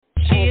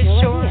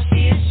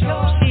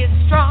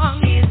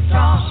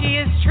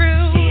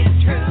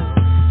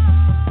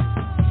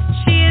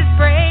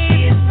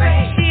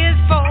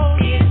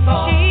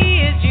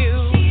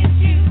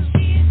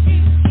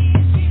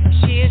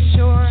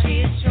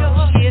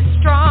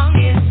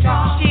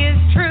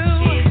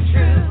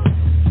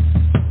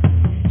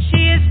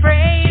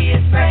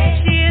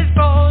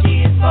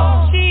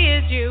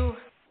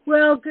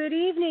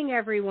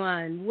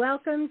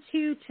welcome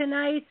to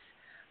tonight's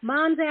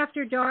Moms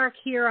After Dark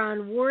here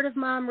on Word of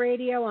Mom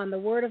Radio on the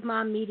Word of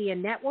Mom Media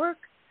Network.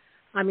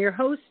 I'm your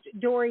host,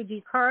 Dori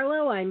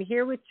DiCarlo. I'm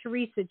here with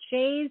Theresa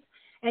Chase,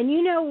 and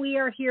you know we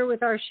are here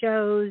with our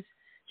shows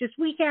just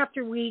week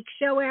after week,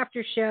 show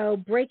after show,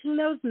 breaking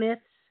those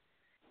myths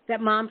that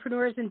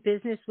mompreneurs and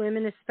business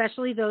women,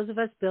 especially those of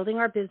us building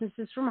our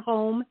businesses from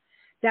home,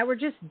 that we're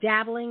just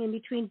dabbling in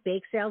between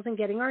bake sales and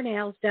getting our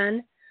nails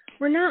done.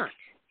 We're not.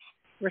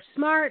 We're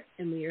smart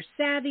and we are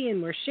savvy and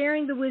we're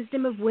sharing the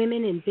wisdom of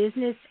women in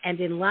business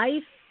and in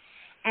life.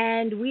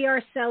 And we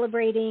are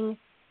celebrating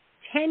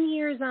 10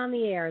 years on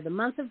the air. The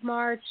month of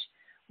March,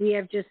 we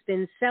have just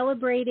been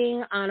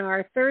celebrating on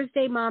our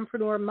Thursday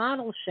Mompreneur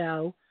Model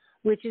Show,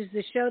 which is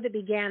the show that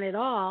began it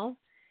all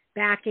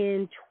back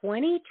in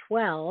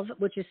 2012,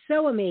 which is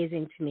so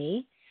amazing to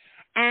me.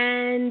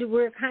 And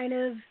we're kind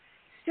of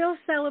still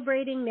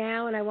celebrating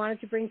now, and I wanted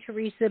to bring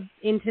Theresa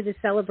into the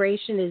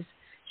celebration as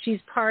she's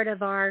part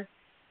of our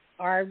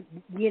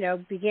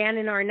began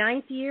in our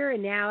 9th year,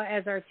 and now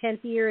as our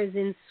 10th year is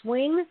in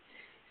swing.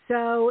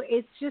 So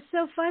it's just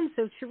so fun.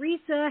 So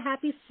Theresa,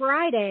 happy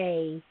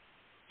Friday.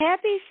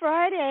 Happy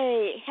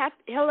Friday.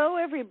 Hello,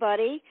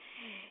 everybody.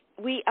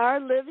 We are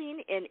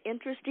living in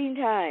interesting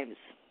times.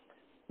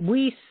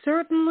 We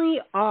certainly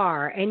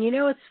are. And you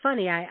know, it's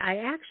funny. I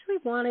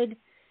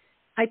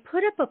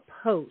put up a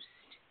post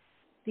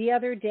the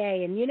other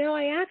day, and you know,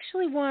 I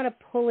actually want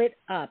to pull it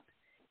up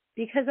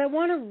because I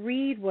want to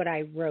read what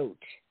I wrote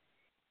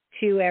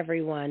to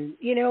everyone.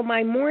 You know,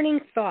 my morning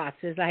thoughts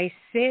as I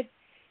sit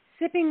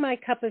sipping my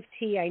cup of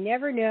tea. I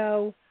never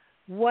know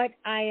what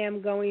I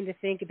am going to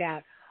think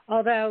about.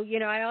 Although, you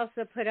know, I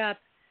also put up,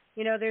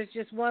 you know, there's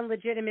just one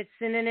legitimate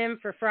synonym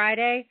for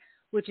Friday,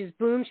 which is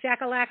boom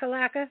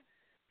shakalaka.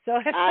 So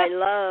I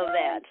love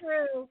that.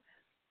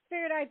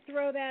 Figured I'd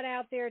throw that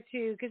out there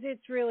too, because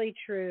it's really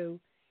true.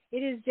 It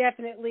is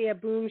definitely a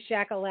boom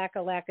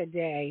shakalaka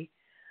day.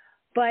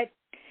 But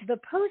the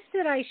post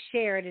that I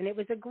shared, and it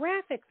was a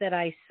graphic that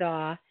I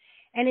saw,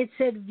 and it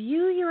said,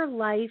 view your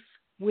life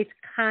with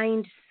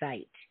kind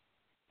sight.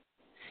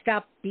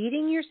 Stop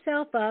beating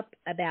yourself up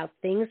about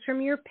things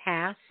from your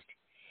past.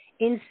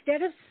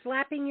 Instead of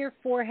slapping your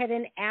forehead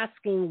and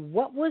asking,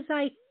 what was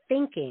I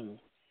thinking?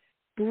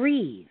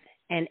 Breathe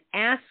and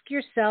ask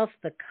yourself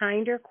the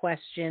kinder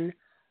question,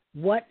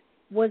 what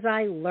was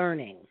I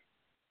learning?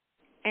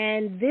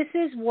 And this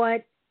is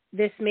what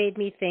this made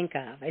me think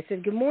of. I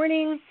said, good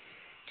morning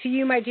to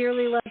you, my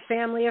dearly loved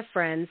family of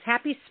friends.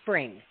 Happy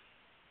spring.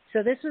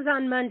 So this was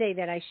on Monday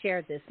that I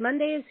shared this.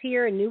 Monday is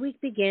here, a new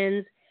week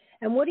begins,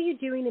 and what are you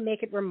doing to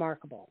make it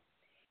remarkable?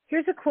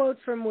 Here's a quote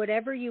from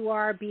Whatever You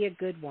Are, Be a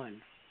Good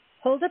One.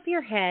 Hold up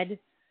your head.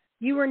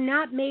 You were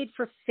not made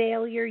for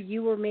failure.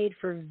 You were made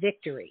for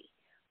victory.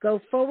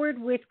 Go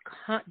forward with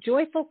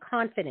joyful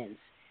confidence.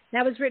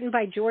 That was written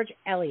by George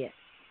Eliot.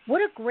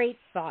 What a great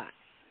thought.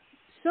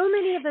 So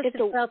many of us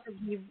have felt that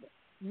we've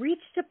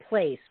reached a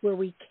place where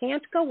we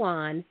can't go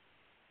on,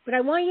 but I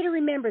want you to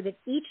remember that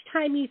each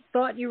time you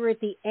thought you were at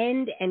the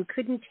end and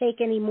couldn't take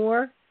any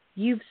more,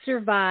 you've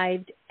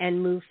survived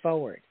and moved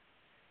forward.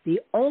 The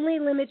only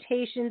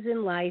limitations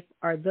in life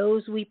are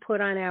those we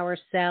put on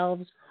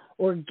ourselves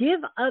or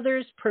give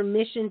others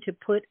permission to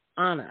put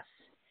on us.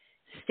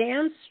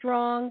 Stand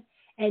strong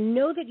and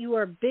know that you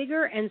are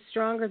bigger and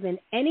stronger than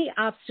any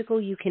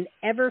obstacle you can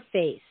ever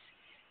face.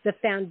 The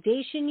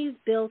foundation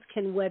you've built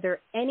can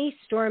weather any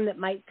storm that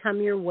might come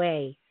your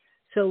way.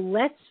 So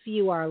let's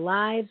view our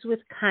lives with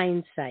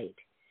hindsight.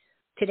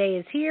 Today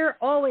is here,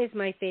 always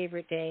my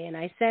favorite day, and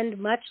I send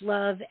much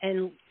love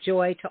and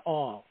joy to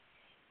all.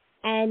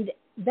 And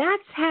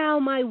that's how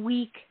my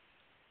week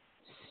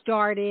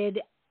started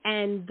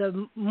and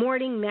the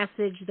morning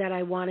message that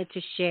I wanted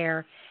to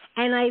share.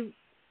 And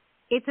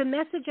it's a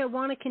message I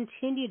want to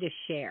continue to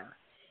share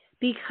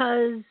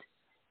because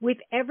with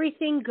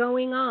everything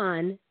going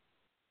on,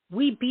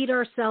 we beat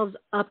ourselves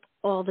up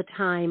all the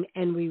time,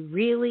 and we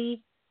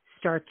need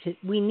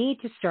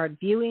to start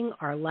viewing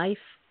our life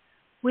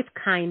with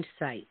kind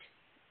sight.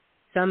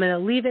 So I'm going to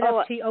leave it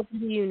open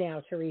to you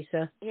now,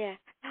 Theresa. Yeah.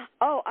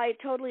 Oh, I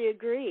totally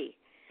agree.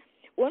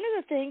 One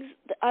of the things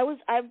I was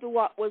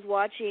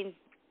watching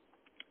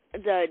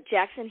the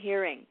Jackson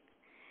hearing,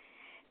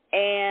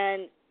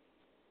 and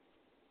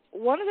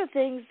one of the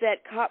things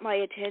that caught my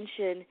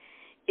attention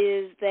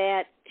is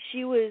that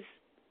she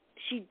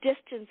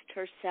distanced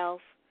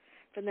herself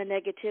from the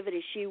negativity.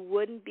 She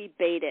wouldn't be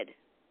baited.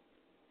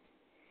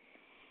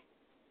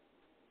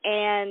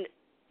 And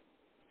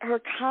her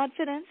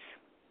confidence,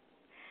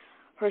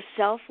 her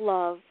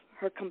self-love,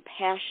 her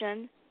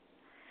compassion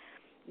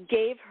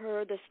gave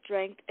her the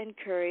strength and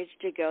courage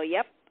to go,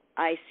 yep,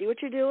 I see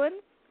what you're doing,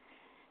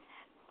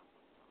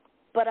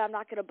 but I'm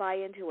not going to buy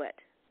into it.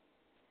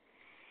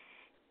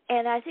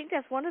 And I think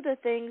that's one of the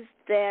things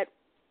that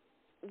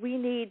we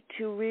need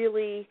to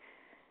really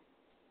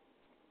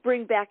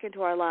bring back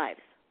into our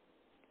lives.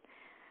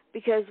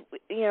 Because,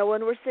 you know,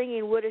 when we're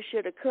singing woulda,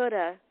 shoulda,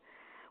 coulda,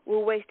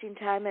 we're wasting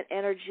time and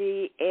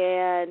energy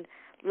and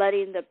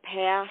letting the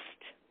past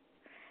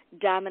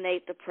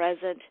dominate the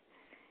present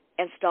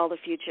and stall the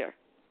future.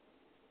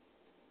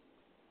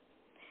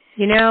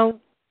 You know,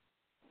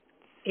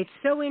 it's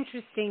so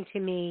interesting to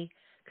me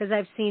because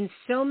I've seen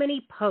so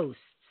many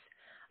posts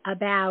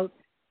about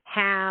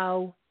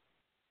how,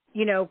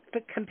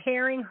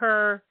 comparing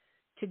her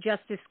to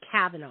Justice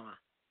Kavanaugh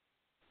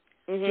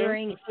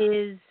during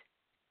his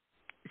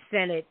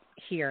Senate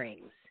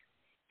hearings,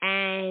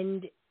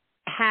 and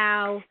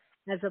how,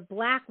 as a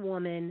black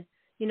woman,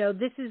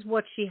 this is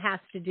what she has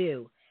to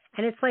do.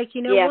 And it's like,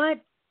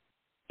 what?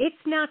 It's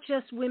not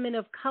just women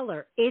of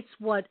color. It's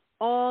what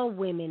all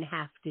women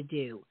have to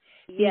do.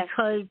 Yes.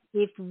 Because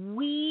if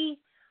we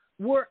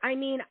were,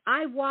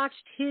 I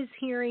watched his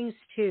hearings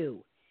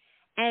too.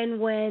 And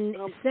when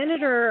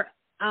Senator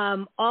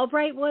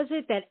Albright, was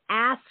it, that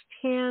asked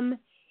him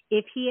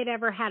if he had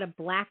ever had a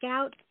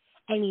blackout,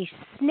 and he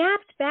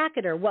snapped back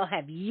at her, well,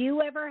 have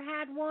you ever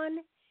had one?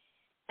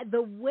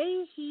 The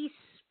way he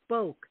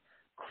spoke,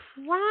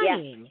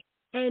 crying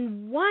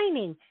and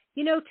whining,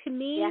 to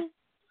me,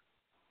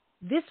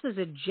 this was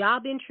a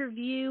job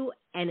interview,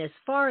 and as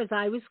far as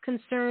I was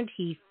concerned,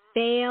 he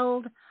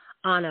failed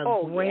on a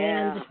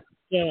grand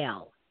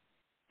scale.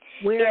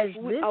 Whereas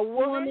if this a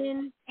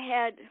woman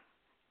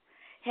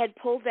had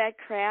pulled that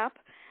crap,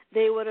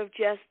 they would have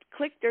just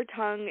clicked their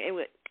tongue and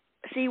would,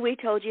 see, we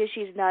told you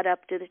she's not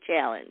up to the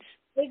challenge.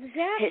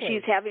 Exactly.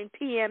 She's having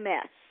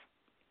PMS.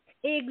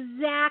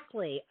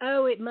 Exactly.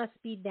 Oh, it must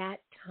be that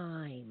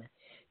time.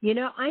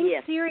 I'm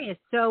serious.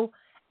 So,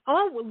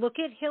 look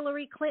at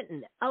Hillary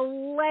Clinton.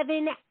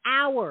 11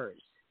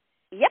 hours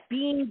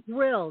being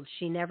grilled.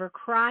 She never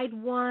cried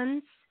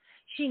once.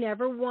 She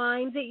never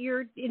whined that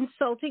you're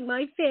insulting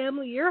my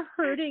family. You're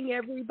hurting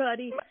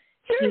everybody.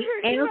 She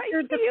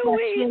answered the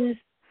questions.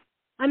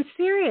 I'm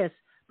serious.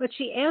 But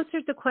she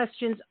answered the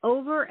questions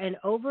over and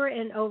over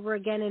and over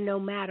again, and no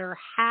matter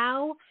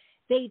how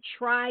they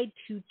tried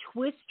to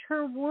twist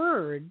her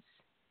words,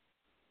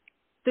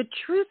 the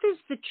truth is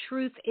the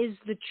truth is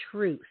the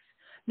truth.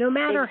 No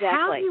matter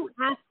how you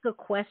ask a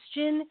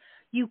question,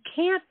 you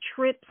can't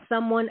trip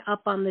someone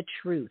up on the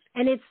truth.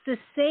 And it's the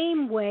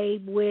same way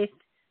with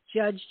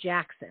Judge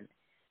Jackson.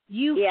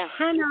 You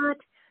cannot,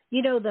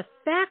 the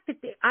fact that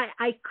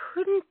I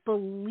couldn't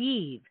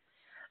believe,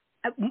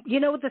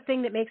 the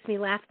thing that makes me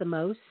laugh the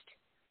most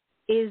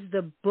is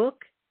the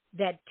book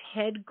that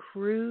Ted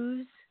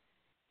Cruz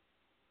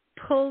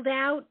pulled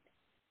out.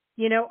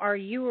 Are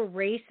you a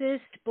racist?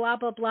 Blah,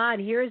 blah, blah.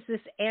 And here's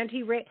this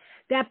anti-race.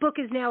 That book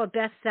is now a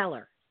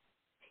bestseller.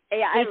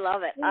 Yeah, I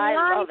love it. I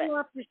love it.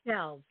 Off the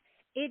shelves.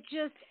 It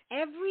just,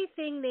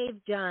 everything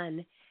they've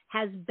done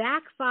has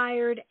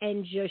backfired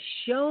and just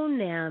shown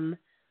them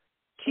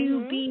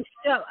to be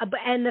so.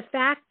 And the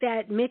fact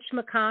that Mitch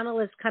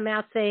McConnell has come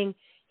out saying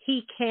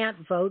he can't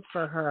vote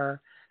for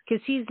her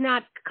because he's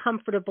not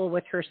comfortable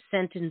with her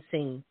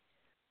sentencing.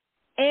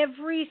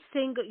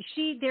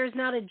 There's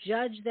not a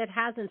judge that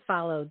hasn't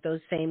followed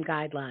those same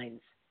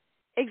guidelines.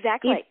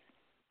 Exactly. It's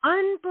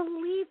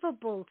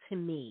unbelievable to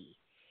me.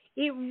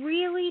 It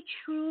really,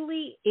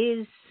 truly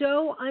is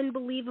so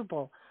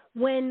unbelievable.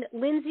 When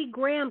Lindsey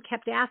Graham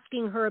kept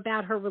asking her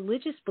about her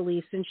religious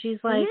beliefs, and she's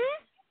like,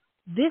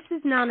 this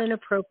is not an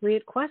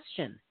appropriate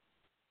question.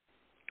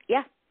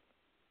 Yeah.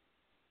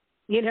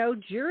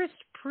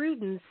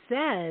 Jurisprudence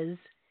says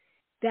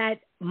that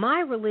my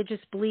religious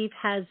belief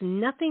has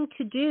nothing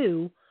to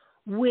do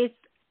with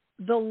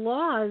the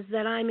laws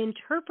that I'm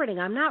interpreting.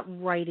 I'm not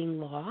writing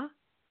law.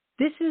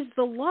 This is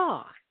the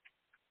law.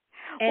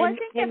 Well, I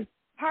think that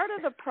part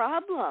of the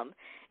problem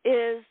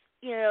is,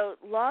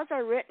 laws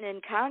are written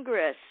in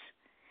Congress,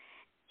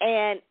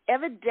 and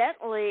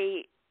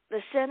evidently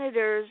the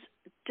senators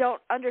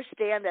don't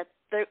understand that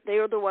they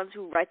are the ones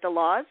who write the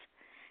laws,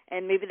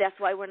 and maybe that's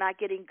why we're not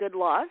getting good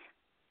laws.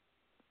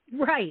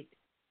 Right.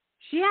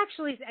 She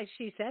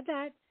said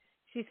that.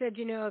 She said,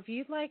 if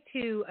you'd like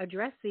to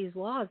address these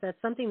laws, that's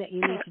something that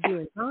you need to do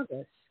in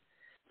Congress.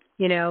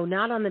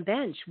 Not on the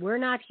bench. We're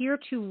not here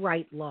to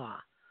write law.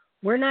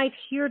 We're not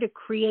here to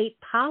create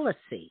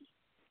policy.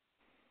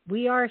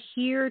 We are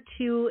here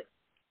to,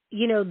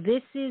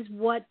 this is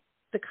what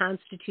the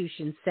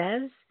Constitution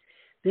says.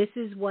 This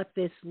is what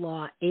this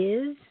law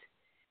is,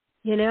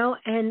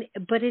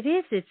 but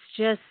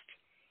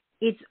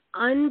it's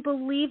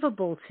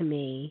unbelievable to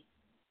me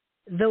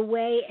the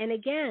way, and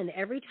again,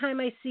 every time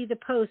I see the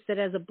post that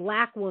as a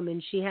black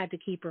woman, she had to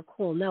keep her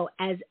cool. No,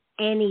 as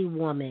any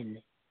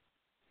woman.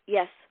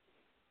 Yes.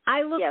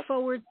 I look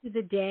forward to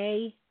the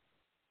day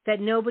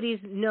that no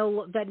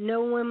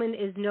woman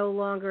is no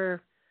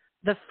longer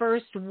the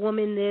first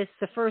woman the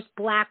first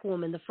black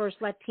woman, the first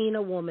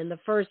Latina woman, the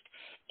first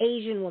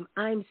Asian woman.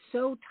 I'm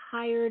so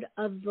tired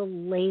of the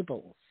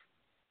labels.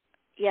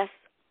 Yes.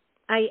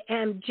 I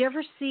am. Did you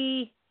ever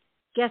see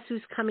Guess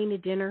Who's Coming to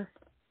Dinner?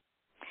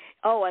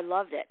 Oh, I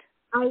loved it.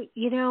 I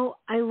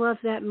love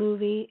that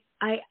movie.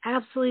 I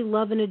absolutely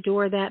love and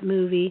adore that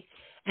movie.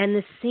 And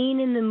the scene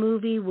in the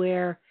movie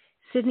where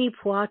Sidney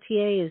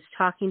Poitier is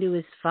talking to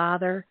his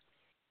father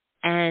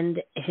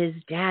and his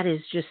dad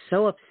is just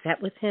so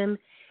upset with him.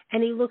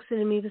 And he looks at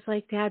him, he was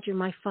like, Dad, you're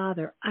my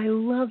father. I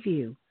love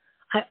you.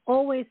 I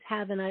always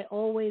have and I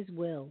always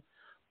will.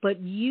 But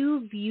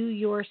you view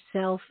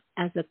yourself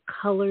as a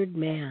colored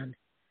man.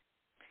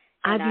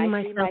 And I view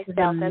I see myself as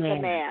myself as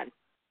a man.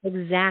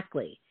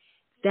 Exactly.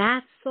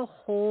 That's the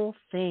whole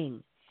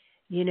thing,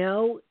 you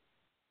know?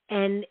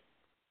 And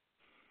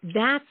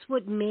that's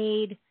what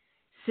made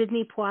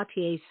Sidney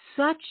Poitier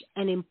such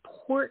an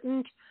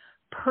important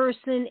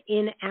person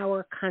in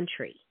our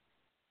country.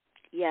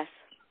 Yes.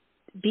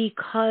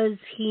 Because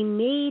he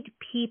made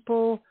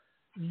people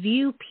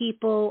view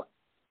people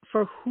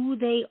for who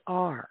they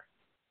are.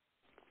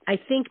 I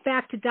think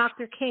back to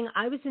Dr. King.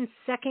 I was in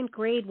second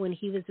grade when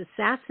he was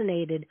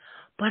assassinated,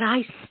 but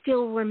I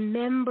still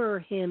remember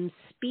him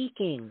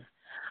speaking.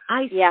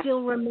 I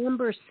still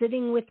remember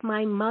sitting with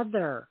my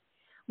mother,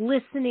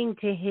 listening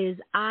to his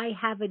I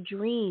Have a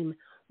Dream,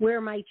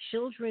 where my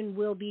children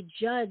will be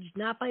judged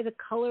not by the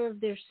color of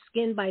their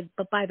skin,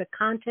 but by the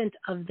content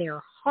of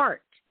their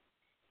heart.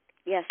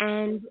 Yes.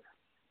 And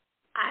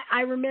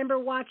I remember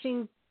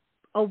watching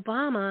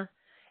Obama.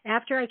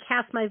 After I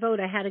cast my vote,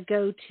 I had to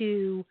go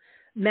to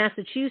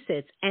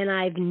Massachusetts, and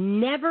I've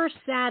never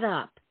sat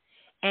up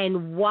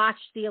and watched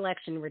the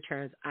election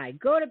returns. I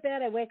go to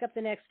bed, I wake up the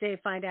next day,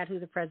 find out who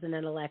the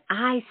president-elect.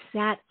 I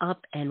sat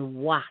up and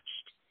watched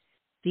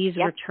these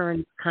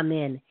returns come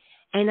in,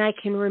 and I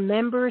can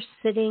remember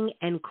sitting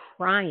and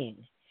crying,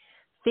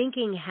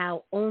 thinking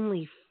how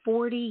only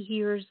 40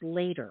 years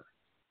later,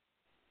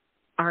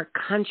 our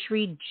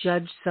country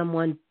judged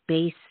someone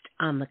based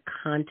on the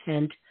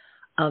content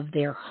of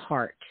their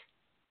heart.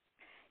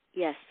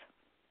 Yes.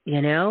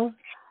 You know?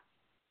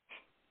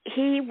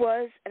 He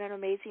was an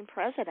amazing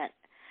president,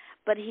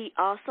 but he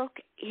also,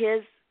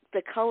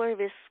 the color of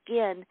his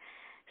skin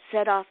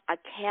set off a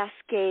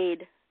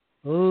cascade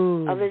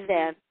of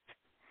events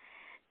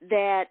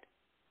that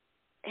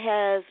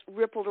has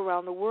rippled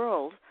around the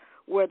world,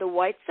 where the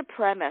white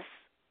supremacists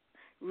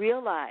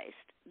realized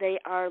they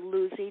are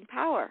losing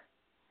power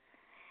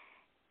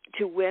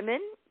to women,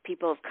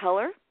 people of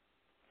color,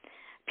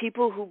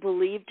 people who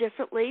believe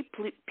differently,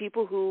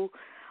 people who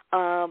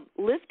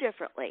live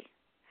differently.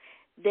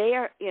 They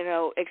are,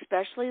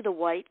 especially the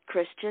white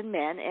Christian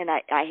men, and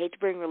I hate to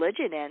bring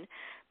religion in,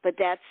 but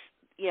that's,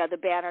 the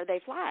banner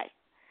they fly.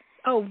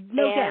 Oh,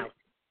 no doubt.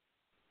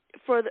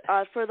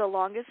 For the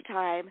longest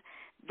time,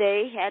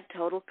 they had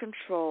total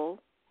control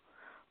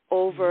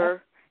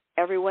over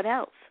everyone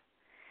else.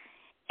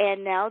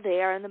 And now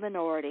they are in the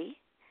minority,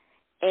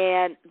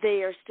 and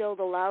they are still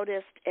the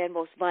loudest and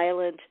most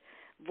violent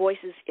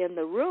voices in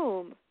the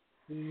room.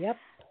 Yep.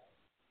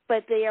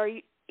 But they are,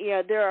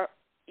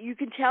 you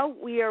can tell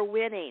we are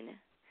winning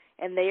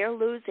and they are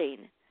losing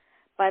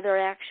by their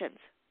actions.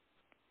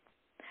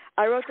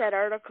 I wrote that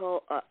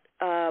article,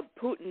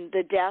 Putin,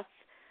 the death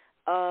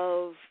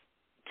of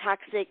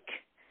toxic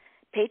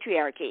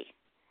patriarchy.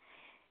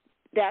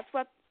 That's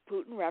what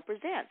Putin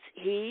represents.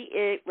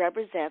 He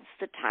represents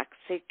the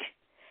toxic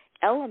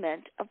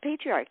element of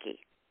patriarchy.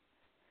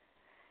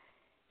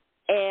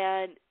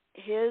 And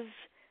his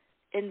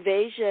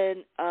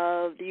invasion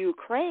of the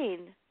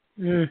Ukraine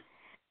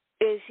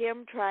is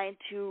him trying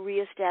to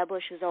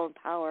reestablish his own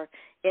power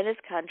in his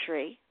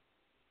country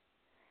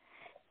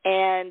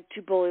and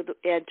to bully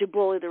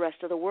the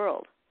rest of the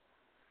world.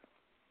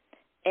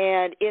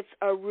 And it's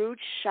a rude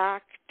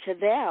shock to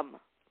them,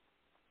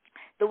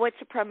 the white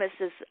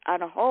supremacists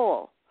on a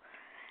whole,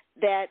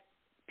 that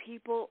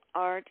people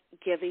aren't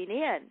giving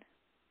in.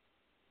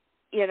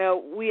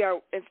 We are,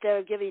 instead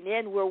of giving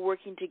in, we're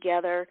working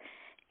together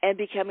and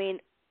becoming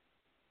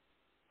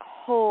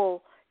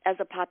whole as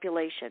a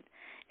population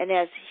and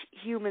as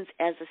humans,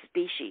 as a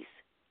species.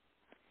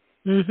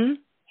 Mm-hmm.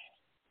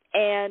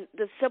 And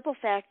the simple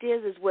fact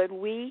is when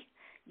we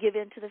give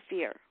in to the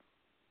fear,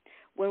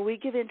 when we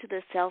give in to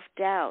the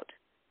self-doubt,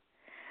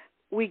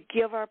 we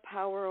give our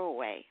power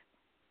away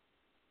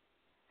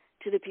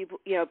to the people,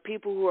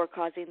 people who are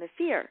causing the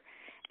fear.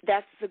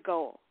 That's the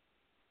goal.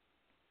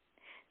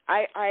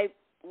 I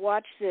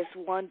watched this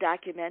one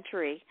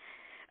documentary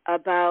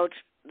about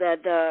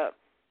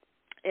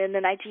in the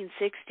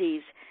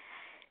 1960s,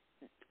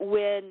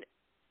 when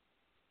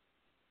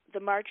the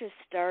marches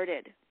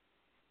started.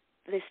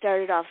 They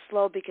started off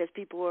slow because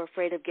people were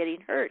afraid of getting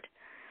hurt.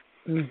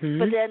 Mm-hmm.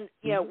 But then,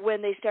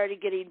 when they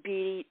started getting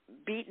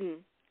beaten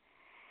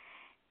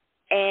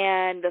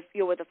and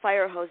with the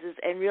fire hoses,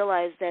 and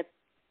realized that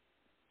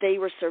they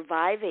were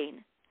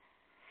surviving,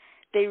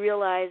 they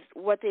realized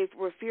what they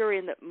were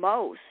fearing the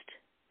most,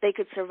 they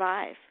could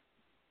survive.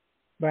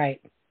 Right.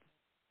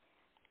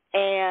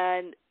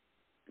 And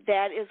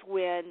that is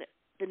when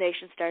the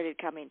nation started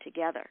coming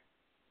together.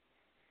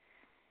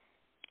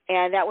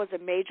 And that was a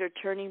major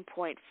turning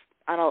point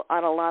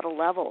on a lot of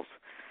levels.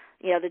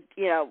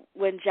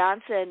 When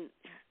Johnson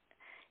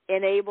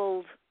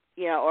enabled,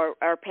 or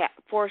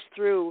forced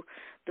through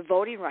the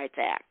Voting Rights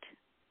Act,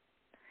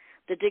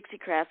 the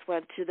Dixiecrats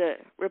went to the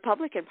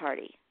Republican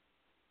Party,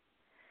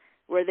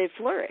 where they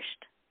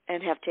flourished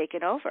and have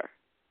taken over.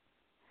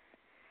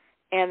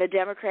 And the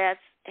Democrats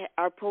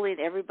are pulling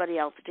everybody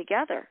else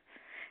together.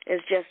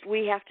 It's just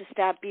we have to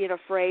stop being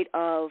afraid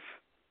of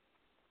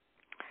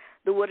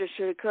the woulda,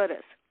 shoulda,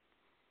 couldas.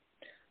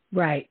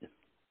 Right.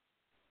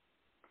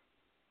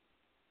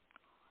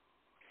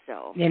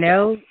 So.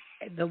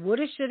 The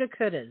woulda, shoulda,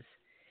 couldas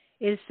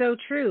is so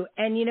true.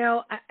 And,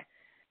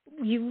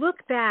 you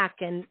look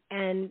back and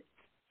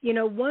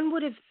one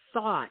would have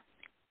thought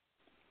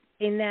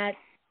in that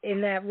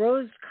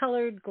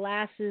rose-colored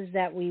glasses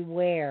that we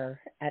wear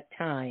at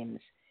times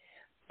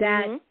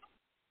that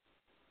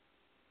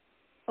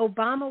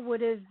Obama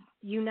would have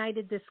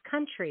united this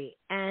country.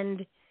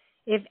 And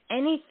if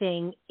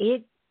anything,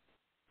 it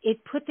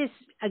put this,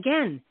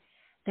 again,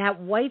 that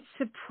white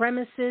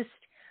supremacist,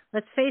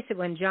 let's face it,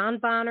 when John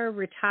Bonner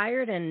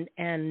retired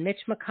and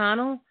Mitch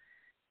McConnell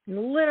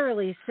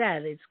literally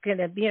said it's going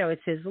to,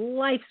 it's his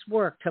life's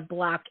work to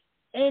block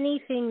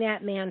anything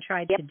that man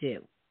tried to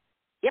do.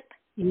 Yep.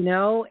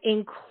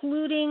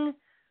 Including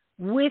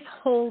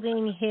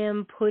withholding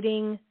him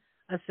putting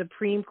a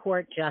Supreme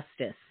Court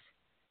justice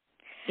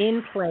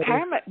in place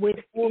with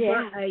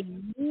over a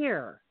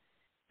year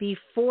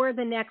before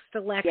the next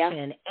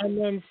election, and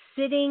then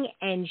sitting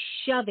and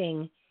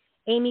shoving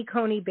Amy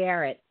Coney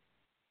Barrett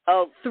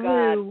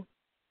through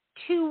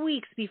 2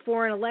 weeks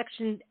before an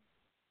election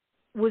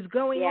was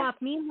going off.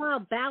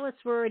 Meanwhile,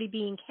 ballots were already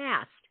being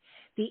cast.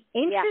 The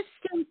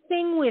interesting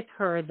thing with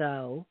her,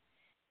 though,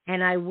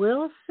 and I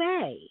will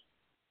say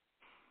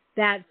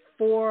that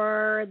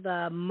for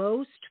the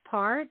most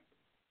part,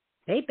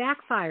 they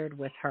backfired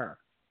with her.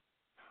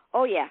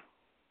 Oh, yeah.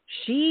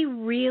 She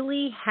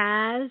really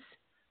has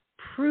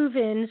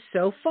proven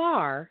so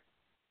far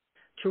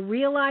to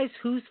realize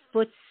whose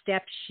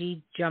footsteps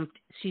she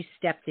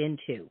stepped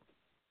into.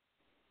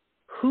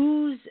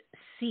 Whose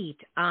seat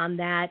on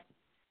that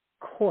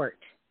court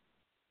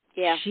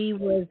she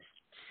was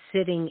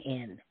sitting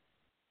in.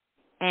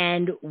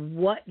 And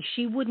what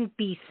she wouldn't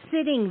be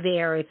sitting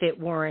there if it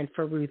weren't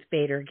for Ruth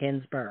Bader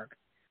Ginsburg.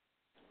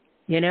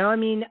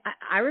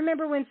 I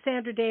remember when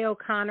Sandra Day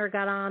O'Connor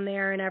got on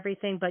there and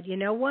everything, but you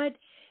know what?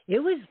 It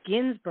was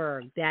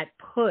Ginsburg that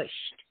pushed.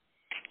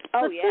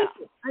 Oh, yeah.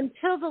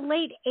 Until the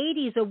late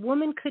 80s, a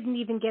woman couldn't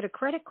even get a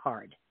credit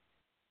card.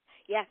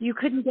 Yeah. You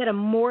couldn't get a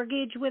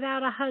mortgage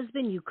without a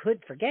husband. You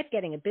could forget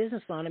getting a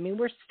business loan. I mean,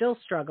 we're still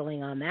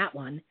struggling on that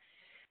one,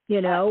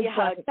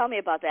 but, tell me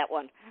about that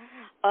one.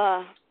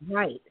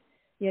 Right.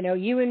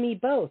 You and me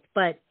both.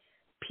 But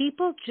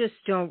people just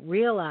don't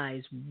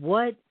realize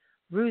what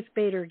Ruth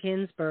Bader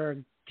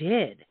Ginsburg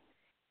did.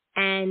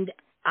 And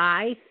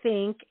I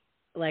think,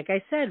 like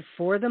I said,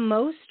 for the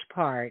most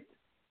part,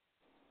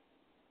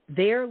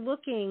 they're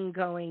looking,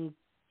 going,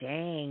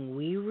 dang,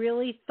 we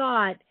really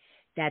thought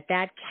that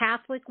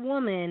Catholic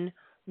woman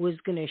was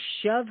going to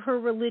shove her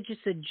religious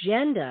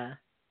agenda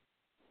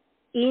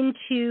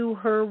into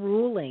her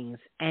rulings,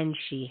 and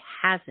she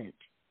hasn't.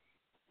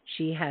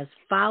 She has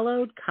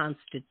followed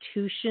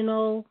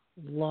constitutional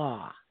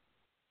law.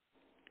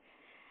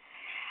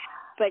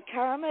 But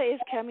karma is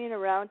coming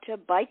around to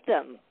bite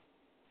them.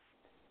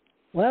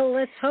 Well,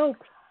 let's hope.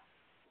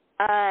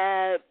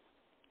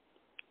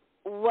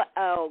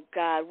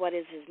 What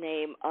is his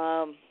name?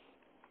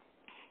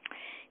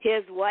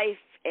 His wife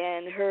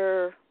and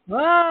her...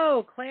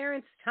 Whoa,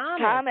 Clarence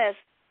Thomas.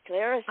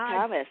 Clarence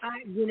Thomas.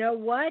 You know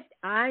what?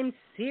 I'm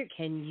serious.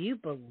 Can you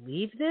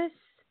believe this?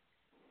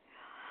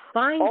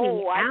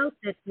 Finding out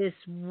that this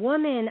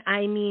woman,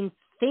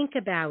 think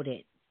about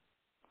it.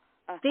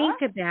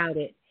 Think about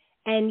it.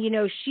 And,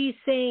 she's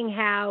saying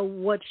how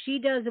what she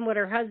does and what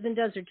her husband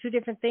does are two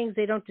different things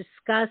they don't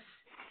discuss.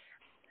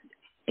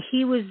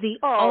 He was the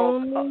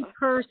only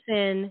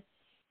person.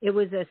 It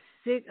was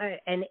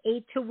an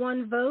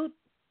 8-1 vote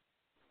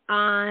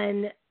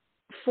on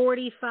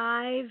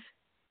 45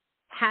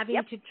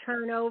 having to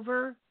turn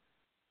over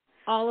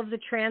all of the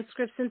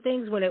transcripts and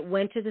things when it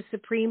went to the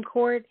Supreme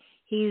Court.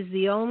 He's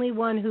the only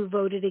one who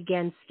voted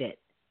against it.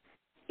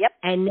 Yep.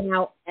 And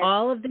now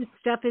all of this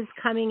stuff is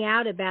coming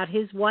out about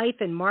his wife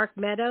and Mark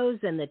Meadows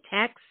and the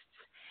texts.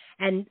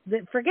 And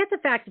forget the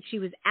fact that she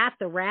was at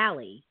the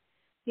rally.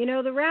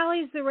 The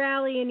rally's the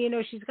rally,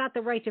 and, she's got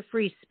the right to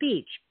free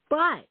speech.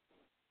 But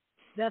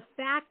the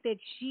fact that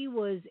she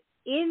was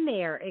in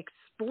there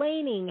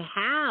explaining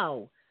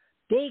how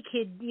they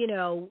could,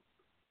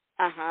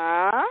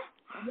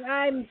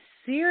 I'm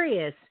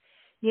serious.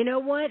 You know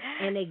what?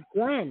 And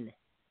again,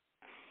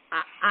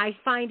 I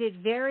find it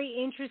very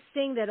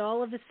interesting that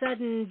all of a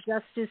sudden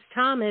Justice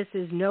Thomas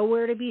is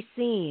nowhere to be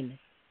seen.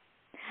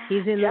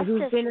 He's been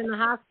in the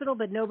hospital,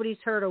 but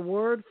nobody's heard a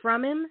word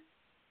from him.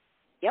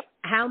 Yep.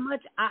 How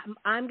much?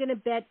 I'm going to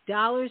bet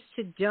dollars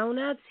to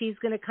donuts he's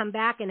going to come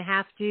back and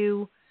have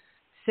to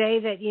say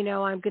that,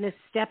 I'm going to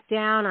step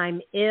down.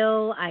 I'm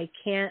ill. I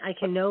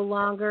can no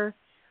longer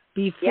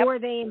before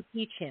they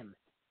impeach him.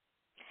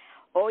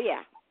 Oh,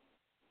 yeah.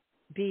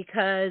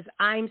 Because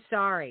I'm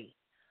sorry.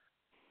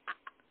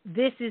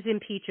 This is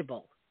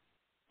impeachable.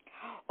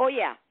 Oh,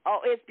 yeah.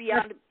 Oh, it's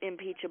beyond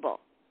impeachable.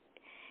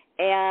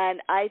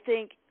 And I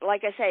think,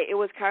 like I say, it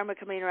was karma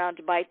coming around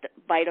to bite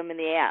them in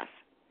the ass.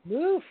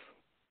 Oof.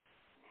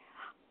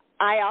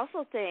 I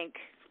also think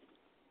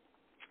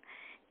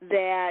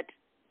that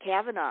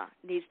Kavanaugh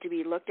needs to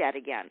be looked at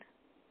again.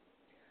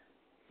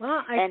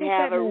 Well, I and think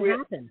have that may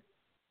happen.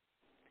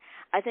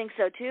 I think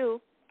so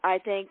too. I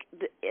think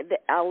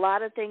a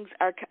lot of things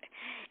are.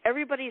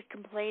 Everybody's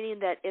complaining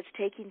that it's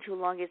taking too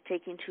long. It's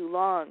taking too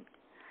long,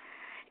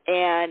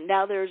 and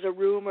now there's a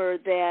rumor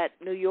that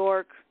New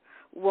York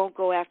won't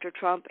go after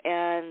Trump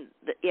and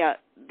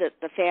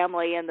the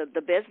family and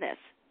the business.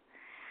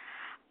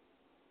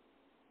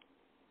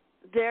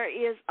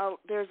 There's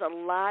a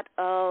lot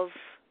of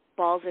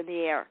balls in the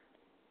air,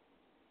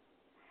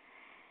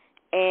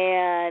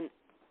 and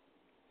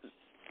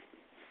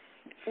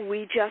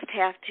we just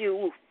have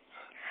to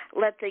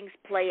let things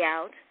play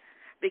out,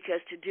 because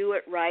to do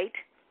it right,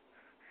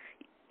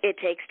 it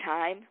takes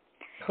time.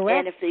 Correct.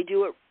 And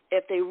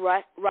if they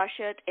rush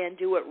it and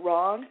do it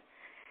wrong,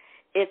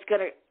 it's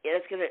gonna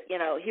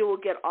he will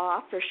get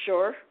off for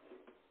sure,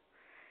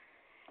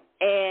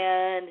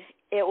 and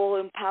it will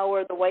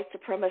empower the white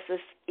supremacists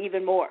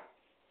even more,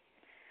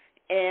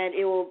 and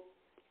it will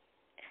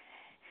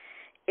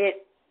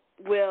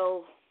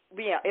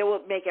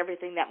make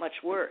everything that much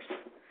worse.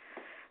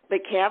 But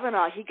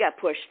Kavanaugh, he got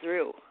pushed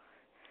through,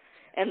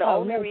 and the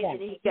only reason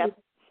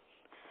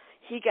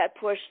he got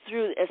pushed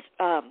through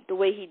the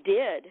way he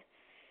did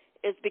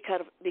is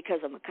because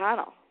of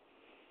McConnell.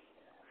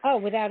 Oh,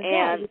 without a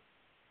doubt.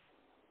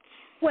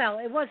 Well,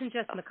 it wasn't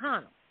just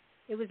McConnell.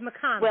 It was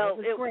McConnell. Well, it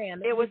was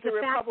Graham. It was the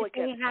Republicans. fact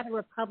that they had a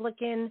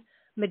Republican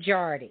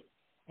majority,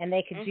 and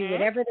they could do Mm-hmm.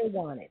 whatever they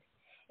wanted.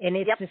 And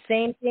it's the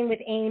same thing with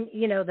AIM.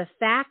 You know, the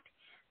fact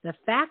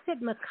that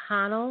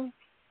McConnell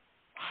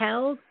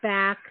held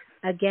back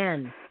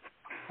again,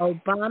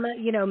 Obama,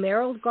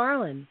 Merrick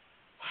Garland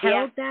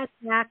held that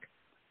back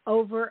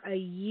over a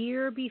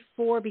year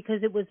before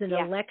because it was an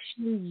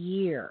election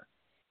year,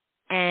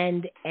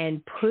 and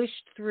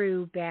pushed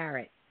through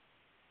Barrett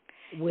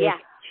with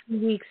 2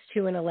 weeks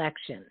to an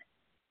election.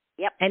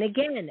 Yep. And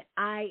again,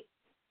 I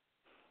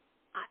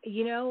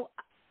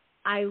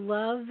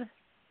love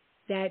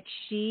that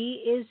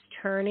she is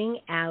turning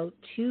out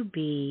to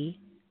be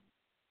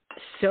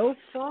so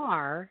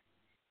far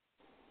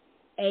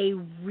a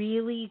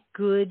really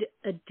good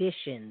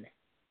addition.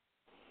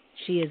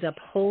 She is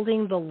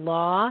upholding the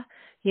law.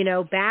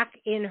 Back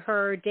in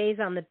her days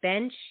on the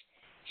bench,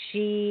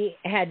 she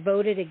had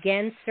voted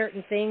against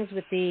certain things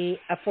with the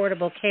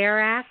Affordable Care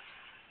Act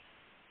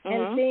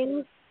and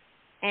things.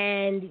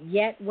 And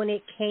yet when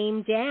it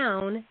came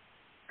down,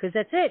 because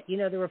that's it,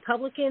 the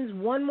Republicans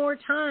one more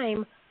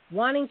time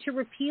wanting to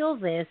repeal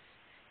this,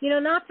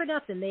 not for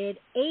nothing. They had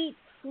 8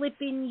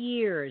 flipping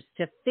years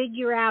to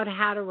figure out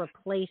how to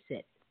replace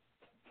it.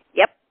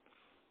 Yep.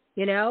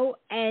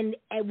 And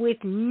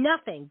with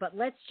nothing, but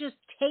let's just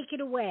take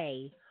it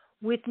away,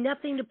 with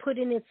nothing to put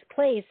in its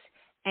place.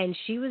 And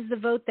she was the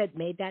vote that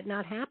made that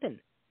not happen.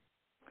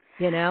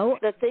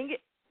 The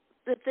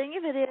thing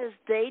of it is,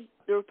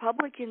 the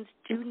Republicans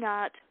do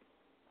not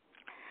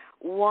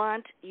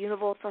want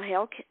universal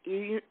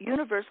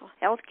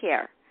health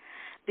care,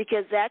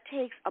 because that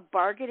takes a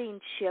bargaining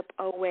chip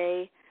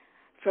away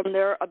from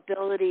their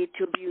ability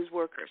to abuse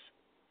workers,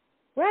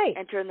 right,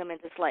 and turn them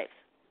into slaves.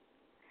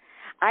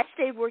 I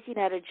stayed working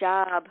at a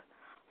job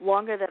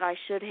longer than I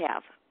should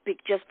have,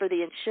 just for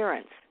the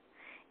insurance,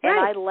 and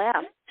I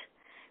left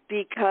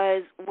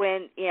because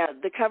when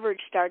the coverage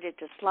started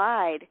to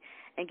slide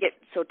and get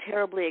so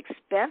terribly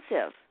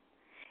expensive,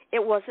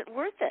 it wasn't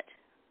worth it.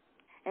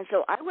 And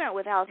so I went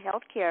without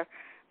health care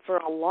for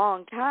a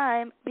long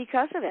time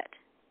because of it.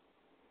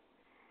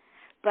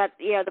 But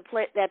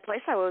that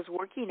place I was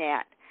working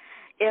at,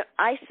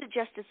 I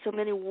suggested so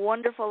many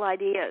wonderful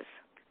ideas,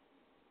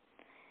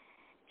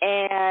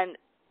 and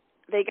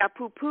they got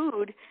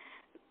poo-pooed.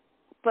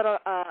 But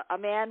a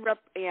man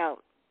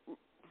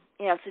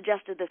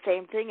suggested the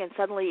same thing, and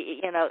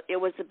suddenly it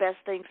was the best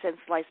thing since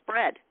sliced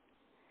bread.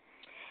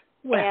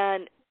 Well,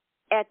 and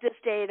at this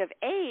day and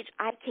age,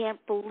 I can't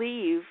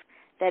believe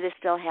that is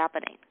still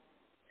happening.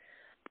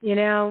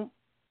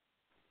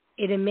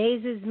 It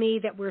amazes me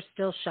that we're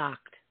still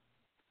shocked.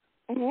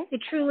 Mm-hmm.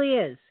 It truly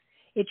is.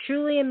 It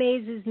truly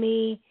amazes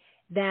me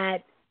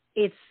that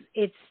it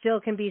still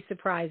can be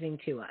surprising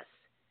to us,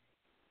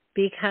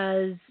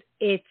 because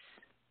it's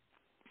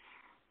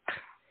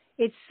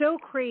so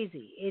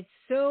crazy.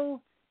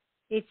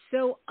 It's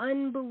so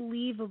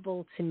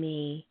unbelievable to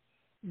me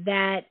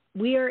that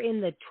we are in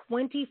the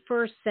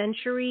 21st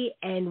century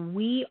and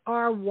we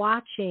are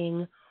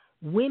watching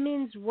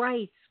women's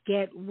rights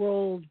get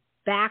rolled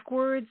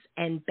backwards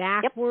and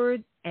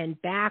backwards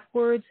and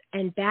backwards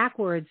and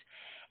backwards.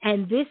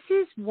 And this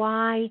is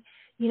why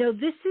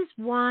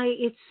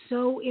it's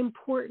so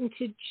important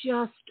to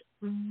just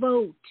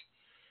vote.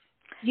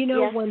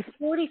 When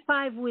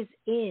 45 was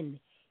in,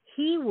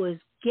 he was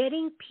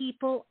getting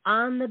people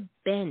on the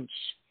bench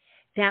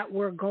that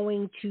were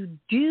going to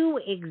do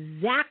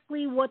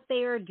exactly what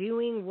they are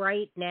doing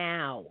right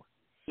now.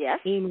 Yes.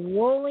 In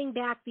rolling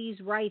back these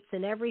rights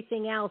and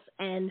everything else.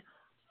 And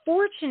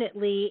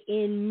fortunately,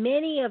 in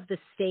many of the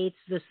states,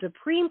 the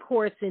Supreme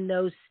Courts in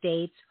those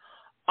states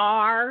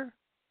are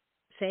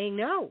saying,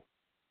 no,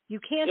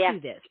 you can't do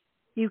this.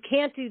 You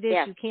can't do this.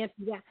 You can't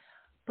do that.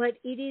 But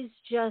it is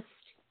just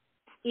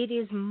it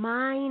is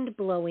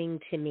mind-blowing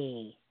to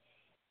me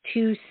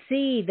to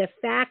see the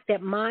fact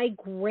that my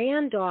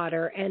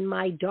granddaughter and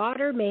my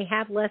daughter may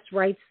have less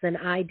rights than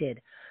I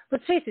did.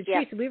 Let's face it,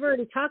 Theresa, we've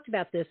already talked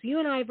about this. You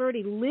and I have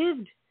already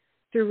lived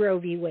through Roe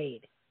v.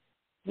 Wade.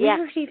 We've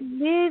already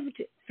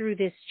lived through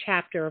this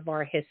chapter of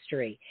our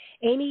history.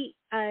 Amy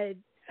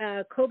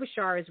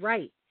Klobuchar is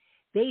right.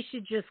 They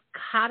should just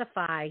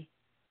codify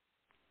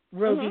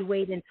Roe v.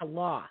 Wade into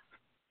law.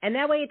 And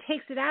that way it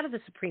takes it out of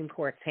the Supreme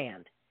Court's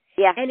hand.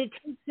 Yeah. And it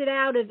takes it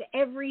out of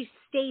every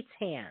state's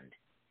hand.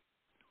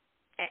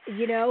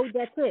 You know,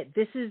 that's it.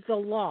 This is the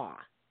law.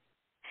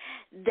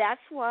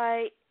 That's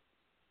why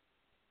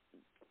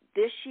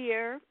this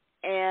year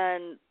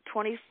and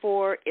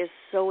 24 is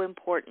so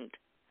important.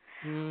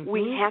 Mm-hmm.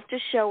 We have to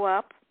show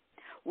up,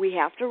 we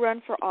have to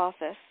run for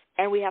office,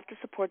 and we have to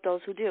support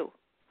those who do.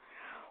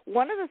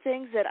 One of the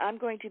things that I'm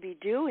going to be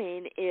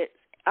doing is,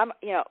 I'm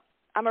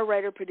a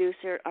writer,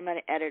 producer, I'm an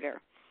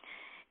editor,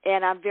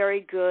 and I'm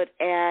very good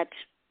at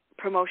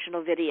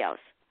promotional videos.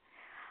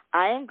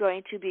 I am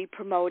going to be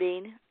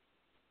promoting,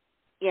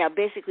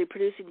 basically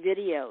producing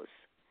videos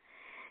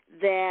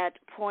that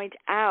point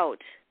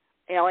out,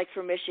 like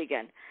for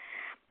Michigan,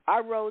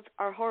 our roads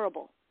are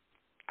horrible.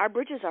 Our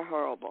bridges are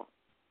horrible.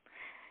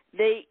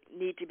 They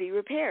need to be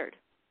repaired.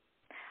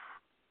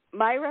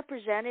 My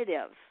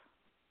representative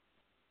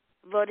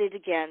voted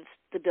against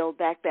the Build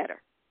Back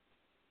Better.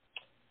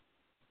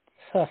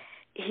 Huh.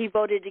 He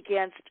voted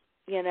against,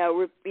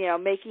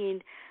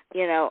 making,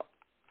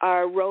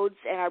 our roads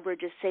and our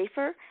bridges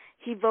safer.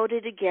 He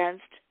voted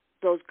against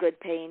those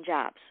good-paying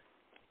jobs.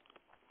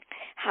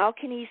 How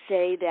can he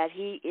say that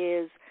he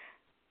is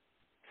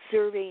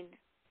serving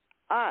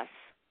us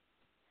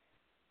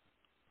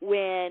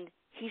when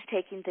he's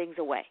taking things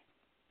away?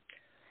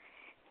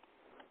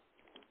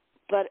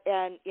 But,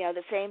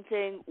 the same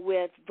thing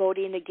with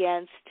voting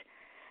against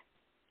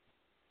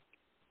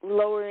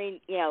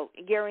lowering,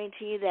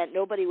 guarantee that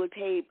nobody would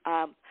pay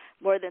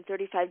more than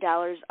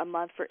 $35 a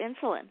month for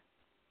insulin.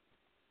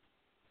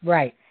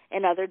 Right.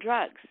 And other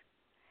drugs.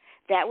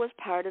 That was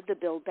part of the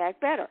Build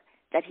Back Better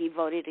that he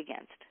voted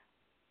against.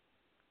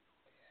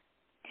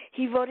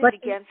 He voted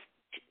against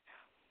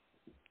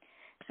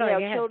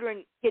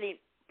children getting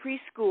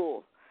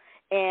preschool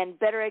and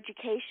better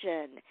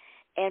education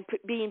and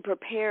being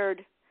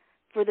prepared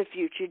for the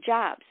future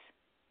jobs.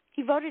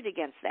 He voted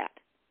against that.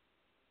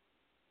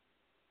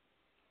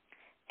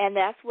 And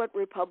that's what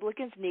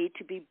Republicans need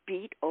to be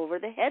beat over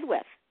the head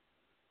with.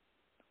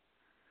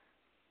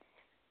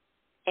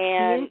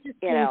 And,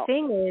 the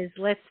interesting thing is,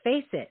 let's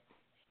face it,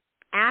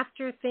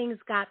 after things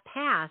got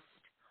passed,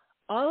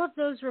 all of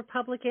those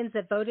Republicans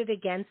that voted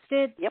against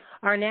it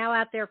are now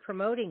out there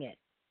promoting it.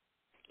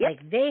 Yep.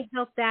 Like, they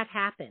helped that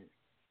happen.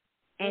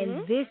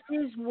 And this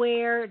is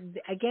where,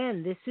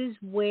 again,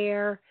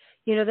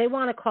 they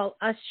want to call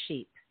us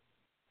sheep,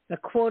 the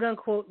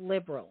quote-unquote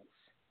liberals.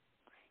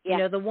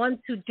 Yeah. The ones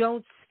who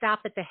don't stop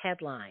at the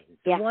headlines,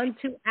 the ones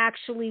who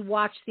actually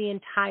watch the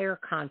entire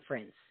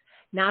conference,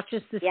 not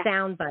just the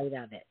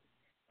soundbite of it.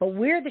 But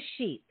we're the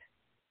sheep.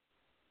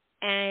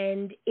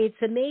 And it's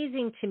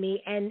amazing to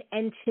me. And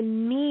to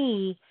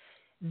me,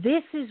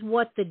 this is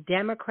what the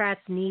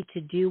Democrats need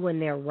to do when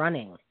they're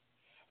running.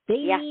 They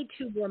need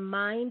to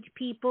remind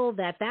people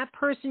that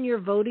person you're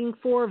voting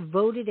for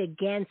voted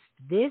against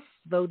this,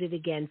 voted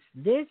against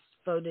this,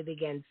 voted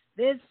against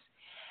this,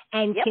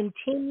 and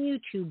continue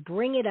to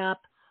bring it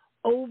up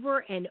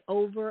over and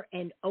over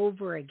and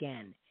over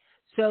again.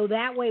 So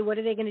that way, what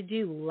are they going to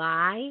do?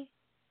 Lie?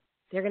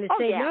 They're going to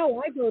say, no,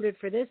 I voted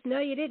for this. No,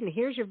 you didn't.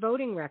 Here's your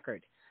voting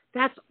record.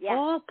 That's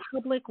all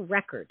public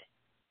record.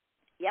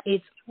 Yep.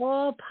 It's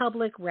all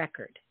public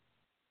record.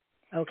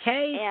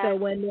 Okay? So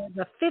when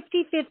there's a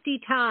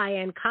 50-50 tie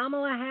and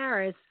Kamala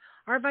Harris,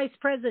 our vice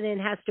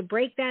president, has to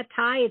break that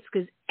tie, it's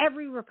because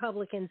every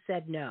Republican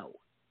said no.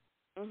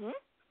 Mm-hmm.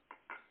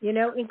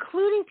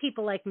 Including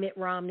people like Mitt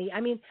Romney. I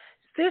mean,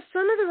 there's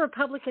some of the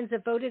Republicans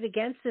that voted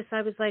against this.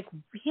 I was like,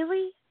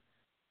 really?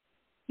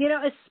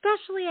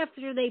 Especially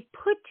after they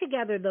put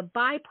together the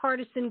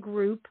bipartisan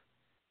group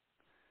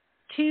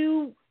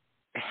to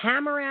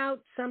hammer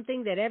out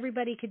something that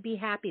everybody could be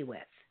happy with.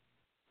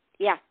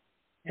 Yeah.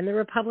 And the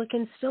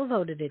Republicans still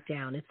voted it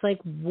down. It's like,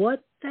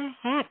 what the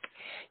heck?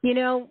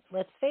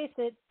 Let's face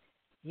it,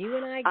 you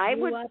and I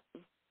grew up.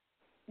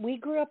 We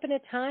grew up in a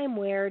time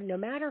where no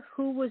matter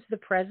who was the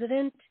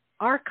president,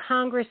 our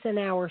Congress and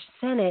our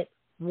Senate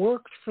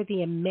worked for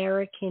the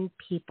American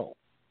people.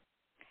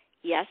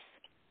 Yes.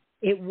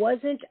 It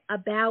wasn't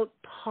about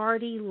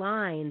party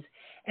lines.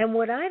 And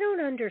what I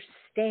don't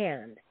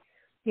understand,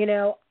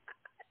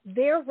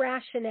 their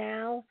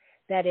rationale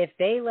that if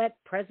they let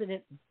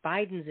President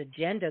Biden's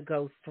agenda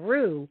go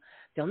through,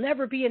 there'll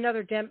never be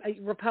another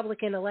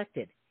Republican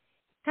elected.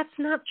 That's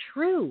not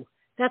true.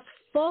 That's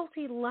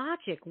faulty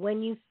logic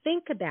when you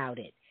think about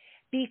it,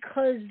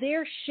 because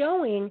they're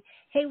showing,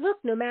 hey, look,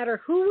 no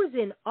matter who was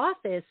in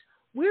office,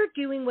 we're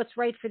doing what's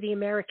right for the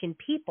American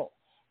people.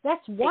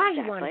 That's why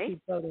you want to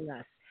keep voting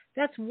us.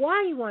 That's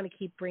why you want to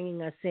keep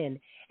bringing us in.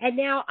 And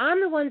now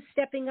I'm the one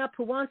stepping up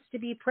who wants to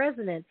be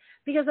president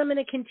because I'm going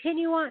to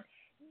continue on.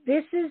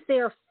 This is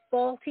their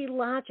faulty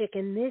logic,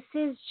 and this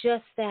is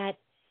just that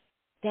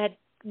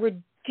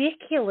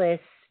ridiculous.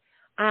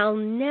 I'll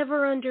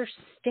never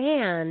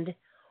understand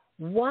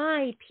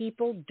why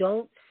people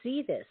don't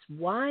see this,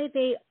 why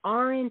they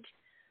aren't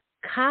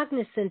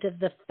cognizant of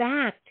the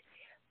fact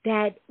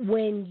that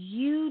when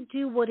you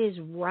do what is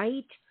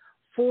right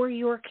for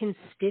your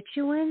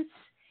constituents,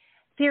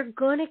 they're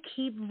going to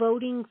keep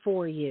voting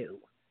for you.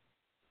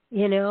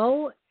 You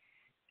know,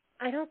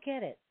 I don't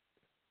get it.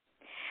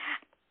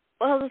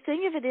 Well, the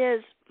thing of it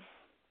is,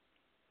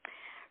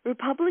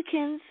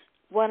 Republicans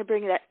want to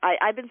bring that.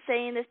 I've been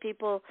saying this,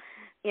 people,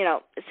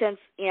 since,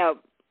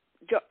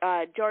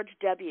 George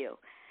W.,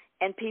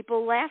 and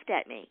people laughed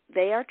at me.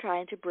 They are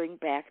trying to bring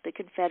back the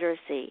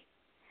Confederacy,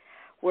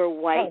 where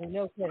white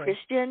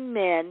Christian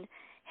men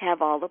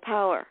have all the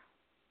power.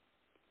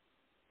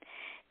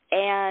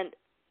 And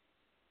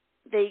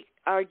they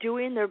are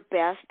doing their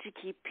best to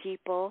keep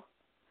people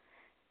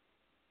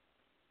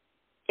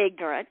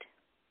ignorant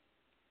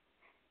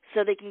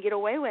so they can get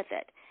away with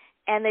it.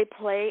 And they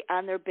play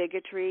on their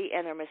bigotry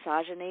and their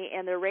misogyny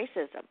and their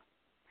racism.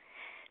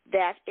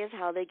 That is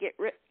how they get,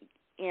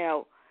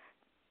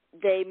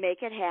 they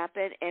make it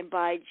happen. And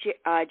by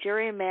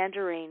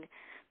gerrymandering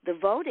the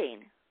voting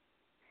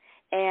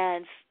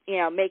and,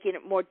 making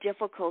it more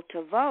difficult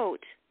to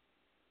vote,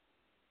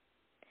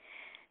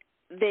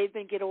 they've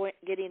been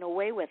getting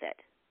away with it.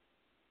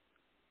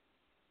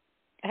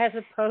 As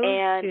opposed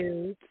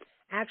to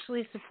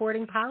actually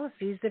supporting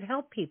policies that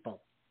help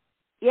people.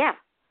 Yeah.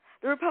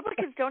 The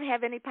Republicans don't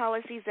have any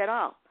policies at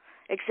all,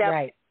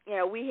 except,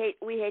 we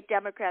hate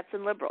Democrats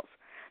and liberals.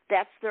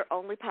 That's their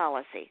only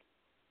policy.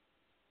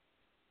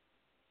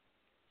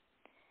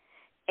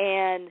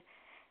 And,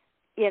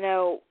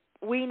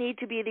 we need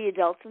to be the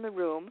adults in the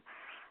room.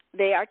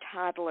 They are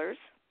toddlers.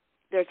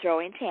 They're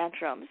throwing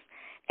tantrums.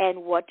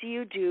 And what do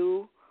you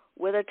do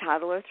with a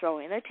toddler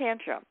throwing a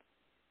tantrum?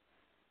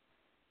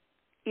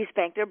 You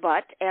spank their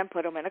butt and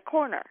put them in a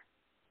corner.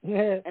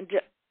 Yeah. And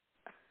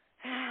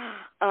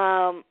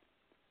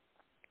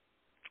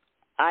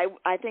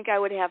I think I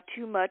would have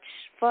too much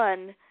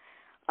fun.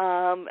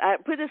 I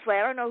put it this way,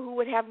 I don't know who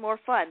would have more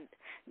fun,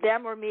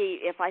 them or me,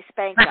 if I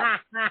spanked them.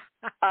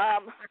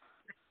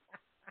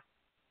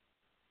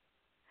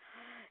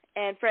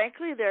 And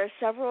frankly, there are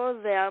several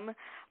of them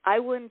I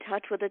wouldn't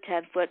touch with a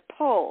 10-foot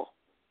pole.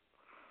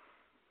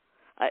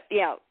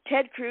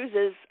 Ted Cruz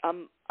is,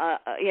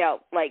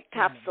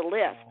 tops the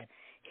list.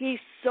 He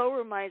so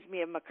reminds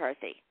me of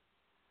McCarthy.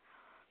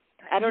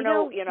 I don't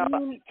know. I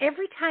mean,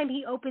 every time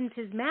he opens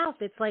his mouth,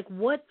 it's like,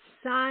 what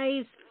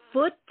size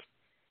foot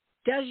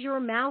does your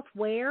mouth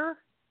wear?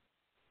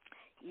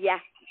 Yeah.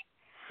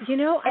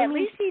 Seriously. At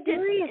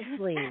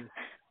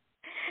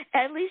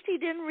least he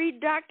didn't read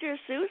Dr.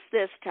 Seuss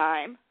this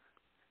time.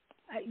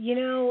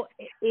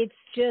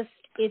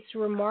 It's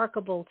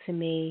remarkable to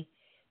me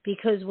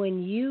because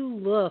when you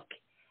look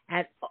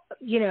at,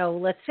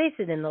 let's face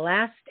it, in the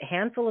last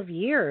handful of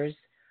years,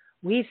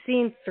 we've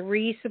seen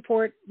 3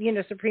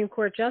 Supreme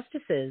Court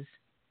justices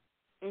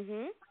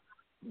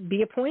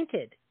be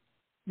appointed.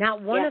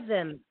 Not one of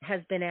them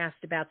has been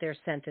asked about their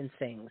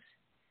sentencings.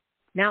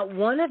 Not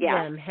one of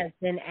them has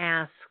been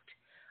asked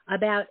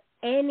about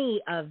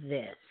any of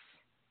this.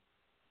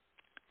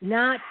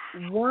 Not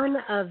one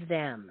of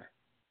them.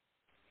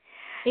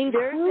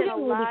 Including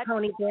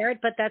Tony Barrett,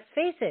 but let's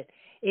face it,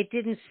 it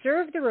didn't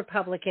serve the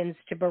Republicans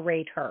to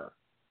berate her.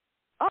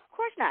 Oh, of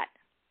course not.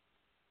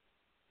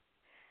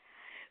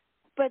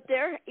 But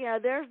there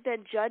have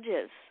been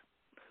judges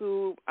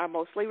who are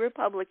mostly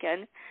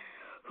Republican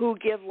who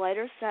give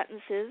lighter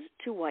sentences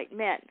to white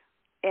men.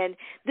 And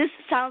this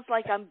sounds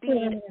like I'm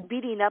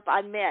beating up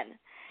on men.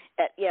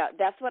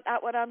 That's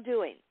what I'm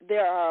doing.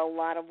 There are a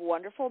lot of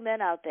wonderful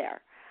men out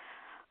there.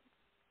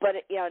 But,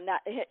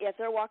 not if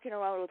they're walking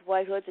around with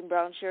white hoods and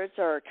brown shirts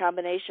or a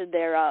combination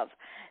thereof,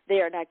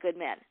 they are not good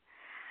men.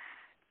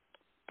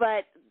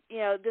 But,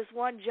 this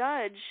one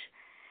judge,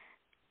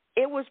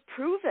 it was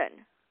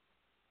proven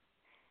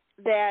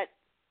that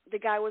the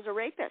guy was a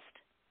rapist,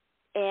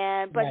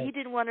 but he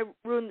didn't want to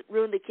ruin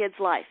the kid's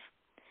life.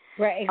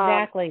 Right,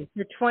 exactly.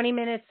 The 20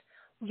 minutes,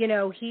 he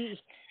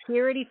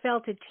already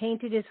felt it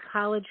tainted his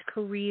college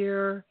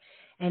career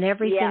and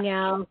everything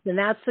else. And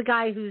that's the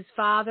guy whose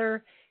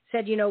father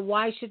said,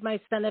 why should my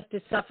son have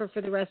to suffer for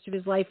the rest of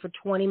his life for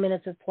 20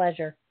 minutes of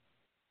pleasure?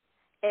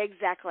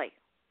 Exactly.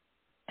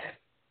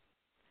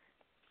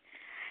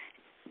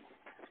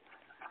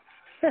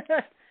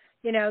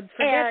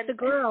 Forget the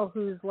girl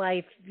whose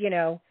life,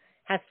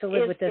 has to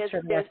live with this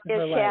for the rest of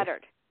her life.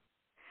 Shattered.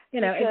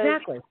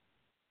 Exactly.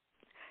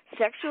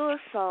 Sexual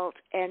assault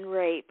and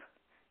rape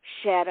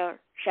shatter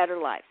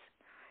lives.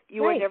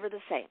 You are never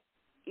the same.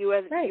 You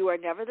are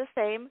never the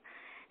same,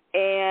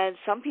 and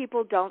some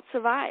people don't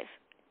survive.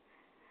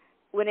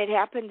 When it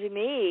happened to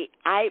me,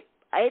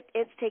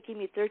 it's taken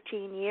me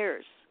 13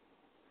 years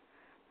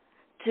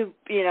to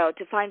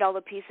find all the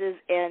pieces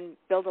and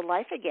build a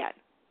life again.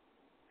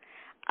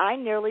 I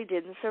nearly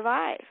didn't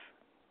survive.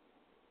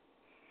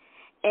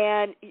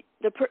 And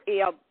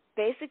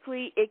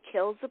basically it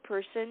kills the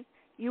person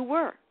you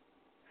were.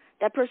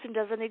 That person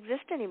doesn't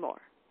exist anymore.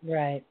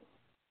 Right.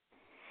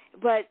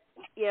 But,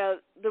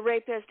 the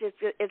rapist,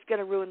 it's going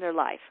to ruin their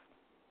life.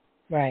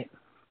 Right.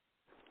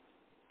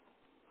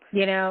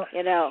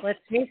 Let's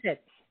face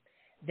it.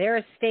 There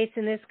are states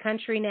in this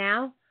country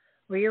now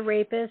where your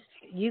rapist,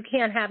 you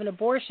can't have an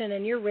abortion,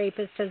 and your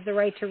rapist has the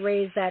right to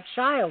raise that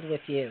child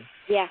with you.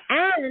 Yeah.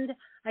 And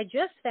I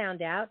just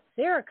found out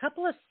there are a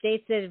couple of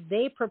states that if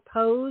they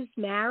propose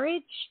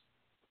marriage,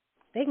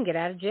 they can get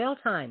out of jail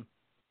time.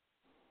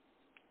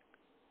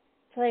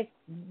 It's like,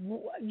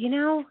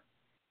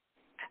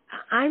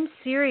 I'm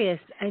serious.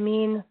 I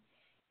mean,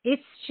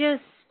 it's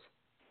just,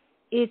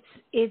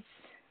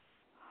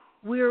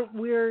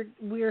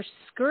 we're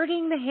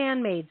skirting the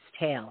Handmaid's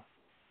Tale.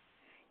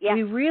 Yeah.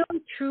 We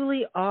really,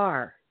 truly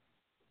are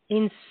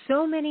in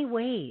so many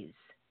ways.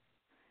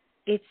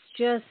 It's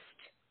just,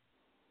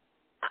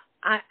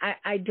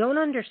 I don't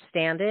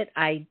understand it.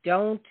 I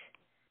don't,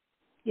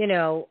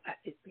 I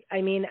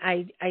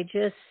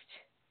just,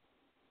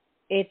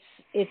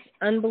 it's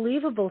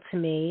unbelievable to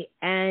me.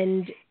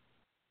 And,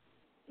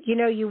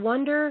 you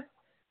wonder,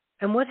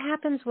 and what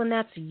happens when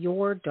that's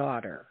your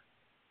daughter?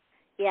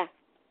 Yeah.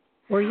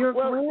 Or your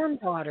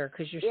granddaughter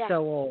because you're so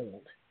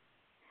old?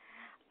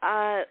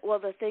 Well,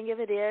 the thing of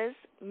it is,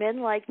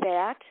 men like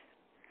that,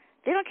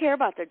 they don't care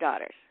about their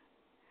daughters.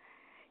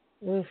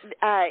 Oof.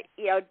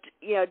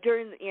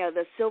 During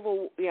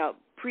the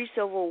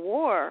pre-Civil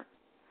War,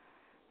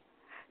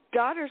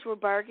 daughters were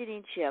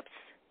bargaining chips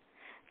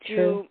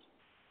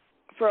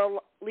for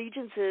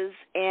allegiances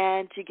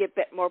and to get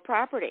more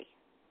property.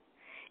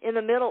 In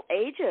the Middle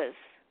Ages,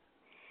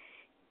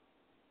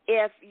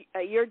 if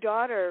your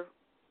daughter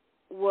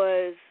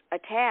was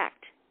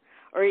attacked,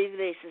 or even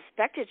they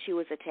suspected she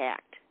was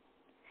attacked,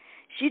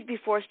 she'd be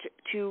forced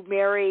to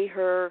marry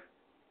her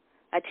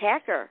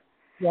attacker.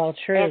 Well,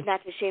 true. And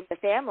not to shame the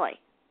family.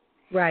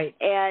 Right.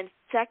 And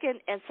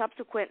second and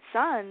subsequent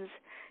sons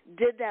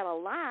did that a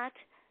lot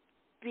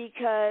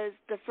because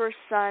the first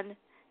son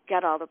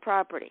got all the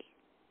property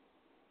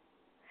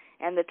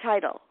and the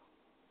title.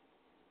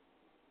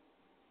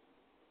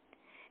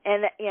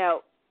 And,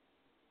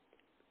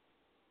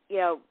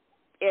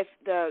 if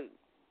the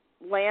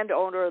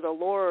landowner or the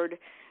lord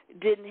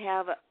didn't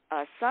have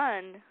a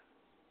son,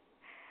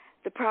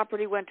 the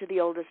property went to the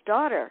oldest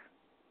daughter.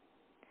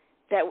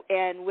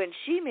 And when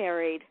she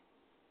married,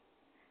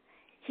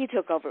 he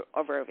took over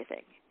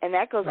everything. And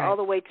that goes all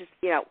the way to,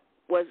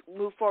 was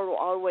moved forward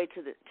all the way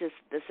to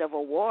the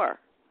Civil War.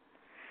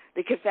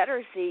 The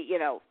Confederacy,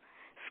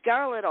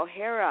 Scarlett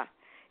O'Hara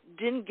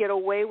didn't get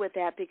away with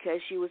that because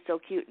she was so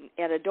cute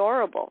and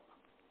adorable.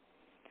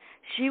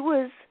 She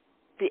was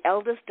the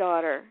eldest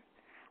daughter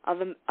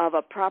of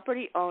a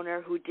property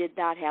owner who did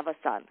not have a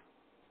son.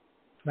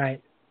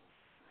 Right.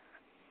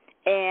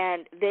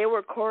 And they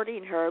were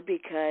courting her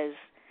because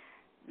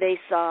they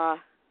saw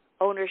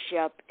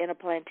ownership in a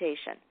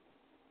plantation.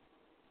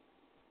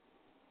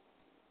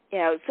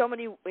 So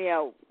many,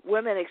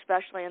 women,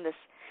 especially in the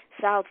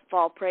South,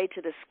 fall prey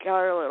to the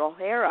Scarlett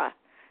O'Hara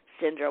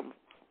syndrome.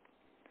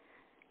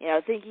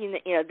 Thinking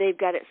that they've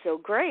got it so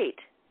great.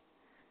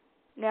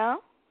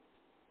 No,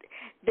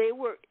 they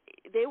were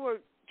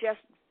just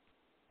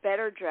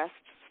better dressed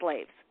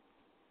slaves.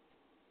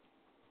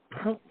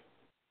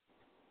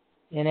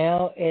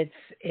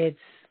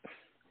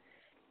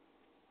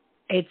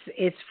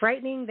 It's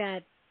frightening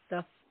that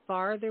the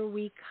farther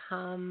we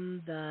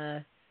come,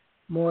 the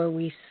more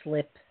we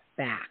slip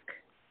back.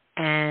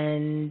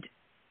 And,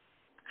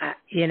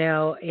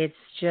 it's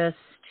just,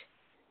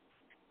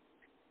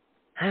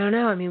 I don't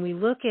know. I mean, we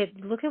look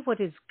at what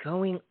is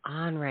going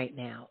on right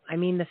now. I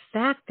mean, the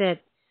fact that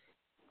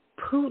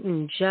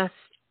Putin just,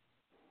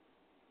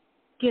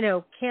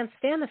 can't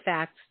stand the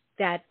fact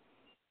that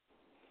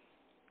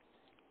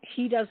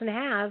he doesn't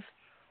have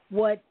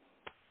what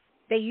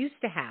they used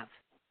to have.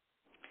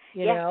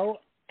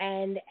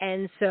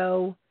 And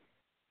so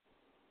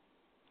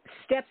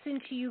steps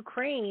into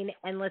Ukraine,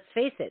 and let's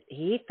face it,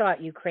 he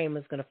thought Ukraine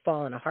was going to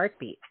fall in a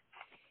heartbeat.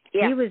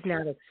 Yeah. He was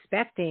not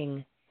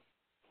expecting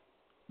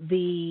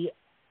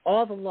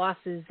all the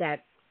losses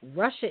that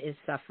Russia is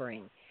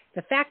suffering.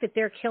 The fact that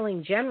they're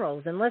killing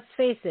generals, and let's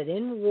face it,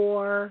 in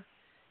war,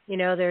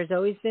 there's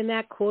always been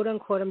that quote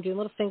unquote, I'm doing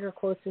little finger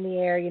quotes in the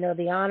air,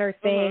 the honor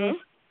thing,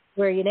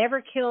 where you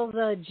never kill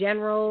the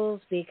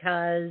generals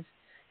because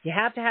you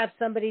have to have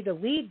somebody to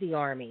lead the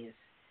armies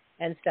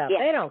and stuff.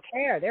 Yeah. They don't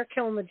care. They're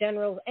killing the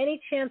generals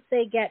any chance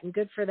they get, and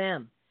good for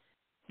them.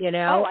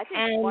 Oh, I think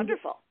it's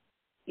wonderful.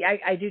 Yeah,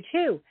 I do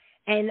too.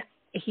 And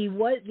he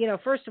was,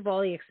 first of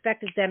all, he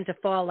expected them to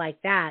fall like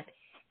that,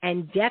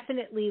 and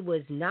definitely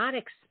was not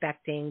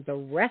expecting the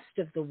rest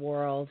of the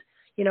world.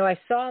 I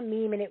saw a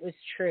meme, and it was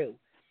true,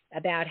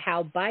 about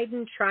how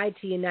Biden tried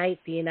to unite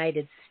the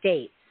United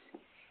States,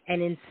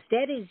 and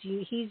instead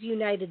he's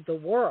united the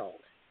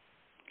world.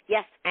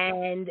 Yes.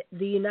 And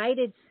the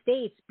United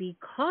States,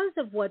 because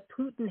of what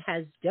Putin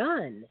has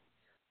done,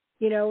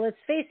 let's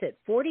face it,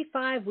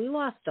 45, we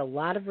lost a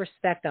lot of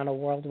respect on a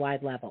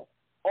worldwide level.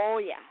 Oh,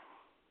 yeah.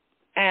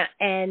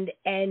 And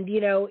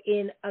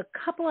in a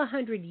couple of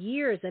 100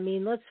 years, I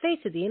mean, let's face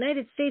it, the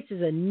United States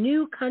is a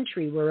new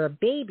country. We're a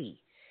baby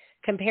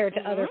compared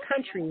to other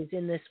countries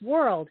in this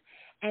world.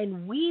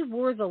 And we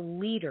were the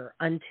leader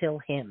until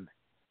him.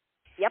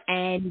 Yep.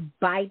 And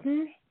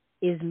Biden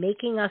is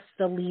making us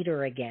the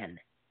leader again.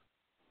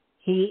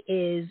 He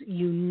is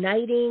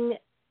uniting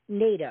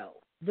NATO,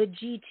 the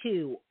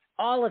G2,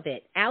 all of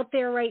it out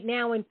there right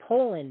now in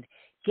Poland,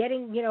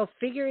 getting,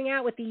 figuring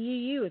out with the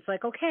EU. It's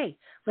like, okay,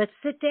 let's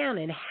sit down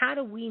and how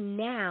do we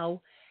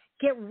now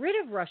get rid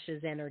of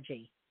Russia's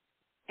energy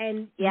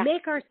and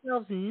make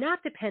ourselves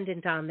not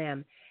dependent on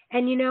them?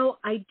 And,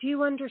 I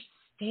do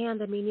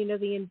understand. I mean,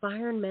 the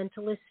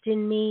environmentalist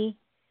in me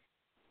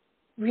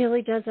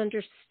really does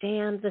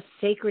understand the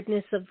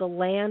sacredness of the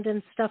land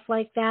and stuff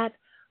like that.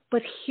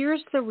 But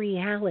here's the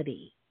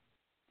reality.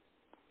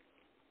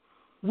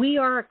 We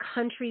are a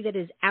country that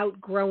is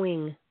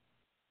outgrowing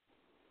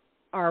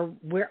our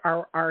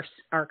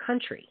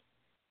country.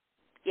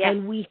 Yeah.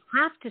 And we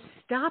have to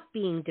stop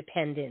being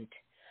dependent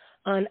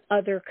on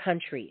other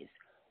countries.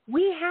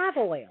 We have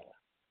oil.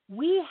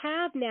 We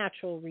have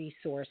natural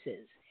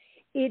resources.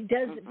 It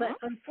does, but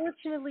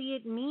unfortunately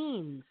it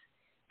means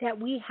that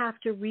we have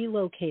to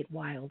relocate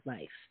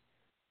wildlife.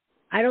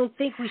 I don't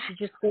think we should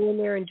just go in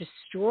there and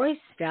destroy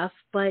stuff,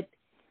 but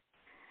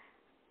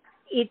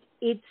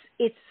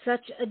it's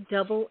such a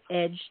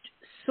double-edged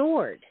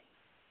sword.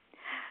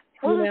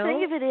 Well, the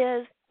thing of it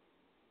is,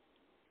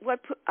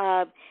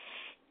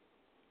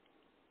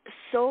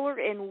 solar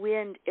and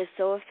wind is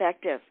so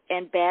effective,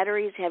 and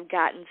batteries have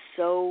gotten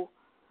so.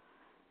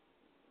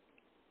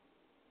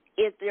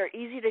 They're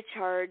easy to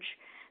charge.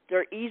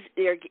 They're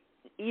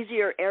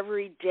easier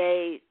every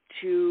day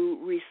to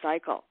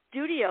recycle.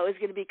 Studio is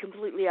going to be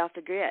completely off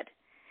the grid.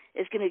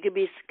 It's going to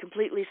be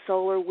completely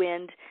solar,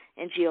 wind,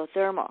 and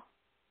geothermal.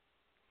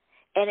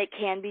 And it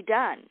can be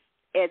done.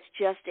 It's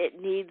just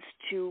it needs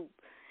to,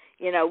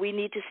 we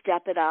need to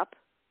step it up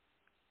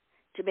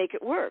to make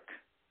it work.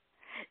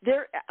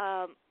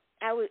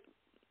 I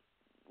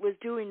was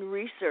doing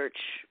research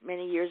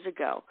many years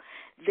ago.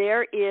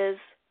 There is,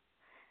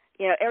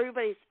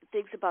 everybody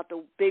thinks about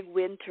the big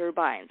wind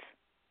turbines.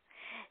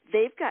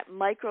 They've got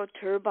micro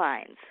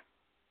turbines.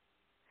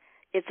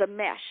 It's a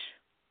mesh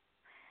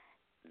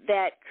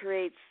that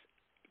creates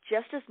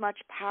just as much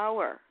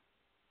power.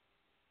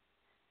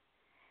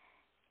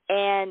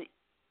 And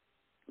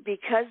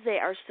because they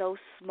are so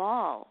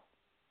small,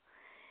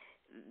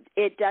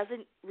 it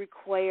doesn't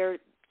require,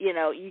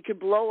 you could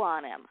blow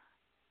on them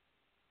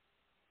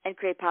and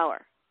create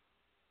power.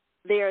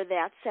 They are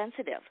that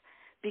sensitive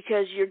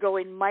because you're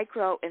going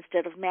micro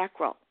instead of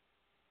macro.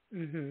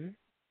 Mm-hmm.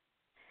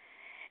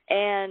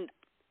 And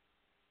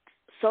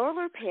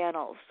solar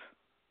panels,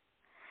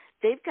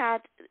 they've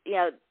got,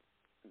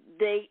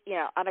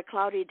 on a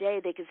cloudy day,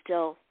 they can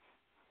still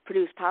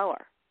produce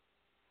power.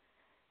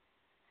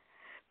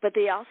 But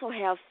they also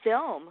have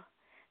film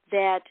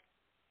that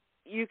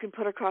you can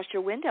put across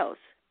your windows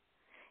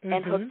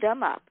and hook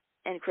them up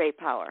and create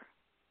power.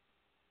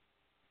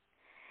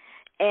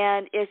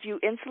 And if you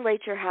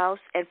insulate your house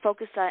and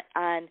focus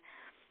on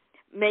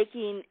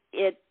making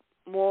it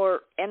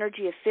more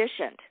energy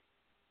efficient,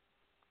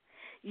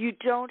 you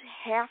don't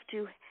have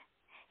to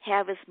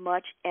have as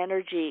much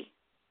energy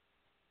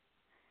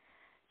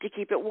to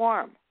keep it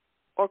warm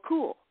or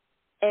cool.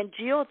 And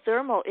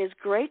geothermal is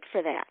great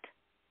for that.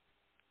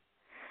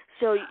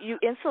 So you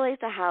insulate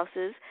the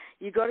houses,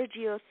 you go to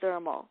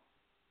geothermal,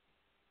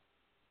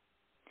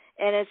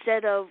 and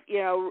instead of,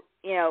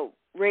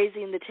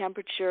 raising the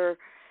temperature,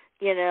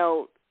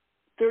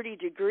 30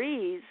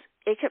 degrees,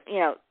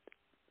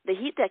 the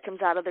heat that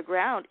comes out of the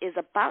ground is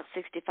about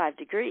 65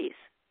 degrees.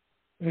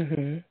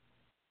 Mm-hmm.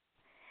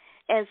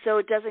 And so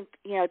it doesn't,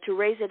 to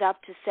raise it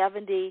up to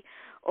 70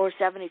 or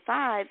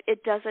 75,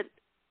 it doesn't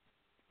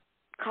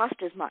cost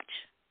as much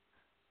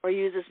or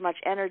use as much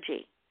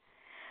energy.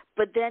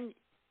 But then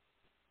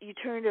you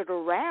turn it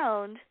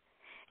around,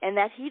 and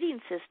that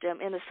heating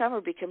system in the summer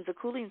becomes a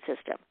cooling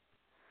system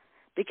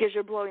because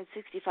you're blowing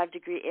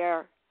 65-degree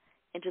air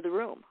into the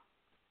room.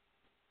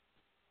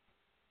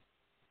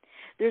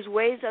 There's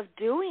ways of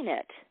doing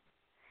it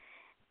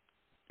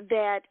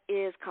that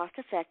is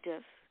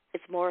cost-effective.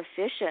 It's more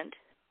efficient.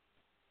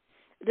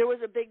 There was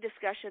a big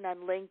discussion on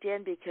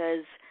LinkedIn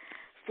because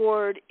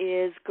Ford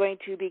is going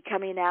to be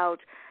coming out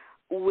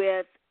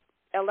with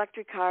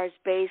electric cars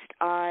based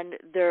on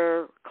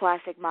their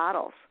classic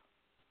models.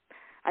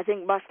 I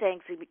think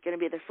Mustang's going to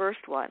be the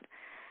first one.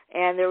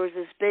 And there was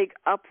this big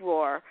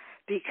uproar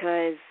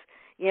because,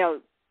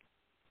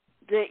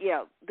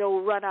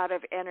 they'll run out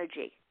of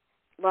energy.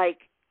 Like,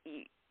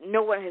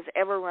 no one has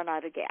ever run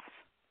out of gas.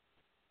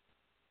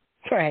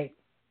 Right.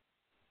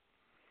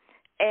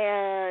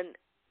 And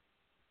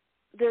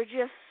they're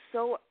just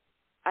so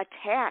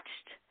attached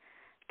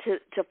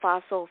to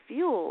fossil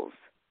fuels.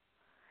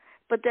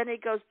 But then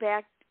it goes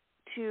back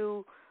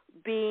to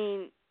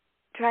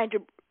trying to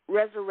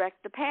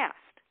resurrect the past.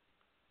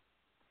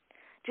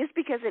 just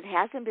because it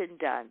hasn't been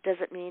done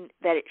doesn't mean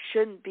that it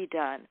shouldn't be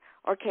done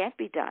or can't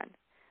be done.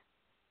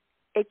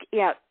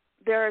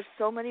 There are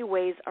so many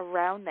ways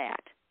around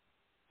that.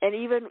 And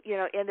even,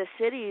 in the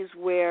cities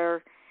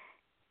where,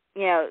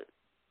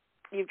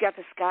 you've got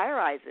the sky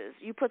rises,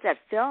 you put that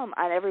film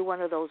on every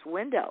one of those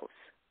windows.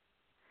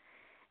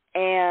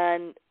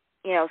 And,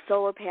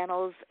 solar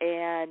panels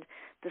and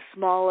the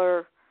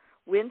smaller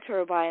wind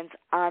turbines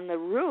on the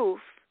roof,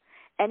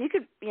 and you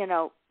could,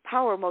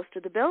 power most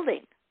of the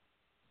building.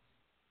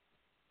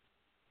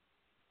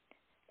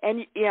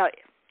 And,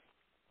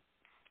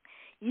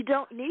 you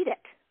don't need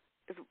it,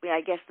 is,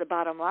 I guess, the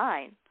bottom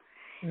line.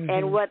 Mm-hmm.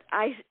 And what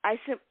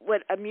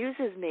what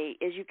amuses me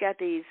is you got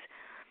these,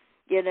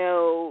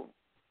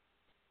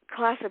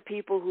 class of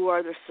people who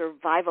are the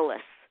survivalists.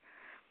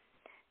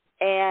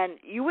 And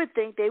you would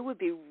think they would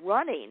be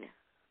running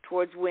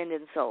towards wind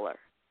and solar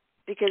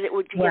because it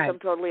would get them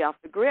totally off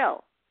the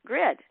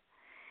grid.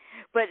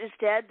 But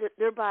instead,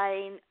 they're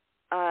buying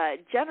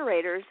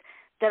generators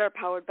that are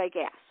powered by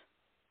gas.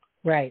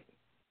 Right.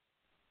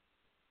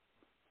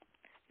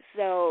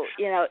 So,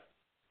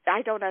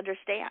 I don't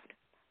understand.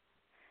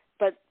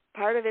 But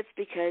part of it's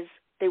because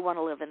they want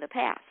to live in the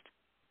past.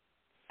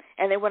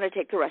 And they want to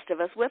take the rest of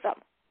us with them.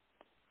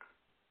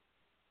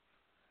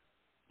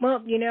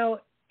 Well,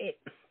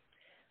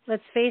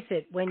 let's face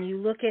it, when you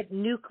look at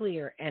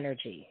nuclear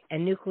energy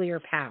and nuclear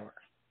power,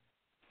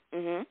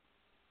 mm-hmm.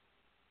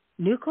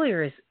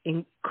 nuclear is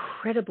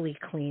incredibly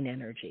clean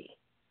energy.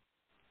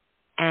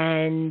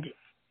 And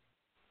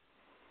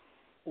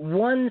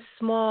one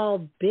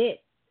small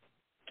bit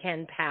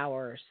can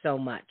power so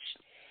much.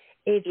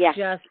 It's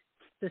just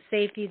the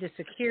safety, the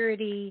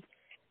security,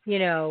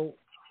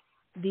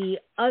 the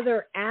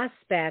other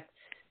aspects,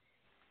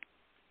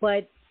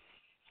 but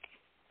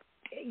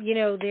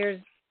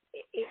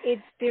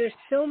there's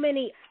so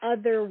many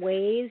other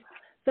ways.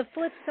 The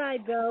flip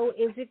side, though,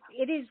 is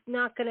it is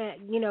not going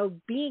to,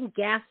 being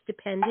gas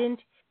dependent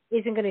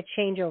isn't going to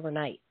change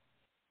overnight.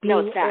 Being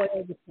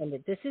oil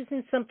dependent. This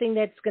isn't something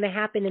that's going to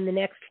happen in the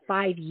next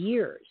 5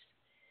 years.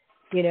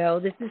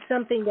 This is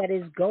something that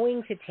is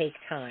going to take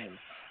time.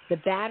 The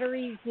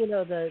batteries,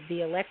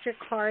 the electric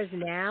cars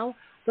now,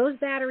 those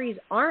batteries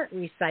aren't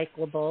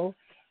recyclable,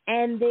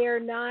 and they're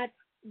not,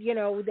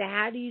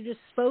 how do you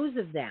dispose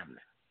of them?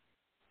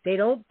 They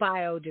don't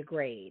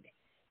biodegrade.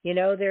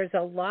 There's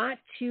a lot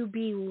to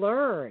be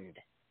learned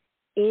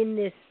in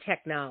this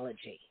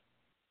technology,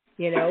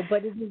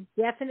 but it is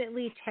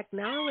definitely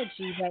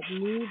technology that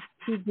needs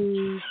to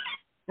be,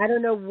 I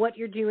don't know what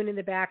you're doing in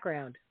the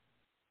background.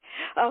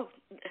 Oh,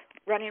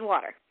 running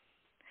water.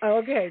 Oh,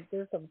 okay.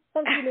 There's some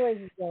funky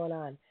noises going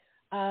on.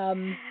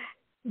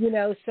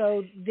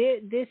 So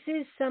this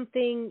is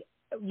something,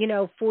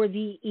 for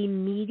the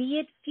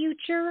immediate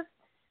future,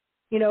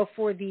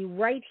 for the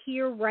right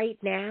here, right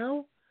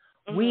now,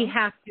 mm-hmm. we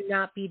have to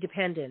not be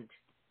dependent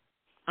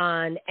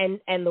on,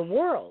 and the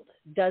world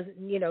does,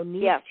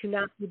 needs to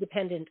not be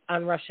dependent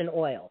on Russian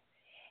oil.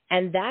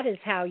 And that is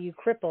how you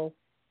cripple.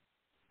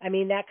 I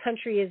mean, that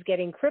country is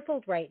getting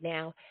crippled right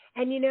now.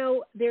 And,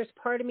 there's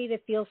part of me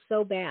that feels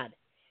so bad.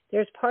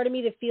 There's part of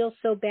me that feels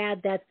so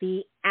bad that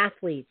the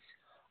athletes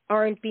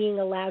aren't being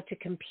allowed to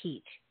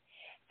compete.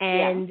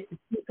 And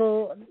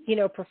people,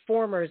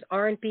 performers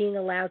aren't being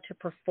allowed to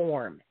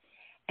perform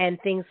and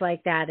things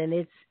like that. And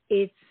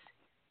it's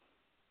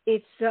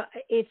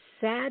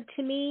sad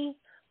to me,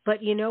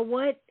 but you know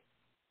what?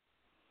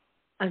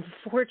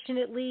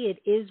 Unfortunately,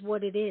 it is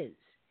what it is.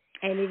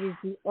 And it is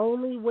the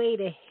only way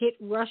to hit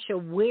Russia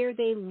where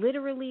they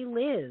literally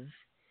live.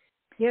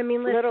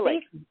 Let's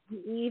face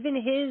it, even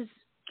his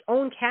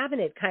own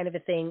cabinet kind of a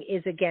thing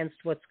is against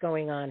what's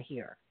going on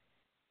here.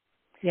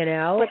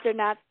 But they're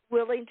not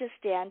willing to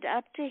stand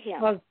up to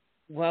him.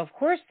 Well, of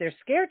course, they're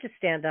scared to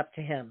stand up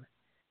to him.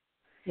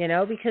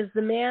 Because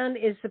the man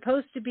is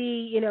supposed to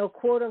be,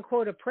 quote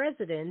unquote, a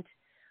president,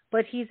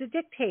 but he's a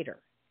dictator.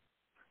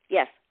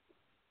 Yes.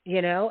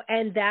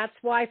 And that's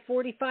why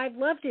 45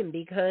 loved him,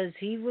 because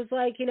he was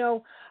like,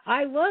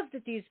 I love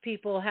that these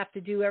people have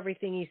to do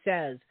everything he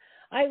says.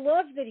 I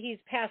love that he's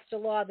passed a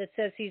law that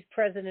says he's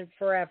president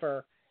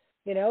forever.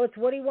 It's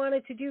what he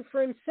wanted to do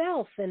for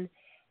himself.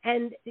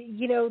 And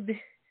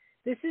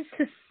this is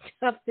the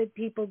stuff that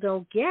people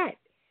don't get.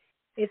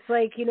 It's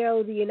like,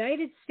 the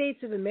United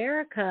States of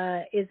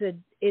America is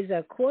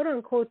a quote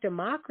unquote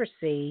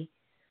democracy,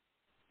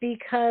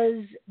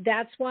 because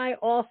that's why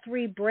all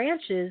three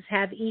branches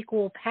have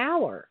equal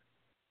power.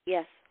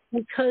 Yes.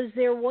 Because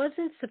there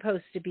wasn't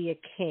supposed to be a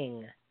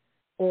king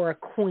or a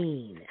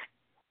queen,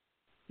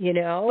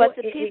 But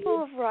the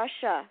people of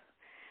Russia,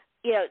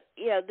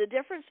 the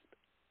difference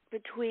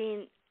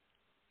between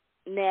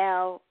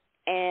now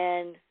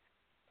and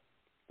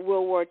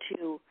World War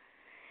II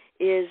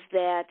is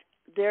that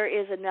there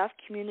is enough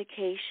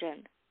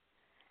communication.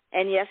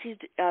 And yes,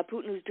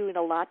 Putin is doing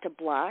a lot to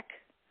block,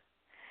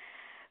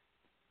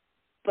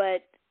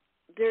 but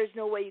there's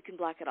no way you can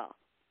block it all.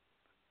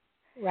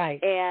 Right.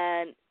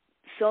 And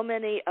so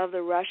many of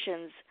the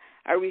Russians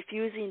are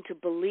refusing to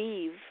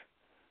believe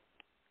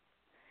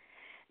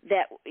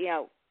that,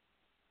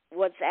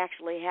 what's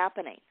actually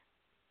happening.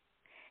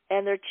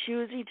 And they're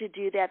choosing to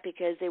do that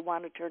because they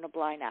want to turn a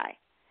blind eye.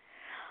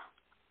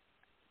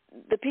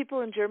 The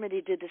people in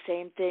Germany did the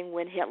same thing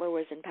when Hitler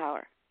was in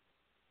power.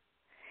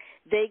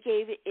 They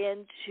gave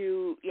in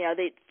to,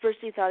 they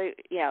thought,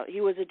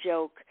 he was a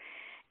joke.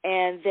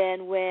 And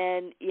then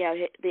when,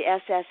 the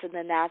SS and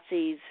the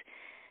Nazis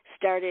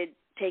started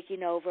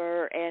taking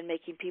over and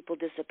making people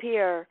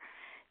disappear,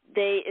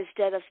 they,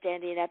 instead of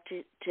standing up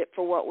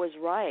for what was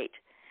right,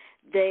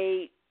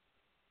 they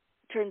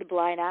turned a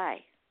blind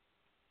eye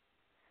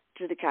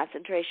to the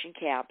concentration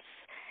camps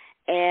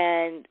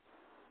and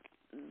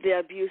the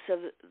abuse of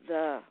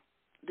the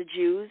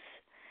Jews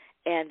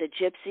and the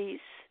gypsies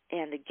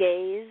and the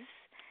gays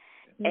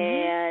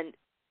and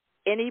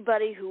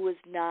anybody who was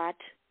not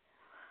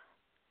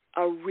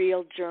a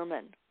real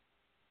German.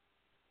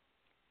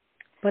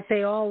 But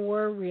they all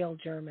were real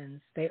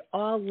Germans. They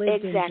all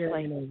lived in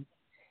Germany.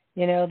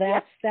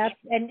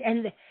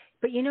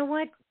 But you know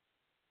what?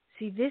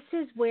 See, this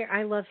is where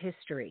I love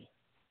history.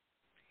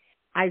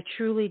 I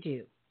truly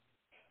do.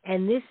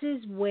 And this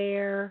is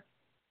where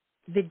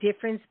the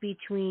difference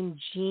between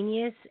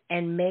genius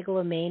and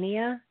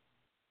megalomania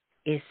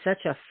is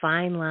such a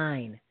fine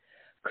line.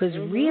 Because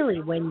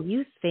really, when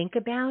you think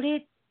about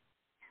it,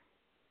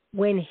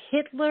 when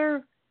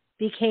Hitler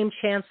became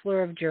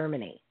Chancellor of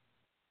Germany,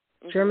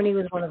 Germany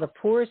was one of the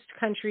poorest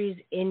countries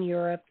in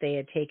Europe. They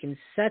had taken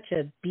such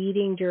a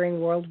beating during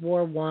World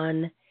War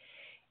I.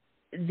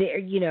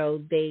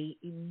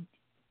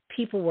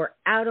 People were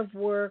out of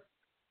work.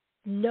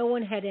 No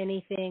one had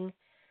anything.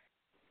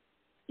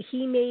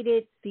 He made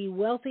it the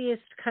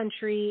wealthiest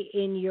country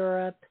in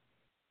Europe.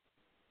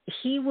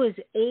 He was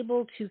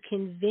able to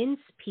convince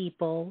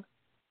people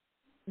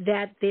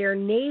that their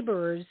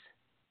neighbors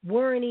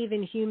weren't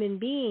even human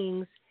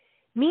beings.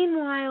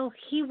 Meanwhile,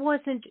 he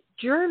wasn't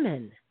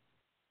German.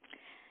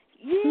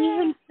 Yeah. He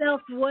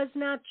himself was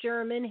not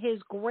German.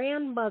 His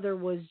grandmother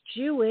was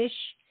Jewish.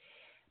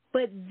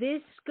 But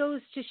this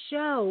goes to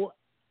show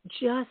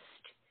just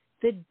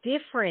the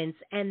difference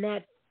and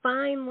that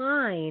fine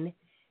line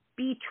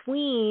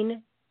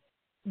between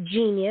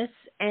genius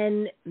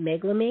and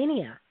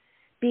megalomania.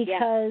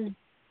 Because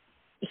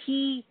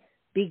he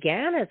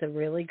began as a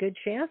really good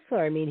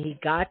chancellor. I mean, he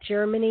got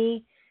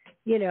Germany,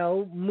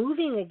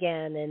 moving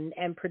again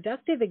and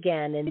productive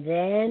again. And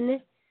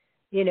then,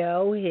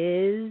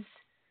 his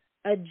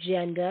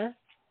agenda,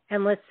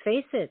 and let's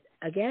face it,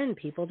 again,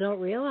 people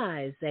don't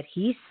realize that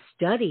he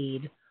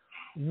studied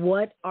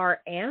what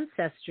our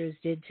ancestors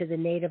did to the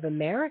Native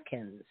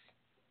Americans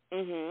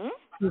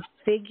to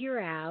figure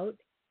out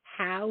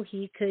how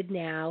he could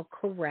now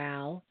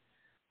corral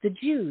the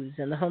Jews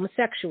and the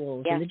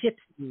homosexuals and the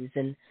gypsies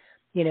and,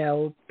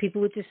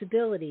 people with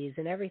disabilities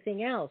and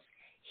everything else.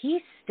 He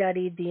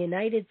studied the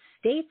United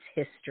States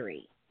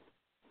history,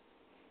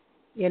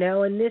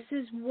 and this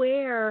is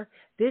where,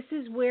 as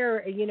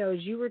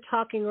you were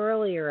talking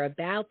earlier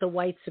about the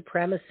white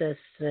supremacists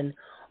and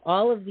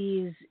all of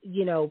these,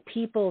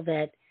 people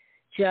that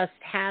just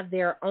have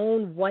their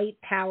own white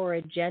power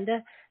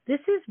agenda.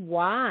 This is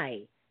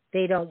why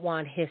they don't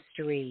want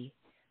history.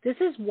 This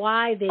is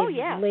why they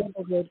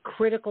labeled it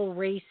critical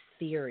race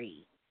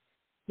theory,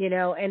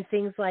 and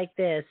things like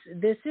this.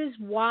 This is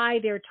why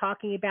they're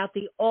talking about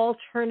the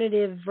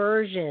alternative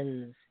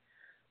versions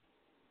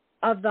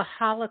of the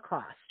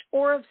Holocaust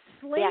or of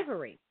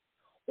slavery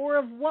or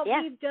of what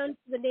we've done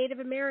to the Native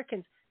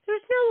Americans.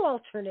 There's no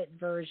alternate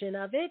version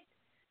of it.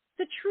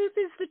 The truth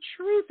is the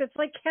truth. It's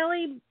like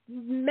Kellyanne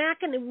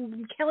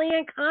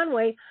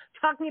Conway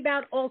talking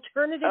about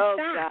alternative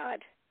facts. God.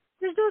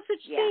 There's no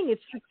such thing.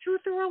 It's the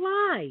truth or a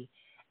lie.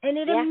 And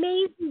it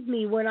amazes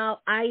me when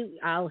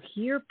I'll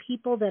hear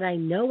people that I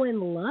know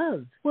and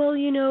love. Well,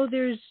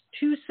 there's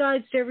two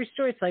sides to every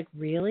story. It's like,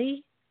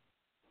 really?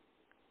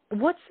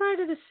 What side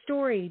of the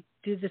story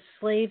do the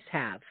slaves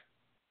have?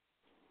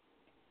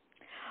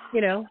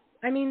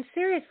 I mean,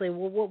 seriously,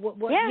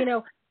 what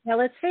now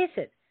let's face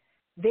it.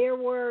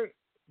 The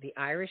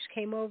Irish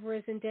came over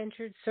as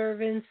indentured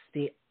servants.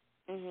 The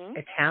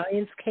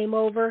Italians came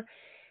over.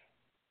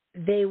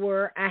 They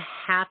were a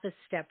half a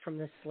step from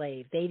the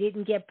slave. They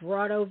didn't get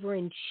brought over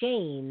in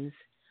chains,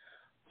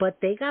 but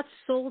they got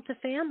sold to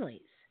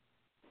families.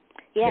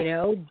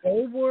 Yeah.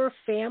 They were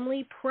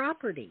family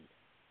property.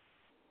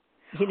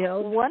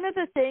 One of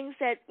the things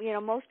that,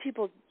 most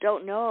people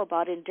don't know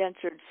about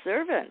indentured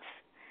servants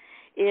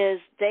is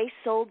they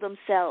sold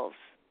themselves.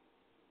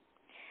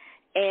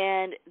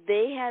 And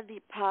they had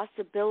the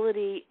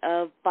possibility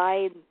of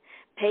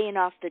paying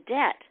off the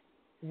debt.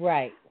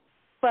 Right.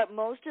 But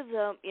most of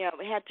them,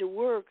 had to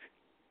work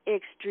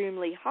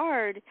extremely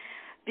hard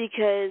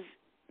because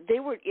they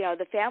were,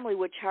 the family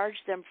would charge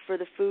them for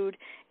the food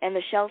and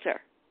the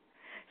shelter.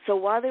 So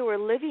while they were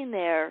living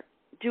there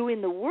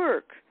doing the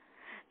work,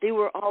 they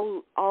were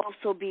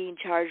also being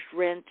charged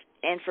rent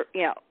and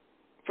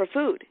for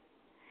food.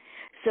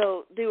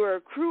 So they were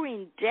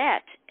accruing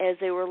debt as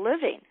they were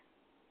living.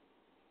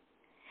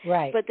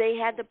 Right. But they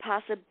had the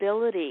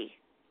possibility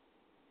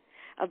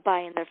of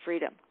buying their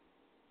freedom.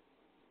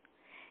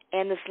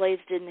 and the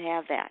slaves didn't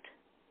have that.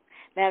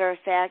 Matter of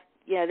fact,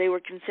 they were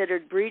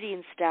considered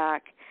breeding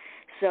stock,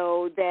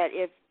 so that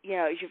if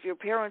your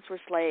parents were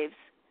slaves,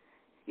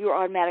 you were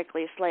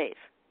automatically a slave,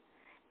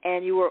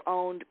 and you were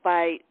owned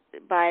by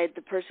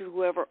the person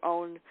whoever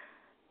owned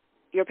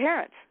your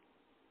parents,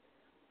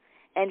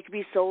 and it could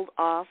be sold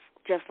off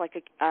just like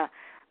a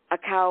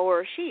cow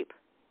or a sheep.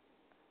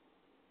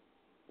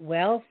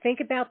 Well, think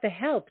about The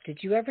Help. Did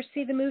you ever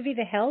see the movie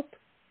The Help?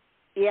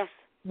 Yes.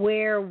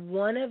 Where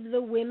one of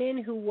the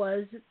women who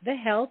was the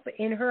help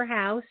in her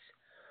house,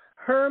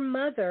 her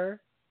mother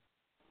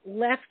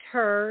left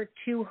her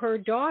to her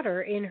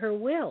daughter in her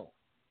will.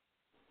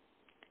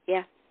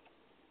 Yeah.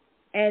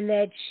 And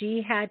that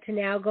she had to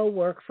now go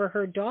work for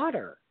her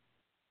daughter.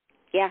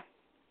 Yeah.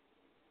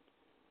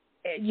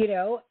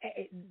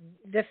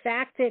 The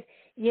fact that,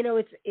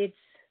 it's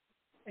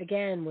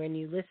again, when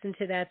you listen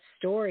to that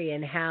story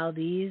and how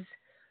these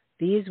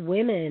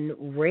women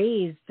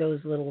raised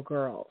those little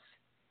girls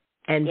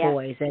and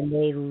boys, and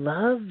they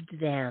loved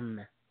them.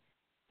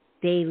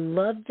 They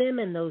loved them,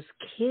 and those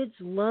kids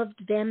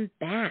loved them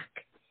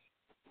back.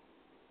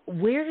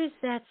 Where does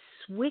that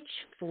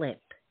switch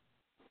flip?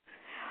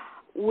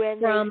 When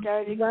From they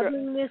started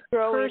loving this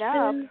growing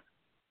person,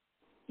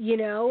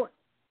 up,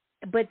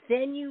 but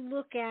then you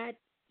look at,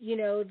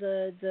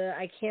 the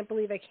I can't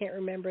believe I can't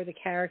remember the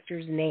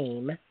character's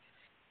name,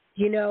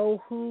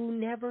 who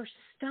never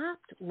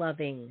stopped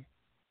loving.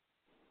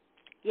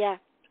 Yeah.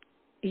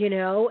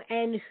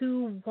 And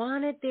who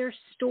wanted their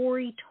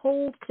story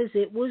told because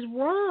it was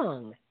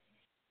wrong.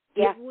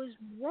 Yeah. It was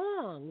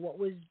wrong what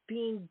was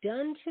being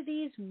done to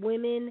these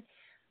women,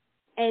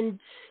 and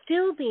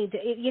still being,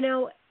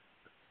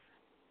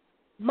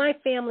 my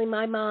family,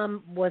 my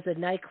mom was a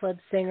nightclub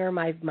singer.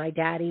 My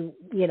daddy,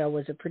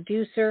 was a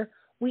producer.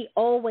 We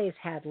always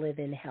had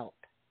live-in help.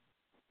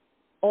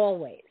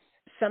 Always.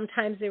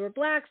 Sometimes they were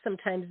black,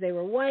 sometimes they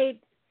were white.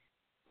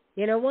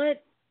 You know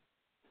what?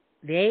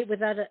 They ate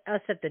with us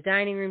at the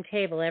dining room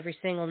table every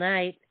single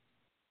night.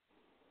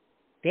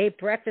 They ate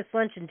breakfast,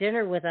 lunch, and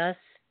dinner with us.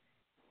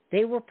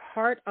 They were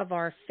part of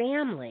our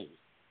family.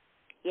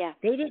 Yeah.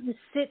 They didn't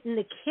sit in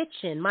the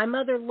kitchen. My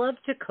mother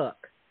loved to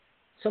cook.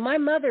 So my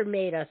mother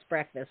made us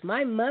breakfast.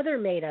 My mother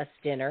made us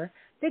dinner.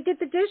 They did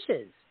the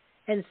dishes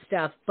and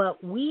stuff,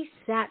 but we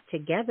sat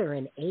together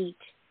and ate.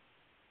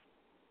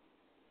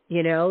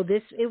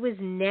 It was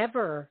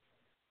never,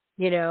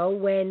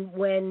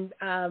 when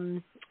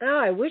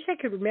I wish I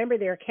could remember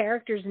their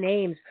characters'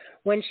 names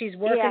when she's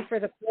working for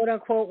the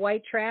quote-unquote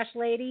white trash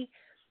lady,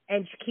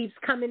 and she keeps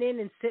coming in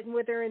and sitting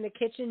with her in the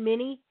kitchen,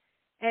 Minnie,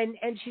 and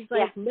she's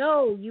like,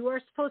 no, you are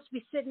supposed to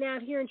be sitting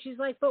out here, and she's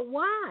like, but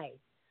why?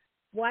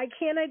 Why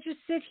can't I just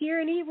sit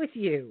here and eat with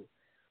you?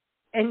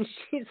 And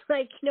she's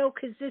like,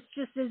 because this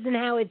just isn't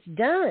how it's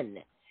done.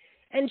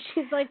 And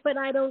she's like, but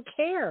I don't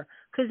care,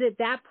 because at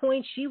that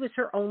point she was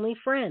her only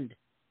friend.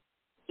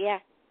 Yeah.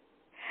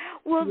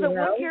 Well, the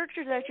one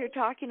character that you're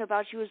talking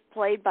about, she was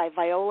played by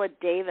Viola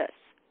Davis.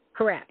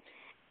 Correct.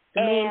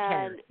 The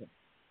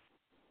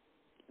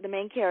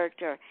main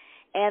character.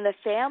 And the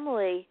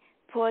family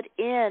put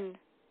in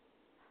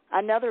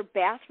another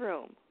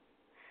bathroom.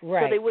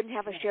 Right. So they wouldn't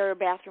have to share a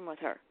bathroom with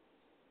her.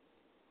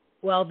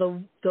 Well,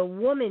 the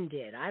woman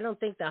did. I don't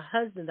think the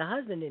husband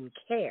didn't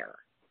care.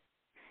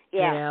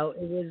 Yeah. It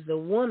was the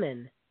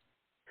woman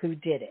who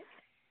did it.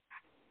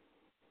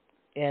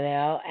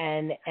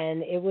 And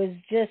it was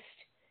just,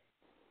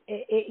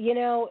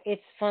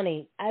 it's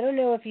funny. I don't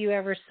know if you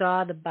ever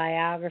saw the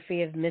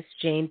biography of Miss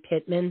Jane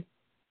Pittman,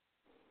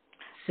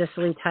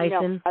 Cicely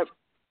Tyson. No,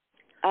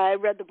 I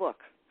read the book.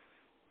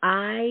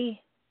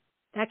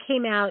 That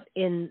came out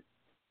in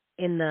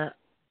the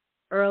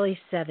early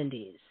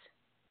 70s.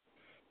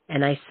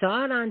 And I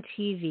saw it on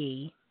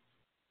TV,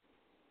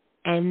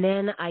 and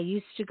then I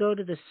used to go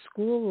to the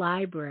school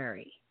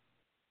library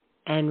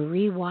and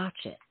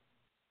rewatch it.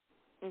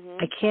 Mm-hmm.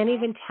 I can't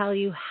even tell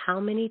you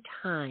how many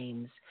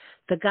times.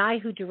 The guy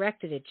who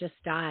directed it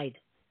just died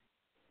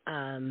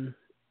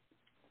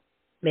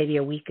maybe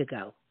a week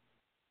ago.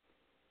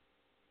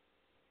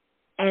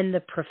 And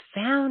the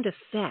profound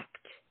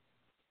effect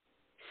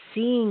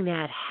seeing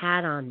that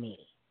had on me.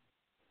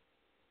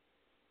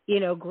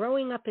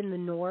 Growing up in the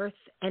North,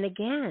 and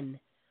again,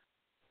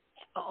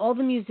 all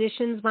the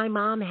musicians my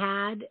mom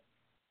had,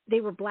 they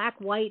were black,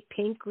 white,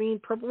 pink, green,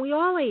 purple. We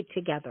all ate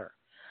together.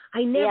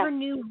 I never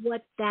knew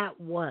what that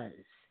was,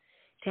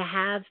 to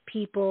have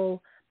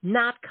people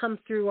not come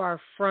through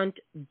our front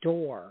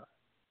door,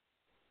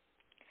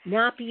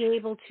 not be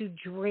able to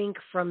drink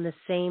from the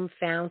same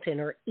fountain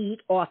or eat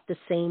off the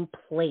same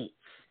plates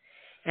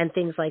and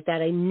things like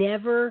that. I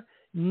never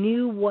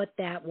knew what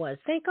that was.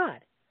 Thank God.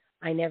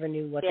 I never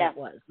knew what that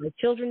was. My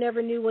children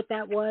never knew what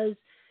that was.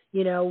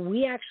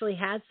 We actually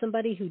had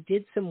somebody who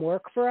did some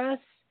work for us,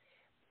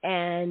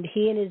 and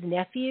he and his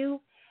nephew,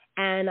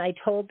 and I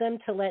told them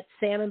to let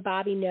Sam and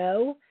Bobby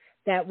know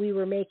that we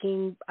were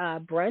making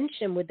brunch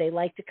and would they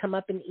like to come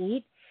up and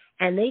eat.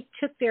 And they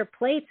took their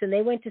plates and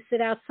they went to sit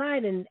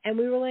outside, and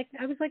we were like,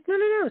 I was like,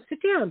 no, sit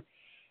down.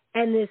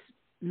 And this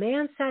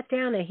man sat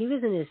down, and he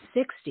was in his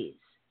 60s.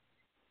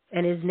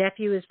 and his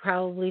nephew is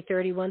probably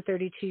 31,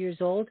 32 years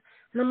old.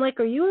 And I'm like,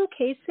 are you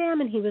okay,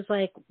 Sam? And he was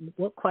like,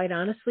 well, quite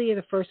honestly, you're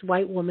the first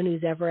white woman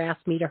who's ever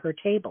asked me to her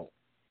table.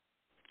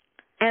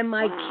 And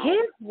my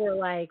kids were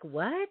like,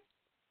 what?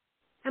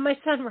 And my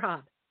son,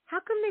 Rob, how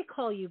come they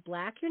call you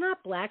black? You're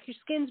not black. Your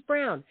skin's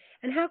brown.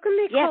 And how come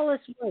they call us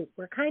white?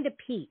 We're kind of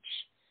peach.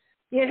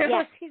 You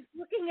know, he's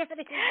looking at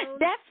it.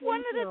 That's one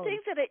of the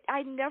things that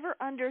I never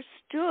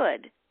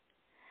understood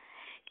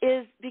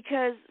is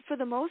because, for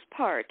the most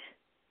part,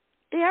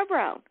 they are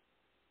brown.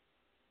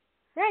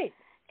 Right.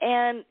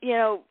 And, you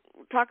know,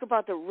 talk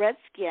about the red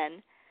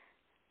skin.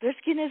 Their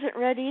skin isn't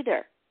red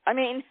either. I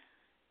mean,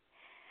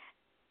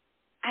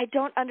 I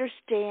don't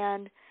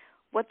understand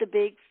what the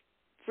big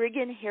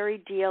friggin' hairy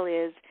deal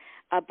is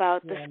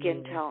about the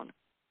skin tone.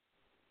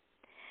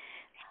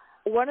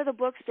 One of the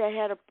books that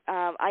had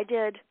I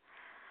did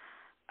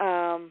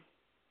an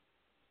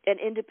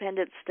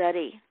independent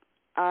study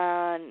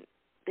on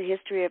the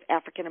history of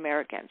African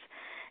Americans,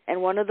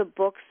 and one of the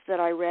books that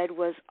I read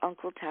was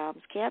Uncle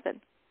Tom's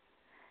Cabin.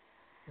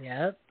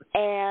 Yep.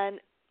 And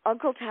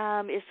Uncle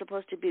Tom is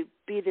supposed to be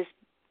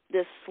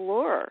this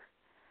slur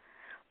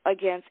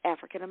against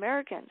African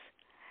Americans.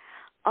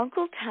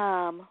 Uncle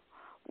Tom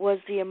was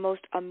the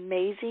most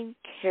amazing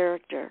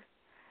character.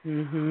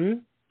 Mm-hmm.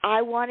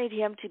 I wanted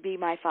him to be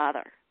my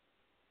father.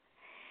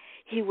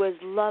 He was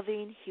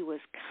loving. He was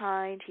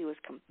kind. He was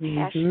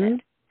compassionate. Mm-hmm.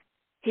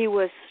 He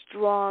was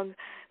strong.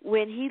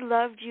 When he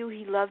loved you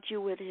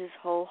with his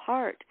whole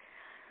heart.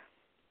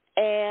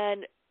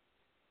 And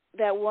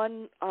that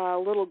one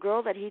little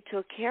girl that he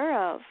took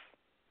care of,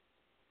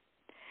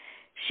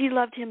 she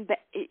loved him.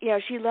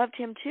 She loved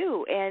him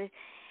too, and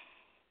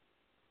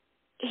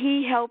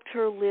he helped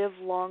her live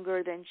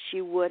longer than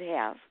she would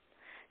have.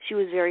 She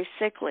was very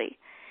sickly,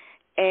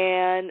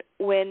 and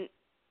when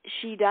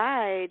she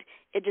died,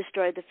 it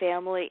destroyed the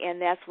family,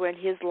 and that's when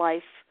his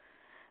life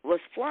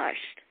was flushed.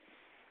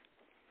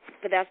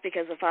 But that's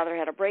because the father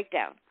had a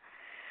breakdown.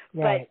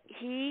 Right. But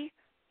he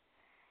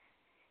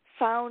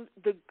found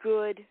the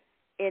good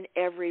in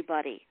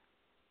everybody.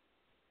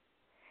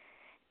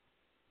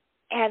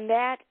 And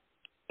that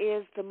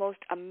is the most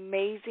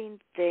amazing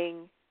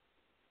thing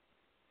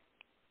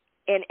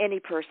in any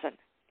person.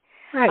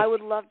 Right. I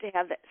would love to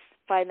have that,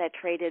 find that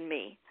trait in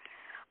me.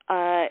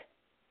 I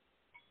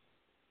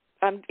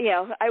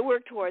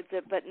work towards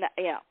it, but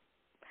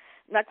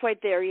not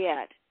quite there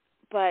yet.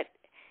 But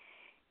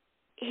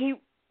he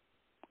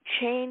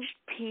changed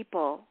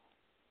people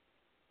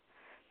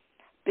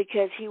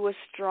because he was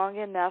strong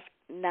enough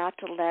not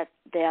to let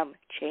them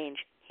change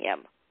him.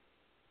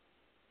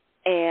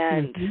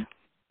 And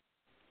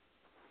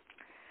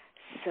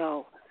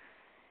so,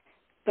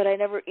 but I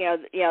never,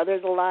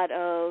 there's a lot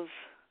of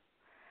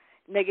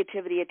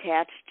negativity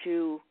attached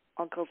to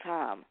Uncle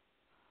Tom.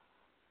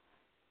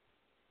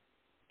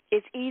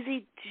 It's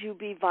easy to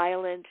be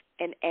violent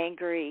and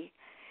angry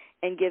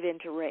and give in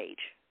to rage.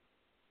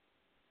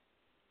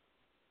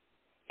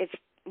 It's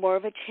more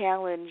of a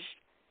challenge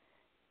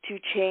to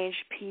change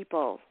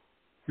people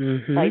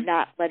by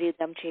not letting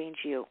them change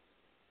you.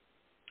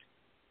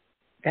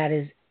 That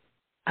is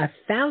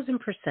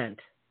 1,000%.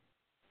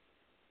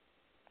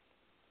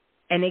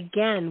 And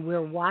again,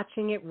 we're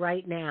watching it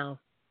right now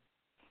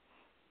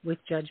with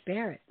Judge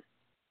Barrett,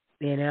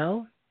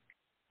 and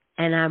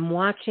I'm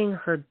watching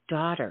her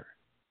daughter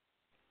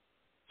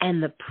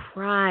and the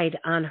pride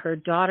on her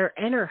daughter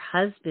and her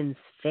husband's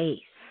face.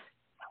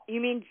 You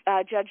mean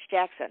Judge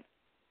Jackson?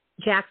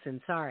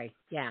 Jackson, sorry.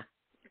 Yeah.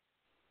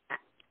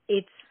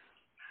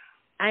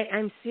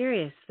 I'm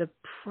serious. The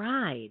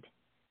pride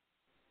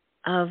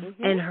of,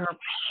 and her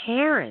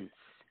parents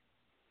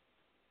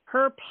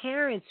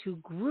who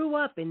grew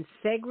up in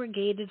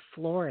segregated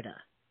Florida.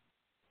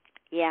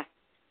 Yeah.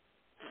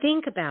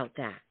 Think about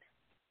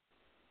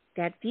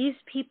that these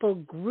people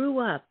grew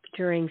up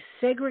during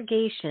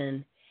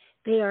segregation.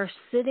 They are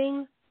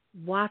sitting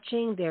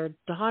watching their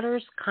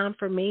daughter's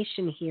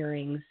confirmation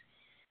hearings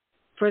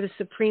for the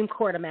Supreme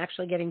Court. I'm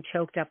actually getting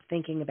choked up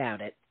thinking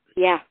about it.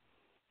 Yeah.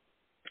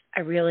 I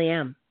really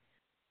am.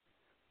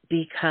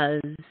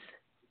 Because,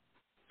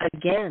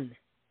 again,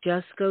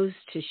 just goes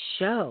to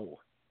show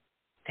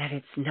that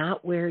it's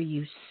not where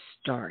you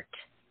start.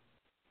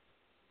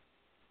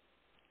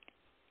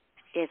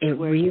 It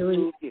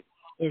really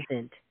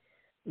isn't.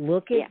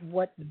 Look at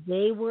what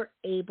they were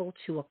able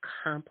to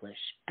accomplish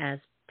as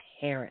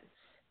parents.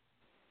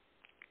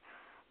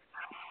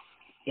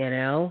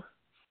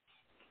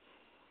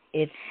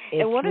 It's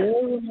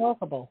really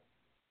remarkable.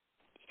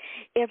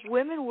 If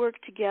women work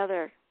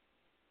together,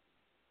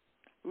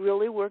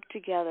 really work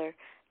together,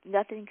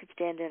 nothing could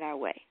stand in our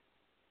way.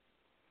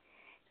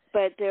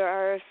 But there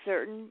are a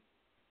certain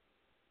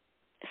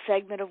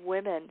segment of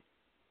women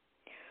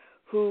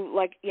who,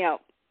 like I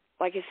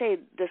say,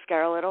 the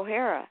Scarlett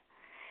O'Hara.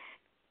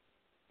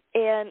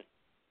 And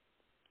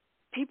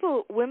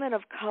women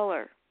of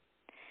color,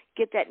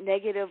 get that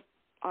negative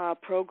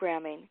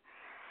programming.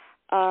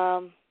 I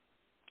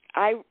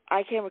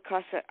came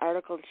across an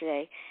article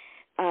today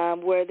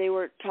where they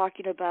were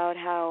talking about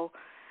how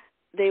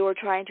they were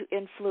trying to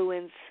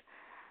influence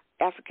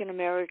African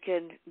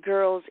American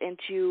girls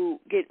into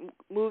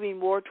moving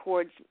more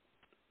towards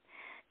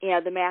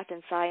the math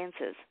and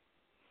sciences.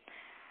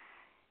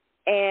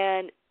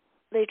 And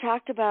they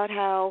talked about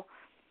how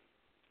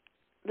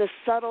the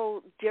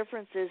subtle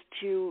differences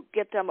to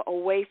get them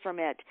away from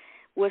it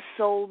was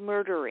soul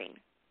murdering,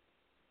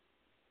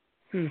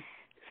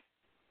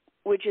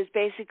 which is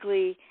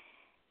basically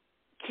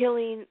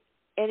killing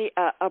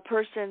a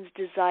person's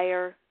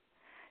desire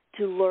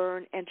to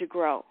learn and to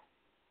grow.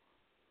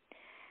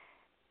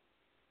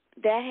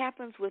 That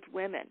happens with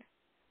women.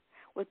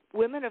 With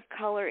women of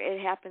color,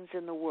 it happens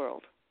in the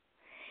world.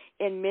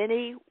 In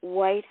many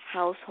white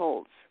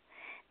households,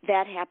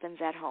 that happens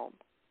at home.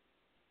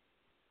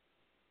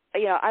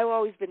 I've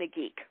always been a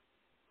geek,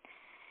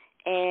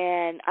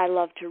 and I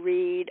love to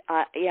read,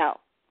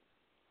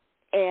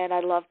 and I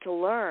love to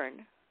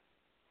learn.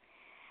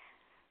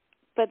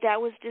 But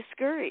that was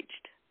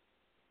discouraged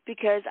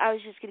because I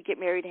was just going to get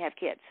married and have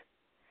kids.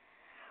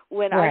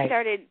 When I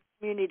started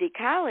community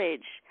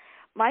college,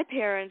 my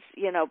parents,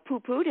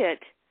 poo-pooed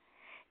it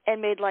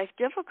and made life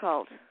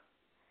difficult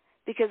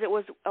because it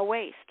was a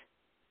waste.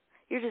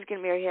 You're just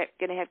going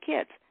to have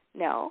kids.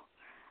 No.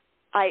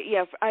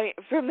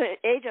 From the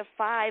age of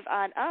 5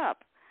 on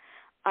up,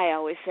 I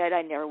always said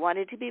I never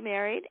wanted to be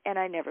married and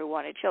I never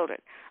wanted children.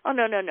 Oh,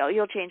 no,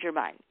 you'll change your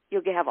mind.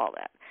 You'll have all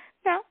that.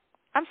 No,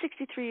 I'm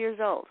 63 years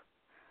old.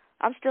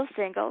 I'm still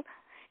single,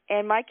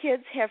 and my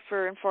kids have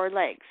fur and 4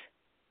 legs.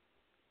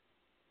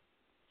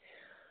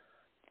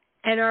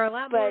 And are a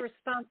lot more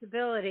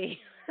responsibility.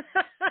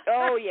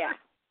 Oh, yeah.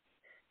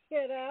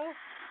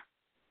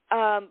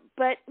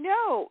 But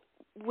no,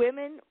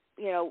 women,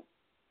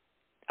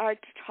 are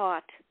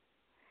taught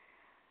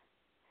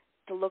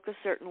to look a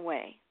certain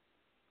way.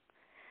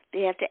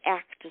 They have to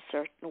act a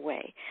certain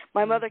way.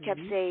 My mother kept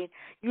saying,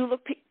 "You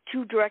look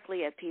too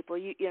directly at people.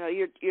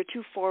 You're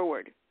too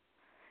forward.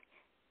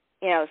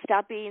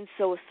 Stop being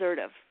so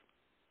assertive.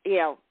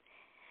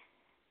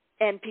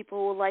 And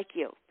people will like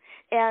you.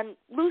 And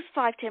lose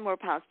 5-10 more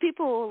pounds.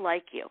 People will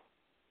like you."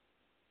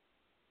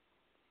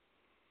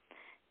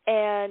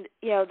 And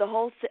the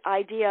whole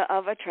idea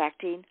of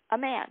attracting a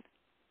man.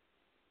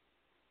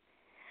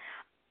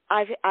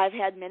 I've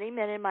had many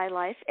men in my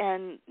life,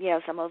 and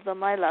some of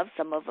them I loved,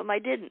 some of them I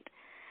didn't.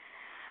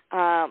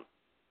 But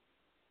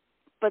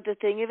the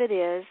thing of it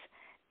is,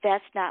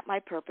 that's not my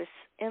purpose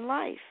in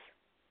life.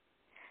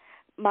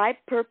 I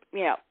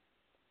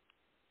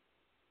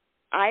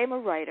am a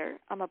writer.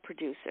 I'm a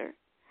producer.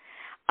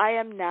 I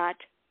am not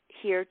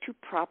here to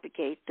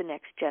propagate the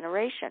next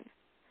generation.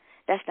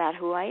 That's not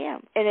who I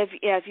am. And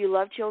if you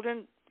love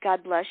children,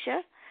 God bless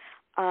you.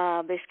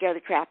 They scare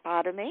the crap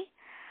out of me.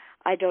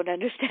 I don't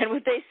understand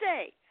what they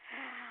say.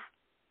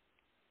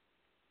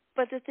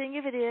 But the thing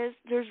of it is,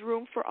 there's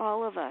room for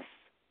all of us.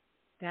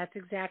 That's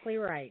exactly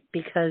right.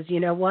 Because you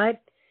know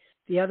what?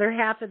 The other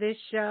half of this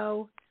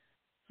show,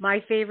 my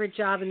favorite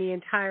job in the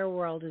entire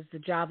world is the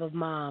job of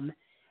mom.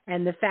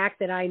 And the fact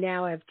that I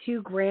now have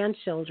 2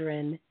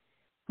 grandchildren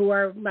who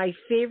are my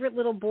favorite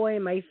little boy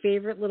and my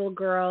favorite little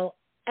girl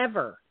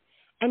ever.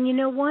 And you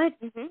know what?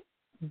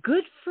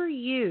 Good for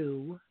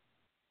you.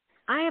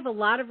 I have a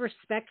lot of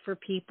respect for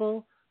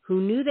people who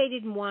knew they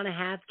didn't want to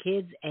have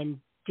kids and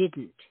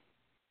didn't.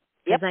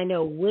 Because I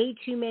know way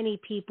too many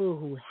people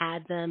who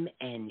had them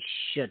and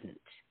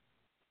shouldn't.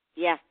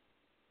 Yeah.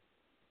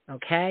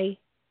 Okay?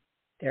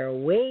 There are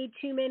way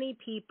too many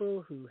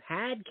people who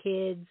had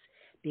kids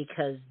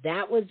because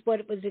that was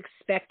what was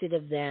expected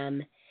of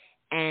them,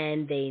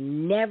 and they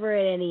never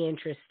had any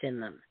interest in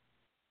them.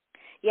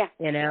 Yeah.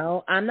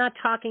 I'm not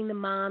talking the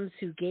moms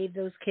who gave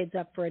those kids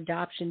up for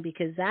adoption,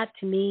 because that,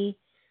 to me,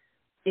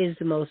 is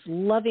the most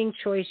loving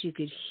choice you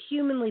could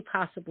humanly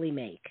possibly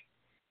make.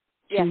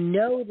 Yeah. To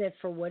know that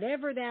for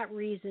whatever that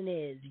reason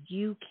is,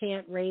 you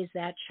can't raise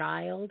that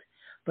child,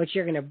 but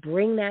you're going to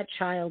bring that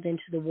child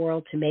into the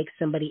world to make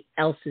somebody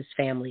else's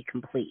family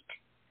complete.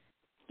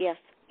 Yes.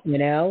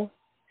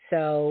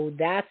 So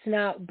that's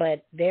not,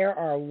 but there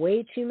are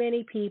way too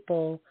many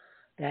people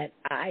that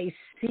I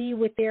see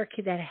with their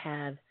kids that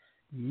have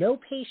no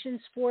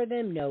patience for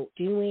them, no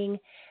doing.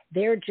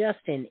 They're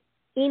just an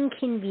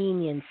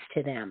inconvenience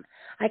to them.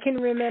 I can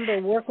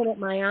remember working at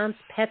my aunt's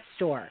pet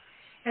store,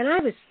 and I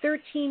was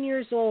 13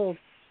 years old,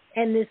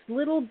 and this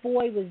little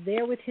boy was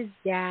there with his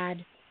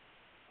dad.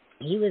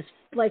 He was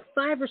like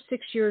 5 or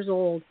 6 years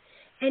old,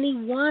 and he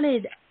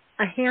wanted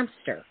a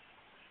hamster.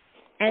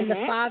 And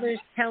the father's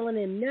telling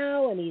him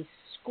no, and he's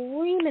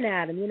screaming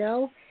at him,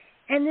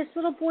 And this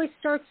little boy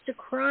starts to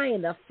cry,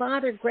 and the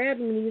father grabbed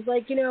him, and he's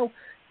like,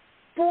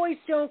 boys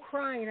don't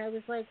cry. And I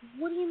was like,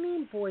 what do you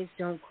mean boys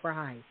don't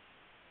cry?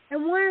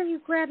 And why are you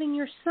grabbing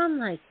your son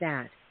like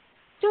that?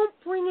 Don't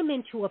bring him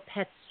into a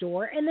pet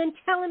store and then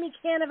tell him he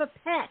can't have a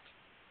pet.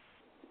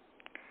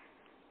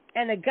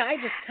 And the guy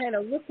just kind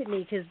of looked at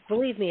me because,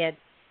 believe me, at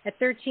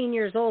 13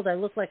 years old, I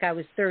looked like I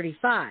was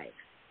 35.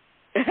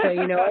 So,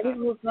 I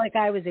didn't look like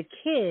I was a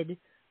kid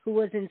who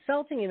was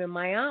insulting him. And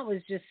my aunt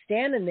was just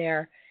standing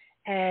there,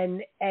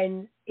 And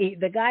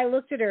the guy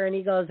looked at her and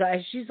he goes,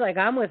 she's like,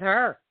 I'm with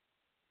her.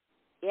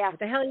 Yeah. What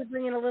the hell are you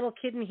bringing a little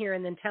kid in here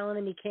and then telling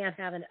him he can't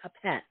have a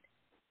pet?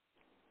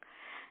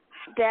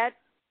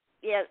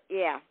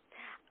 Yeah.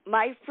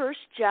 My first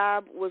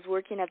job was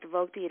working at the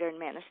Vogue Theater in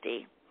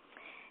Manistee,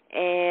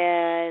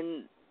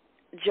 and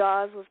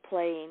Jaws was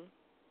playing,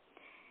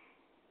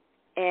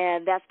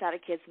 and that's not a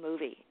kid's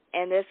movie.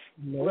 And this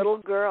little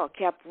girl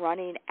kept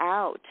running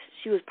out.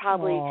 She was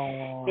probably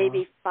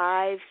maybe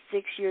 5,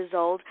 6 years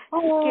old,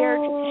 scared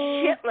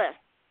shitless.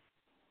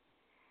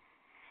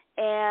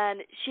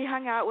 And she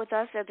hung out with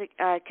us at the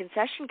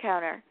concession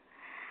counter.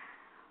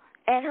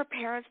 And her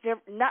parents,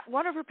 not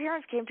one of her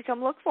parents came to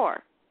come look for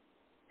her.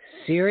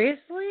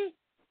 Seriously?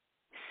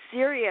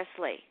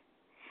 Seriously.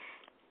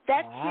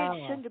 That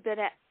kid shouldn't have been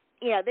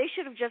they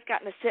should have just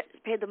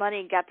paid the money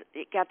and got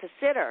the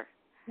sitter.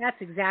 That's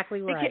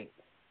exactly right.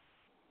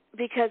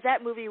 Because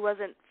that movie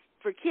wasn't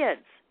for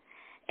kids.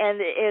 And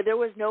there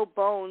was no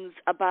bones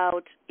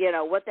about,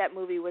 what that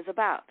movie was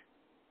about.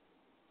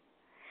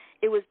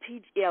 It was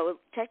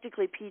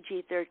technically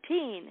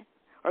PG-13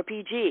 or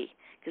PG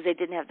because they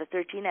didn't have the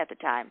 13 at the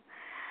time.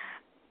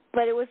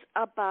 But it was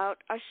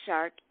about a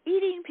shark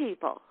eating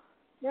people.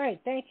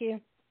 Right, thank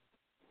you.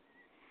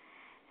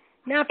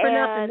 Not for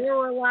nothing, there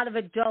were a lot of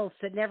adults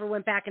that never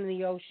went back into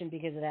the ocean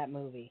because of that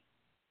movie.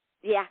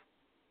 Yeah.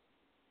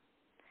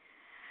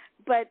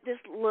 But this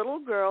little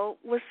girl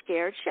was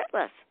scared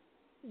shitless.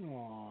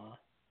 Aww.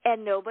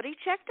 And nobody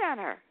checked on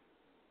her.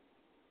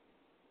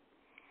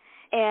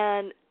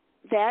 And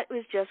that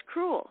was just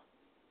cruel.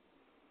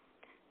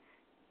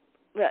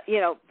 When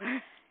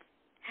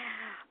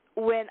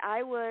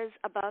I was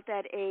about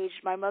that age,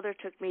 my mother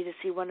took me to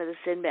see one of the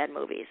Sinbad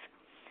movies.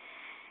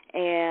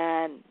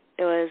 And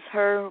it was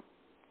her,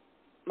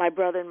 my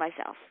brother, and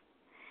myself.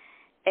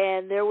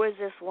 And there was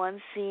this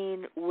one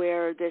scene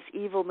where this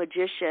evil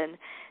magician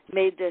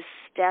made this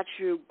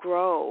statue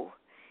grow,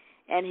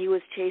 and he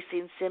was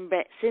chasing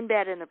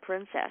Sinbad and the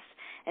princess,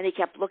 and he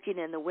kept looking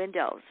in the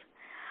windows.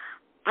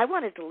 I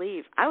wanted to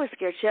leave. I was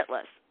scared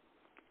shitless.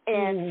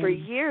 And for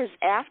years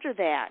after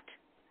that,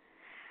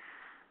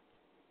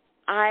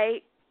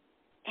 I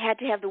had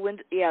to have the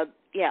window. Yeah.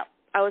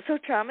 I was so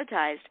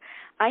traumatized.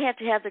 I had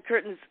to have the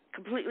curtains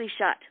completely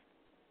shut.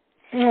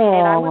 Aww.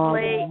 And I would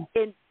lay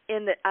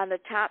on the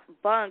top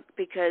bunk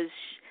because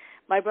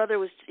my brother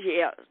was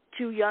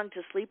too young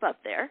to sleep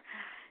up there.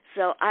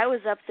 So I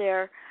was up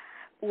there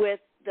with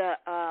the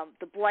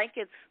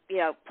blankets,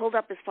 pulled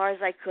up as far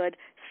as I could,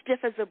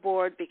 stiff as a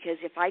board, because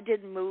if I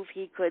didn't move,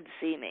 he could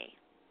see me.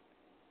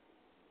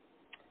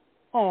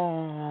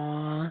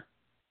 Aww.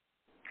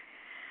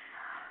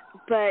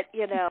 But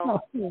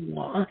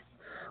Aww.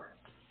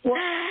 Well,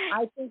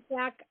 I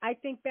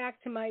think back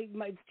to my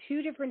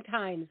 2 different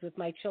times with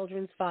my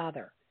children's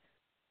father.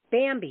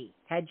 Bambi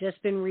had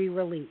just been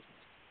re-released.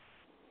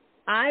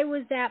 I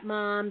was that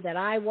mom that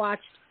I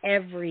watched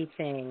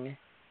everything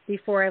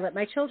before I let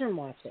my children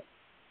watch it.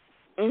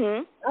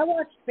 Mm-hmm. I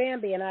watched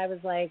Bambi and I was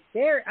like,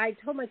 I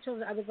told my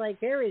children, I was like,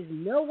 there is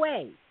no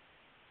way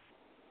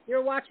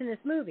you're watching this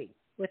movie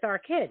with our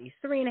kid. He's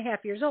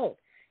 3.5 years old.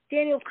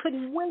 Daniel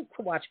couldn't wait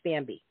to watch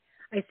Bambi.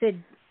 I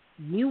said,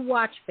 you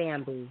watch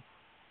Bambi,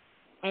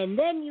 and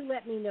then you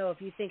let me know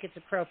if you think it's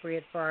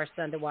appropriate for our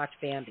son to watch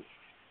Bambi.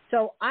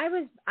 So I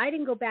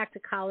didn't go back to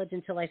college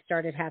until I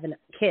started having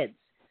kids.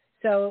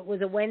 So it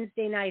was a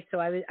Wednesday night, so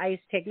I used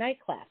to take night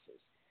classes.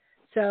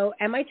 So,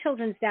 and my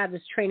children's dad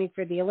was training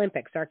for the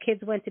Olympics. Our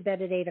kids went to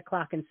bed at 8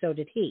 o'clock, and so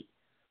did he.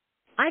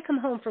 I come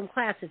home from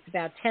class, it's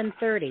about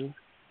 10:30,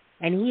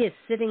 and he is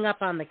sitting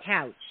up on the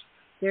couch.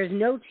 There's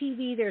no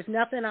TV, there's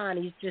nothing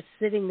on. He's just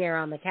sitting there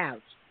on the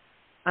couch.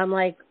 I'm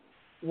like,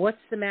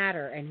 what's the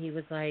matter? And he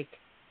was like,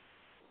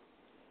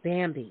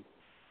 Bambi.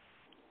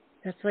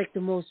 That's like the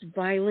most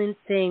violent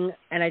thing.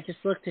 And I just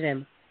looked at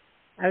him.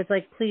 I was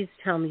like, please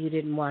tell me you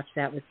didn't watch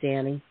that with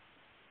Danny.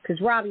 Because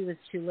Robbie was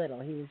too little.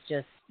 He was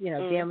just,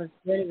 Dan was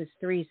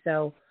 3,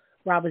 so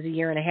Rob was 1.5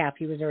 years.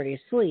 He was already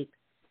asleep.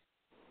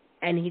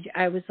 And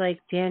I was like,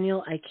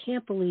 Daniel, I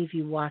can't believe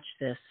you watched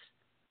this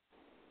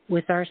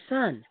with our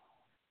son.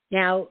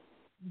 Now,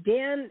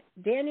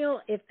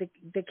 Daniel, if the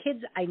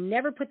kids, I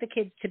never put the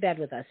kids to bed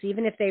with us,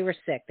 even if they were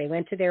sick. They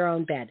went to their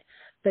own bed.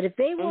 But if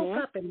they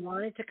woke up and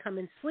wanted to come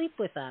and sleep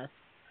with us,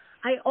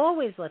 I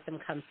always let them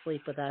come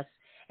sleep with us.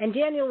 And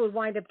Daniel would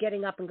wind up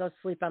getting up and go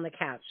sleep on the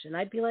couch. And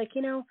I'd be like,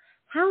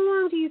 how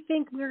long do you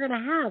think we're going to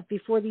have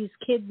before these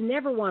kids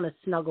never want to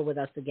snuggle with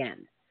us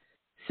again?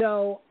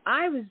 So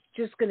I was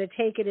just going to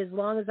take it as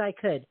long as I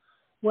could.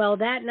 Well,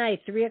 that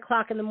night, 3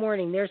 o'clock in the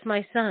morning, there's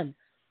my son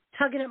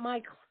tugging at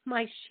my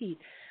sheet.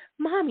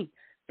 Mommy,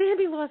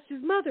 Bambi lost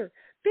his mother.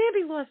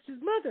 Bambi lost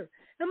his mother.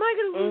 Am I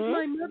going to lose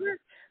my mother?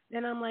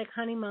 And I'm like,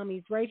 honey,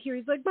 Mommy's right here.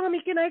 He's like,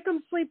 Mommy, can I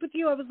come sleep with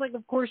you? I was like,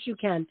 of course you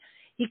can.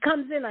 He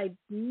comes in. I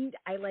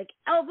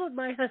elbowed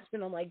my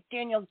husband. I'm like,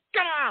 Daniel,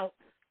 get out.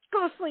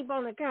 Go sleep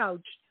on the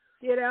couch.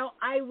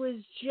 I was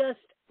just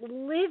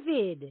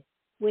livid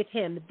with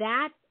him.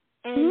 That,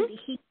 and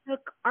he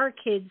took our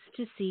kids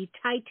to see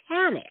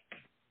Titanic.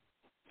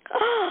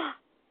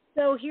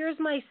 So here's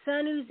my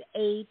son who's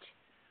 8.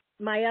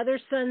 My other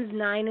son's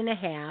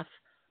 9.5.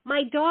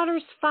 My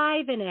daughter's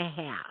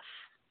 5.5.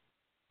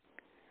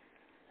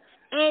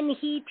 And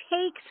he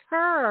takes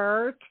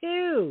her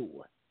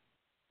too.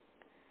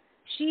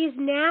 She's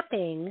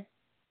napping.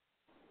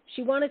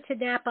 She wanted to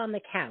nap on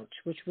the couch,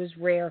 which was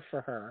rare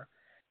for her.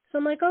 So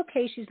I'm like,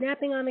 okay, she's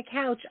napping on the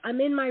couch.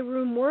 I'm in my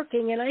room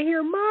working, and I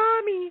hear,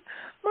 Mommy,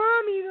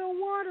 Mommy, the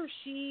water.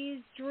 She's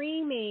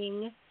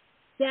dreaming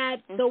that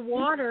the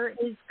water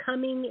is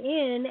coming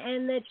in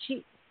and that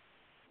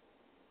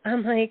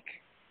I'm like,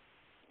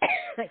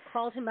 I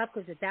called him up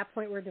because at that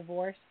point we're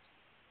divorced.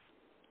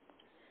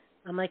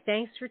 I'm like,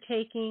 thanks for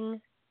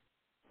taking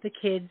the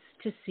kids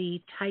to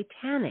see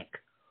Titanic.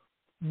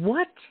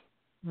 What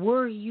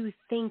were you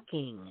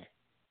thinking?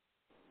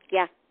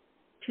 Yeah.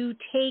 To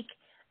take,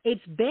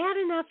 it's bad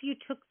enough you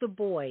took the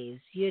boys.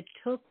 You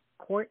took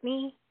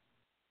Courtney.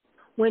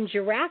 When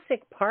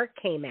Jurassic Park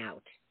came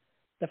out,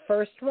 the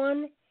first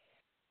one,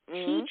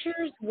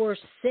 teachers were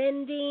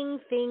sending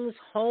things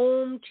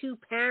home to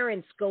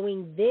parents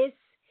going, this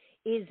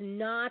is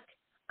not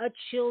a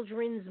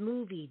children's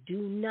movie.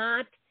 Do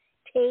not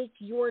take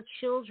your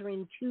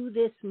children to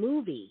this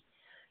movie.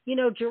 You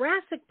know,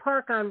 Jurassic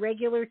Park on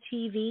regular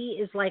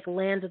TV is like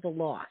Land of the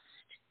Lost.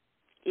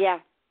 Yeah.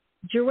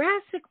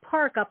 Jurassic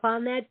Park up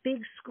on that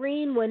big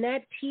screen, when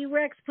that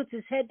T-Rex puts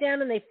his head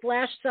down and they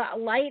flash the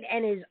light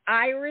and his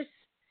iris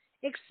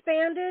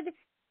expanded,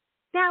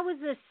 that was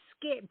a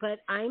skit.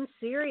 But I'm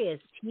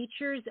serious.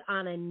 Teachers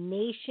on a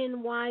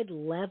nationwide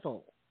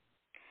level,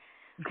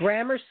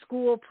 grammar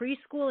school,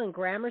 preschool, and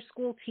grammar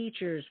school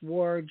teachers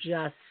were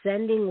just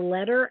sending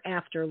letter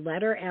after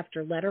letter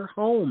after letter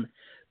home.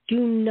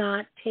 Do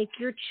not take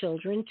your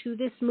children to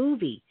this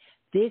movie.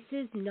 This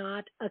is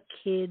not a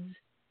kid's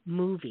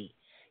movie.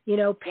 You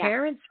know,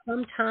 parents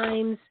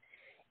sometimes,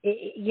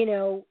 you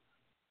know,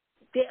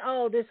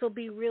 this will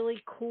be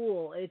really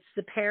cool. It's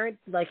the parent,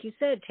 like you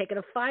said, taking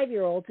a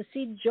 5-year-old to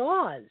see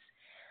Jaws.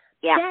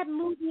 Yeah. That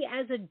movie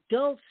as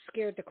adults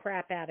scared the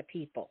crap out of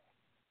people.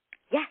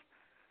 Yeah.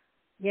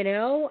 You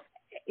know,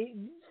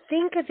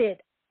 think of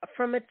it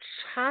from a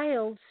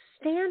child's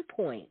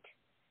standpoint.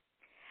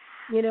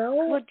 You know,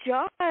 well,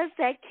 Jaws,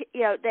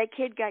 that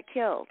kid got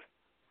killed.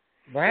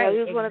 Right, he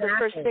was one of the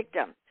first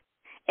victims,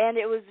 and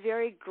it was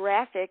very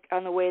graphic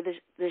on the way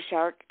the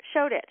shark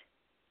showed it.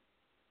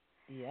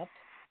 Yep.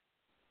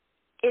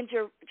 In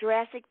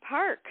Jurassic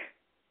Park,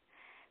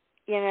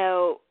 you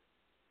know,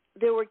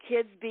 there were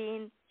kids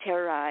being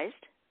terrorized.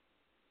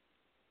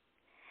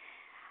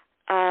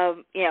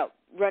 You know,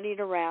 running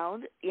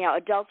around. You know,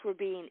 adults were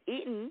being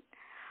eaten.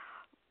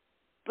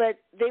 But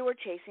they were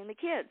chasing the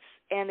kids,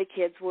 and the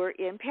kids were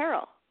in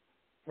peril.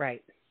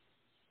 Right.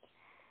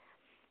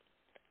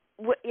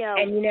 You know,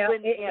 and, you know,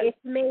 it's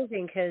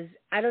amazing because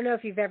I don't know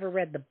if you've ever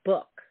read the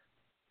book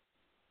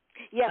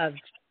of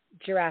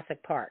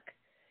Jurassic Park.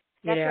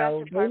 You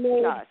know,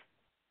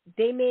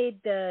 they made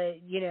the,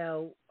 you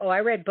know, I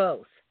read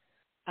both.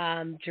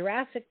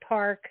 Jurassic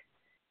Park,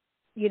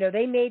 you know,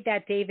 they made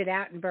that David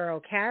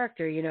Attenborough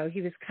character, you know,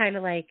 he was kind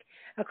of like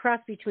a cross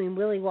between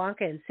Willy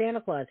Wonka and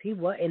Santa Claus. He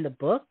was, in the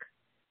book,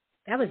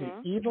 that was an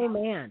evil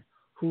man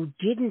who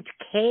didn't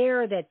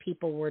care that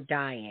people were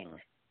dying.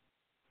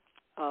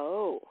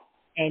 Oh.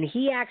 And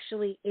he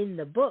actually, in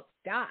the book,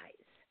 dies.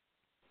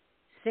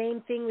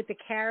 Same thing with the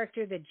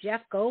character that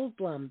Jeff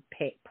Goldblum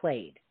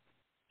played.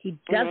 He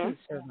doesn't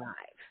survive.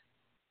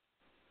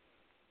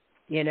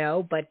 You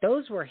know, but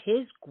those were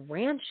his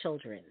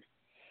grandchildren.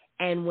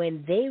 And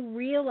when they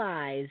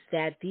realized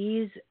that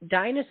these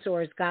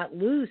dinosaurs got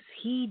loose,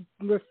 he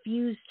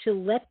refused to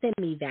let them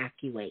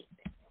evacuate.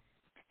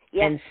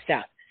 And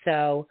stuff.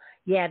 So,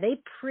 yeah,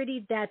 they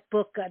prettied that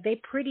book,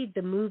 they prettied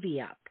the movie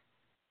up,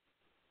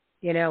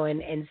 you know,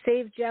 and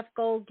saved Jeff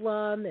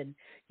Goldblum and,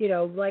 you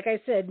know, like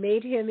I said,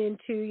 made him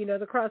into, you know,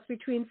 the cross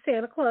between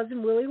Santa Claus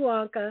and Willy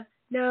Wonka.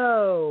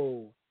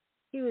 No,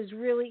 he was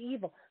really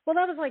evil. Well,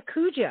 that was like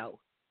Cujo.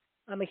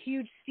 I'm a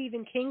huge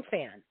Stephen King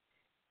fan.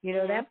 You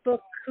know, that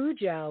book,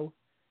 Cujo,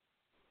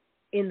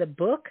 in the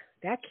book,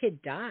 that kid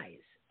dies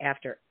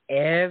after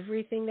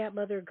everything that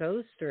mother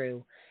goes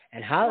through.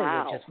 And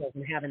Hollywood just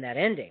wasn't having that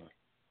ending.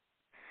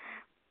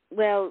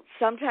 Well,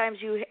 sometimes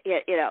you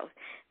know,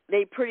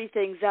 they pretty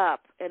things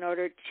up in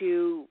order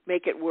to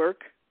make it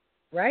work.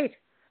 Right.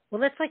 Well,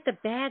 that's like The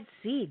Bad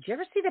Seed. Did you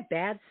ever see The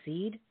Bad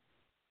Seed?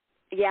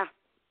 Yeah.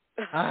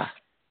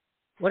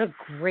 What a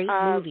great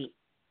movie.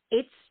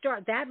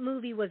 That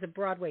movie was a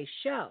Broadway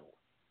show.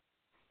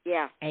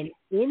 Yeah. And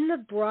in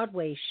the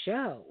Broadway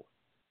show,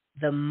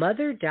 the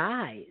mother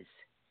dies.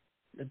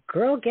 The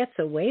girl gets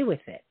away with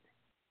it.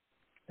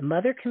 The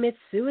mother commits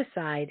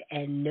suicide,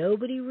 and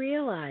nobody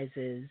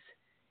realizes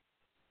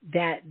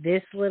that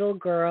this little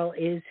girl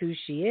is who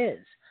she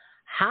is.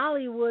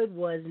 Hollywood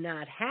was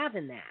not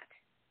having that.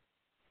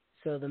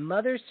 So the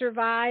mother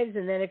survives,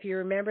 and then if you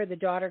remember, the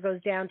daughter goes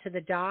down to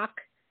the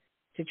dock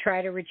to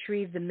try to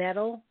retrieve the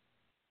medal,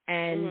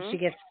 and she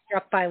gets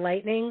struck by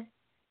lightning,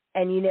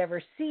 and you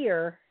never see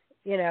her.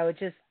 You know,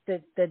 just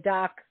the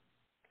dock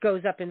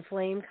goes up in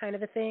flame kind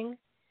of a thing.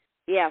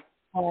 Yeah.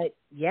 But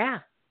yeah,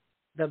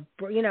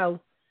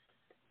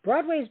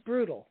 Broadway's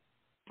brutal.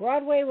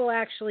 Broadway will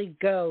actually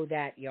go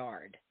that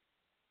yard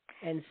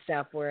and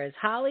stuff, whereas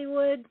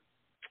Hollywood,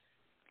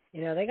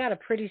 they got a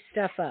pretty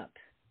stuff up.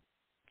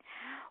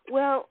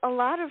 Well, a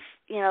lot of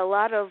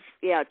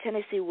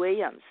Tennessee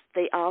Williams.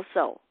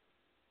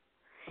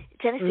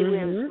 Tennessee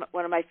Williams,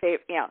 one of my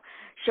favorite.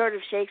 Short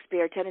of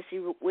Shakespeare, Tennessee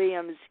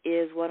Williams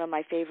is one of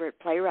my favorite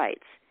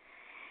playwrights,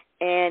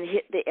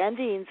 and the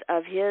endings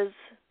of his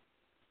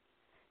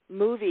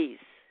movies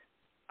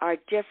are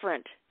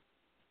different,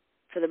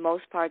 for the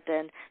most part,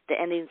 than the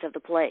endings of the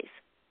plays.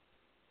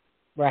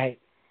 Right.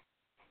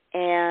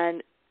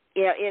 And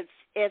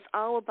it's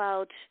all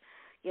about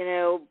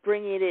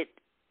bringing it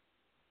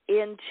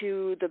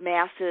into the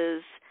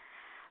masses,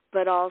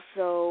 but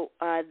also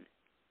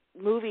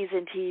movies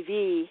and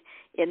TV.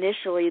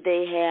 Initially,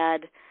 they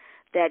had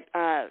that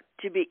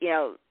to be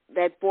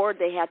that board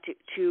they had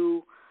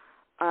to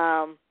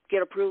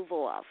get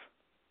approval of,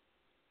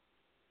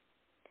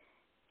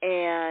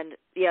 and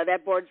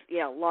that board's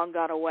long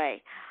gone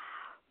away.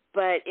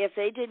 But if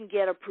they didn't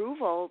get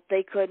approval,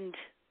 they couldn't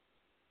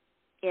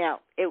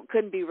it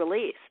couldn't be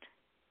released.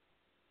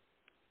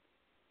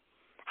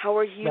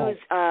 Howard Hughes,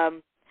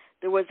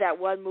 there was that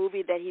one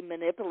movie that he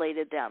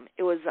manipulated them.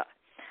 It was,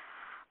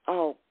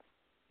 oh,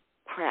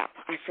 crap,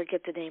 I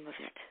forget the name of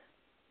it.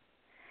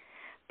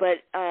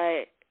 But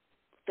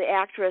the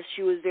actress,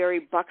 she was very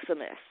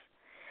buxomous.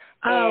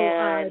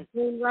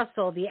 Jane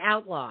Russell, The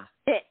Outlaw.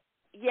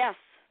 Yes,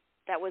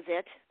 that was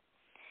it.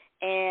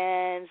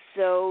 And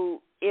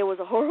so it was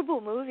a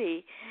horrible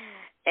movie,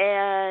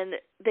 and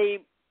they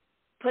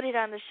put it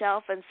on the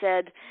shelf and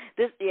said,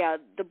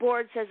 the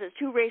board says it's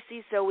too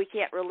racy, so we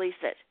can't release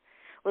it.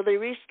 Well, they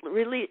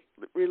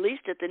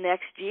released it the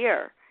next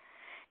year,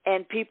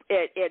 and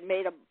it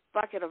made a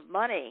bucket of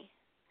money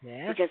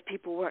because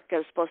people weren't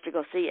supposed to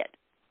go see it.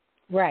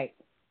 Right.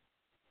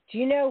 Do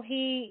you know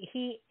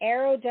he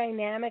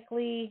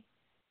aerodynamically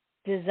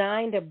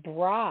designed a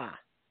bra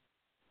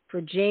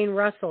for Jane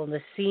Russell in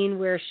the scene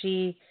where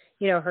she,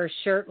 her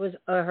shirt was,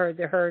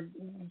 her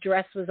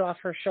dress was off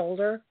her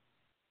shoulder?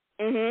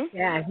 Mm-hmm.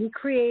 Yeah, he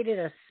created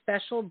a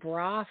special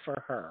bra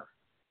for her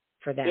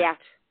for that. Yeah.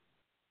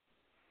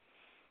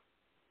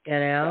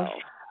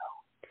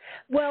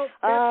 Well,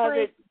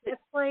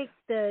 that's like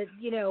the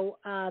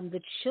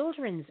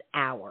Children's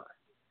Hour.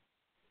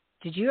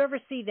 Did you ever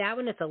see that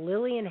one? It's a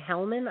Lillian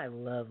Hellman. I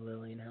love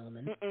Lillian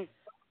Hellman. Mm-mm.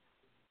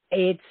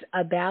 It's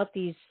about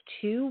these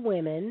two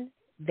women.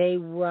 They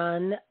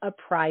run a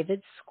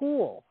private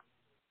school.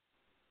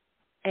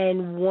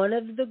 And one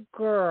of the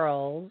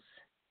girls,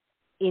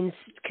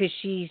 because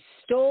she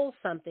stole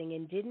something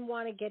and didn't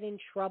want to get in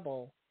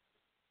trouble,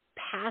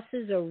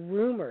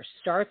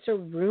 starts a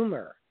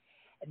rumor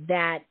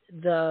that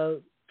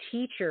the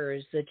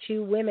teachers, the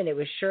two women, it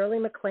was Shirley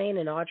MacLaine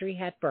and Audrey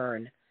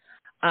Hepburn,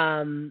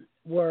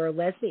 were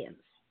lesbians.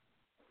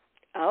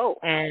 Oh.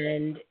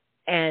 And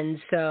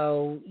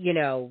so,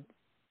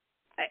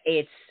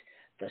 it's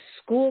the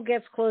school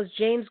gets closed.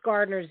 James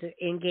Gardner's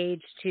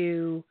engaged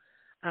to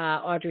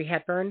Audrey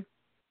Hepburn.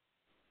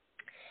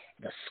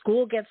 The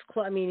school gets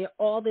closed. I mean,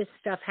 all this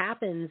stuff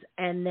happens,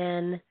 and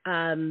then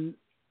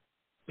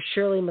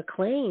Shirley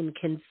MacLaine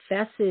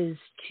confesses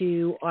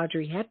to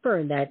Audrey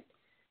Hepburn that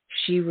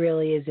she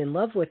really is in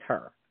love with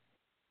her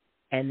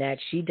and that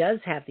she does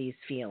have these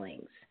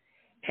feelings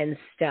and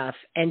stuff.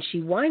 And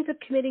she winds up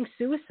committing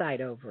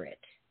suicide over it,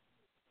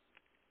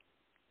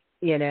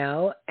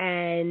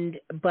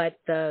 but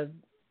the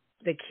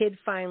kid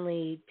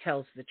finally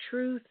tells the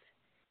truth,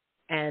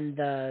 and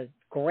the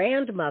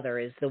grandmother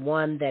is the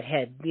one that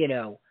had,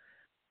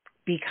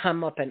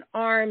 become up in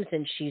arms,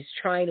 and she's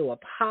trying to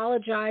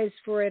apologize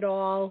for it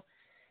all,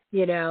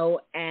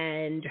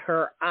 and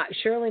her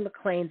Shirley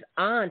MacLaine's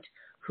aunt,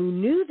 who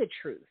knew the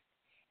truth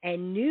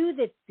and knew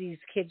that these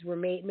kids were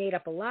made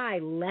up a lie,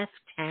 left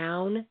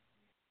town,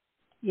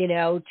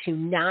 to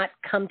not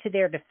come to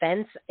their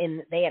defense,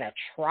 and they had a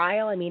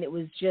trial. I mean, it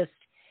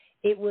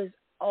was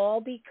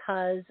all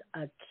because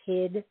a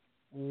kid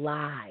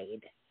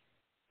lied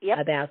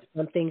about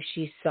something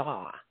she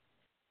saw.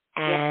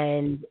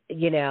 And,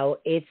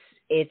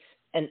 it's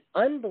an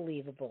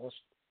unbelievable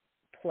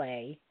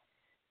play,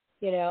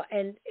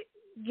 and,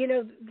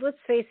 let's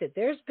face it,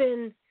 there's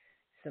been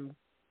some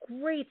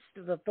great,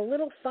 the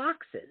Little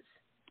Foxes,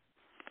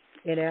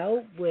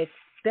 with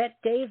Bette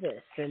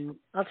Davis. And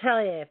I'll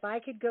tell you, if I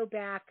could go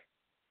back,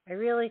 I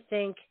really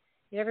think,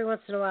 every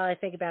once in a while I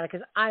think about it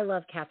because I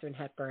love Katharine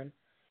Hepburn.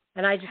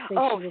 And I just think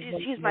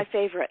she's my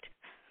favorite.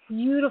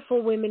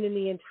 Beautiful women in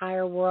the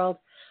entire world.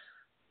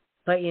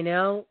 But,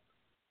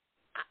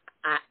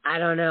 I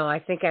don't know. I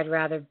think I'd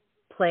rather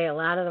play a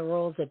lot of the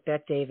roles that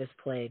Bette Davis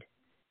played.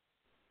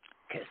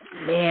 Because,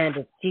 man,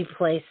 did she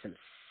play some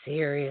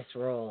serious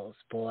roles,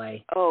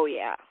 boy. Oh,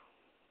 yeah.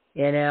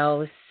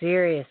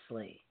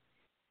 Seriously.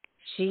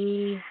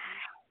 She,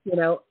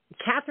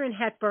 Katharine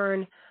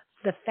Hepburn,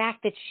 the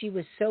fact that she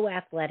was so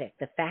athletic,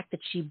 the fact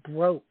that she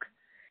broke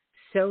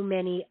so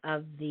many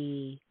of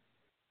the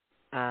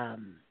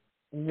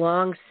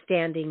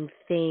long-standing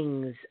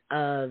things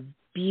of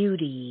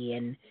beauty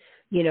and,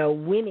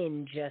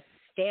 women just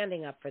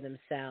standing up for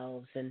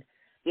themselves. And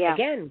Yeah.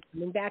 again,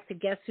 coming back to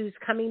Guess Who's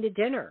Coming to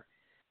Dinner,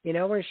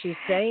 where she's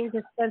saying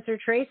to Spencer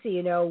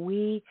Tracy,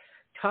 we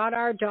taught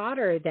our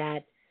daughter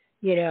that,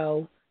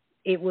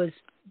 it was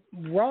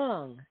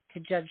wrong to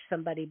judge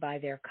somebody by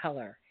their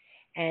color,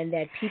 and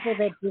that people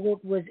that did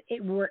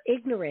it were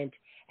ignorant,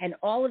 and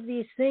all of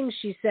these things.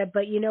 She said,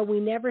 but we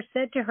never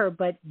said to her,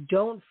 but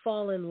don't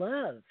fall in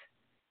love.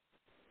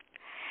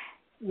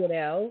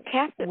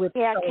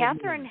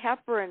 Katharine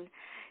Hepburn,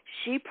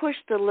 she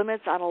pushed the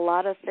limits on a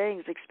lot of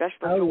things,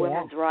 especially for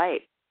women's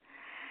rights.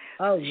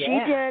 Oh yeah. She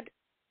did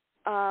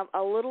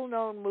a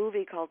little-known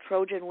movie called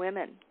Trojan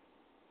Women.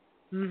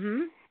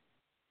 Mhm.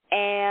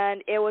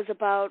 And it was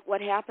about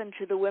what happened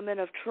to the women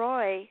of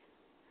Troy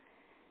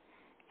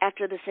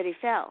after the city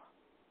fell.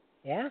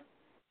 Yeah.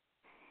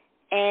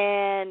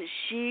 And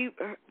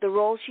the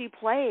role she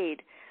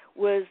played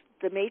was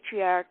the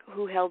matriarch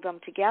who held them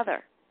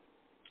together.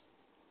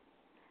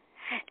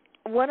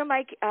 One of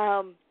my,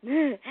 I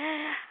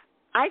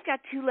got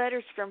two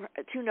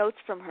notes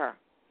from her.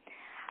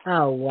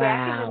 Oh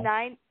wow!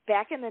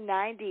 Back in the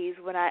 90s,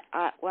 when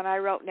I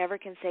wrote Never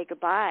Can Say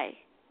Goodbye,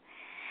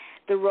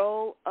 the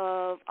role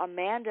of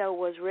Amanda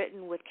was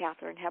written with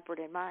Katharine Hepburn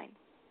in mind.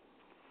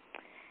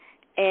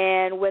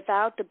 And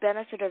without the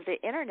benefit of the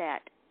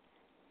internet,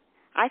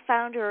 I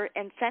found her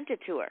and sent it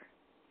to her.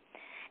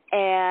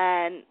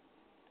 And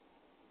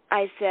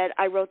I said,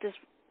 I wrote this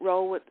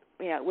role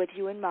with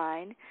you in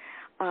mind.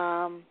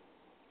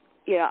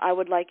 I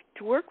would like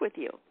to work with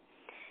you.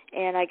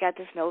 And I got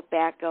this note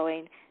back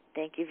going,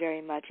 thank you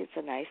very much. It's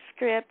a nice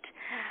script,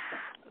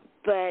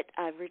 but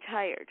I've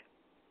retired.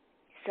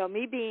 So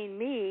me being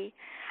me,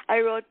 I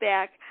wrote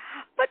back,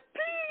 but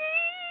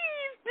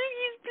please,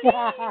 it's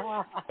I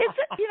want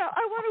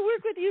to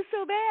work with you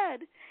so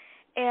bad.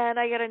 And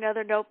I got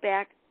another note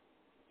back,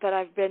 but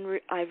I've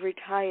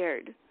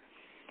retired.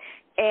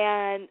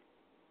 And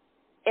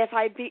if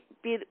I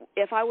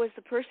was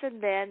the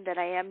person then that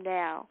I am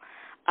now,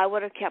 I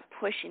would have kept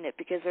pushing it,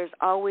 because there's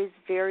always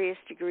various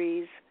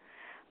degrees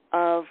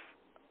of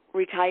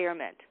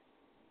retirement.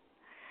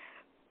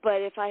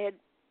 But if I had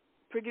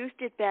produced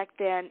it back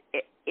then,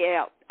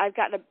 I've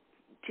gotten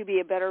to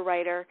be a better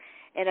writer,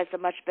 and it's a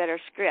much better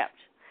script.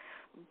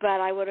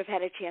 But I would have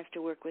had a chance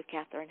to work with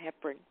Katharine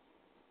Hepburn.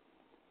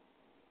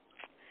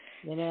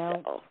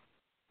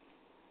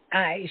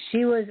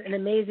 She was an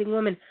amazing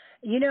woman.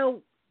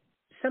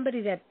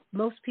 Somebody that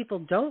most people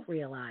don't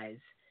realize,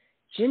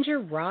 Ginger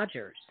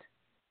Rogers.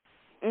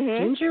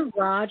 Mm-hmm. Ginger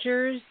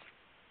Rogers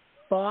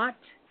fought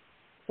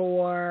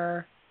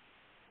for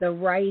the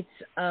rights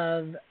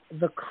of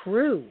the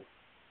crew.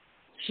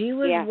 She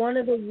was one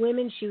of the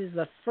women. She was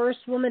the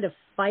first woman to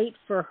fight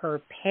for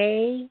her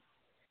pay.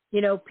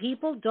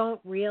 People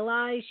don't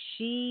realize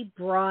she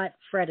brought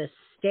Fred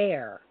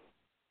Astaire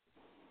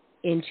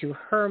into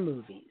her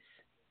movies.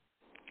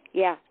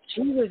 Yeah.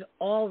 She was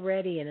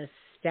already an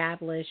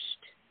established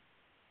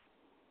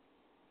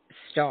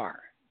star.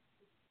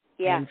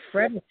 Yeah. And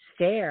Fred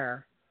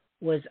Astaire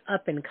was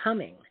up and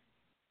coming.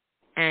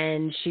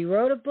 And she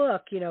wrote a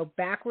book,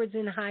 Backwards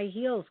in High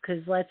Heels,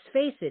 because let's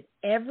face it,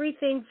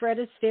 everything Fred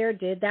Astaire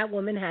did, that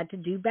woman had to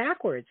do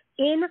backwards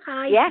in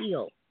high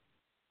heels.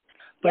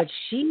 But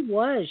she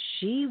was,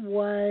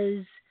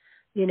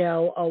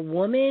 a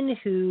woman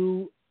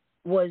who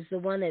was the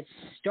one that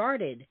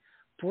started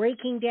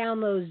breaking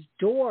down those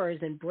doors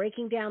and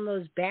breaking down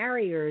those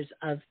barriers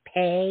of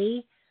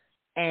pay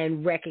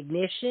and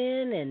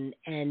recognition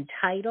and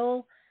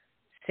title.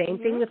 Same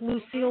thing with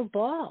Lucille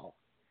Ball.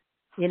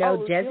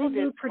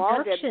 Desilu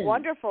Productions did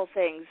wonderful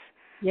things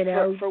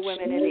for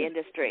women in the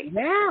industry.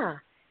 Yeah.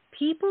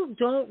 People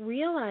don't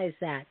realize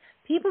that.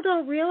 People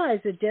don't realize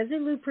that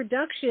Desilu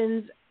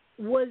Productions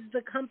was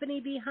the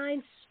company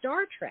behind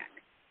Star Trek.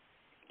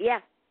 Yeah.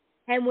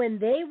 And when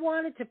they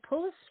wanted to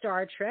pull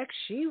Star Trek,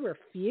 she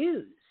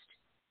refused.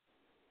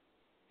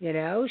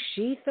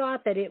 She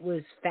thought that it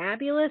was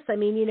fabulous. I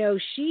mean,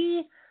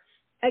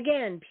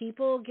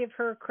 people give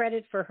her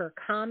credit for her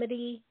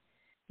comedy.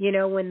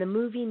 When the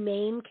movie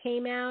Mame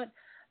came out,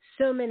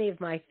 so many of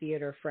my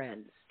theater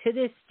friends to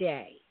this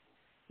day,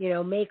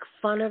 make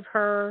fun of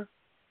her,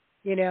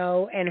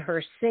 and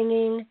her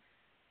singing.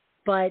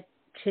 But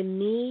to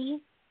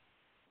me,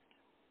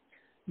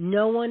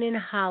 no one in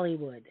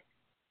Hollywood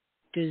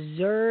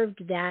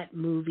deserved that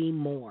movie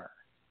more.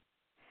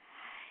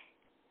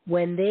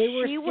 When they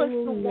were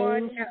singing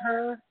Mame to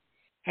her,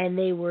 and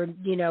they were,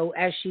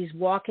 as she's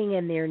walking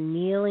and they're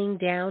kneeling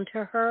down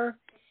to her,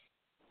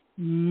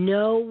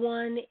 no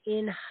one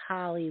in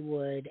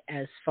Hollywood,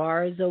 as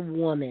far as a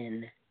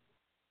woman,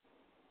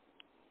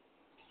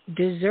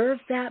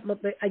 deserved that,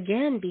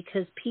 again,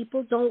 because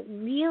people don't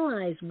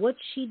realize what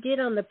she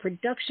did on the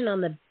production, on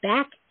the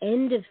back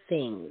end of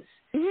things.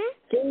 Mm-hmm.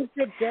 Things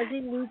that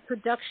Desilu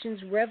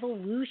Productions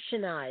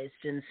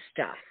revolutionized and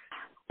stuff.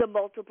 The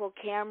multiple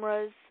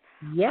cameras.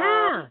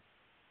 Yeah.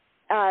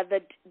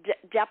 The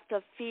depth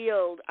of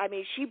field. I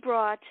mean, she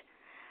brought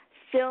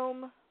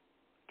film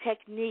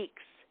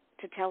techniques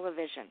to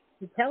television.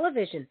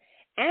 Television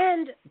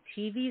and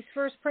TV's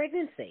first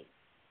pregnancy.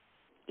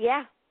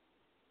 Yeah.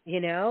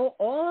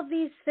 All of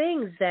these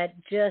things that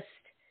just,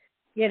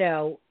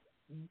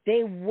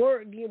 they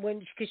were,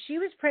 because she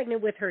was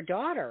pregnant with her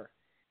daughter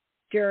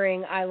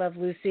during I Love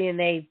Lucy, and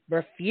they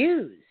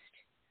refused,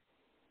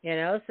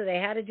 so they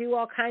had to do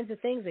all kinds of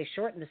things. They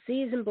shortened the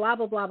season, blah,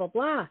 blah, blah, blah,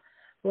 blah.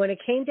 But when it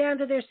came down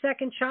to their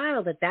second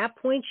child, at that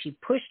point, she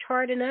pushed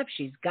hard enough.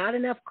 She's got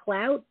enough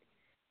clout,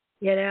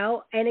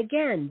 and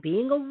again,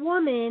 being a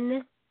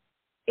woman,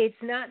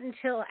 it's not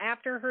until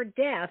after her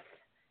death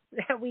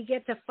that we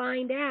get to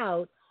find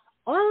out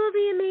all of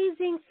the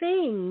amazing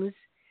things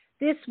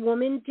this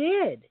woman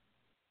did,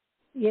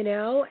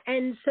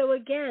 And so,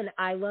 again,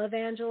 I love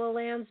Angela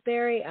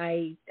Lansbury.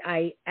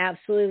 I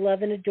absolutely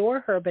love and adore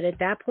her. But at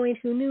that point,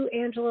 who knew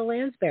Angela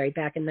Lansbury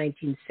back in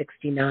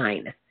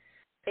 1969?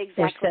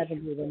 Exactly. Or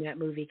 70 when that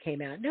movie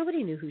came out.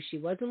 Nobody knew who she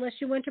was unless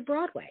you went to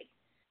Broadway.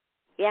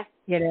 Yeah.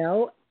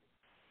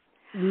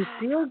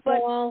 Lucille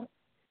Ball,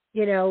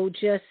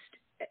 just...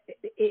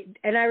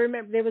 and I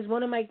remember there was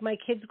one of my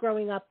kids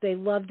growing up, they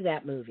loved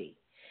that movie.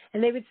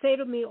 And they would say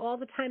to me all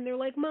the time, they're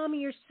like, Mommy,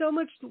 you're so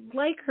much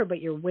like her,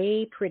 but you're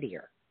way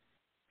prettier.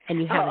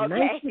 And you have a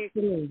nice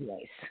singing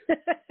voice.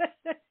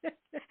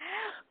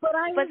 But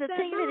the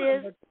thing that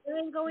is,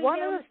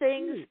 one of the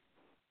things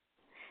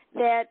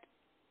that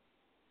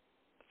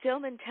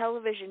film and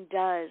television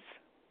does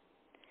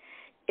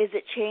is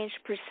it changed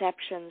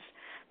perceptions,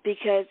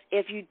 because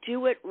if you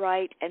do it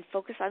right and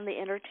focus on the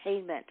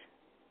entertainment,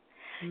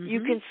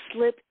 you can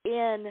slip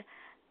in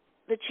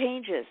the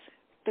changes,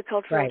 the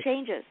cultural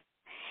changes.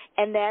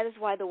 And that is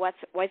why the white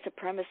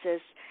supremacists,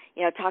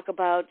 talk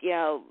about,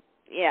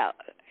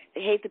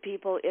 hate the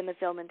people in the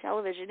film and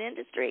television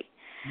industry.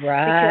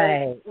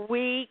 Right. Because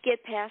we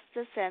get past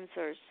the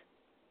censors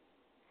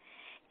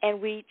and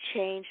we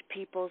change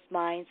people's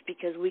minds,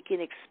 because we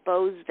can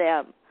expose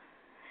them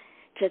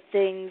to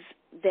things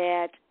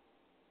that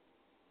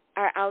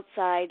are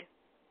outside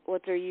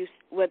what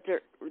the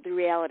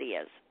reality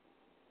is.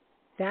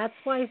 That's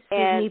why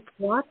Sidney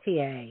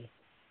Poitier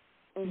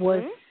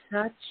was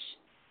such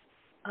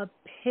a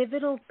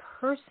pivotal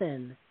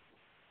person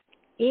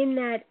in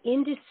that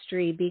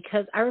industry,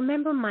 because I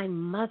remember my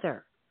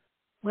mother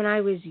when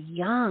I was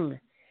young,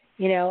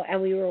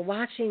 and we were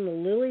watching The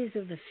Lilies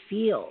of the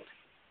Field,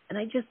 and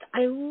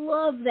I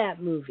love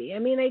that movie. I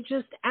mean, I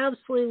just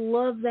absolutely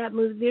love that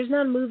movie. There's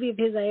not a movie of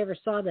his I ever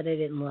saw that I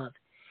didn't love.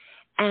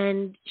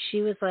 And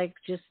she was like,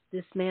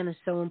 this man is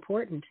so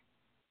important.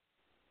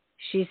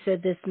 She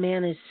said, this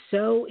man is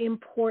so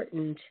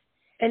important.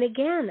 And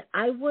again,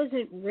 I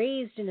wasn't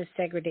raised in a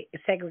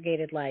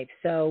segregated life.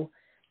 So,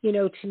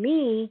 to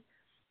me,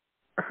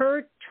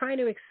 her trying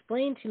to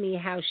explain to me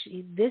how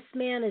this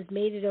man has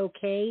made it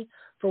okay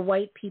for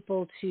white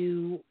people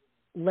to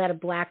let a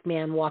black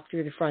man walk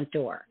through the front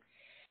door.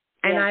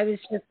 And I was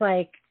just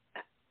like,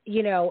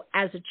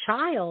 as a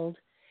child,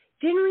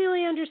 didn't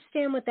really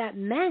understand what that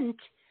meant,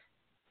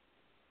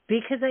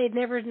 because I had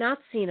never not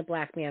seen a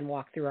black man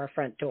walk through our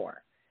front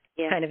door,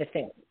 kind of a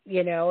thing,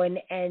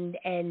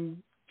 and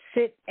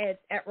sit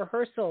at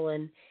rehearsal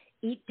and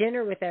eat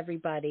dinner with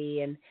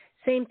everybody. And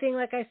same thing,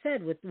 like I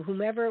said, with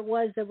whomever it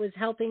was that was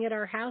helping at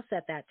our house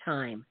at that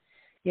time.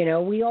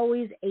 We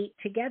always ate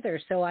together.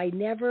 So I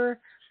never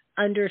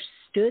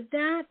understood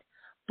that.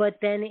 But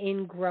then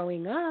in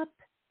growing up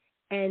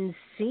and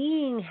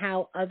seeing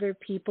how other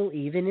people,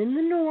 even in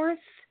the North,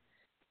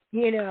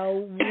 would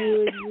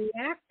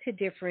react to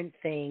different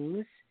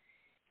things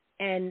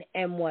and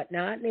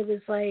whatnot. And it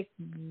was like,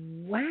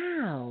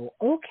 wow,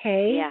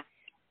 okay. Yeah.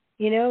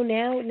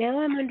 Now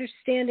I'm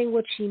understanding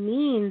what she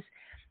means.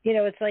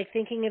 It's like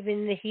thinking of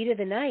In the Heat of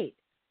the Night,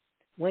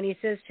 when he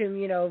says to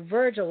him,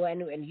 Virgil,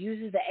 and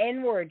uses the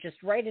N-word just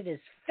right at his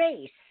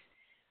face,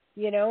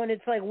 and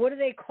it's like, what do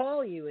they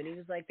call you? And he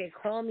was like, they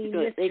call me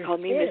Mr. They call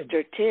me Tibbs.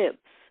 Mr. Tibbs.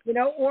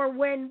 Or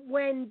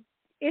when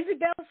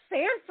Isabel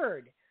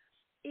Sanford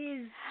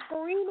is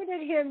screaming at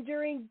him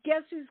during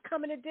Guess Who's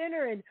Coming to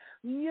Dinner, and,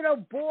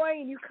 boy,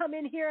 and you come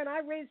in here and I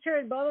raised her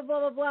and blah, blah, blah,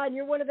 blah, blah, and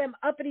you're one of them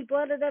uppity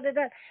blah, blah, blah, blah,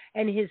 blah.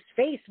 And his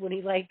face when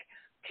he,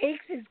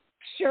 takes his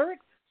shirt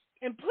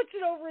and puts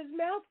it over his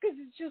mouth, because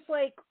it's just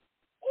like,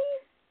 oh,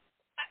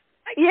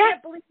 I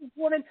can't believe this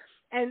woman.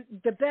 And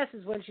the best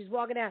is when she's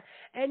walking out,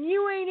 and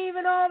you ain't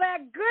even all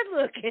that good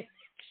looking.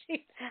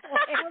 She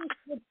slams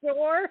the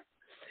door.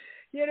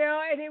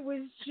 And it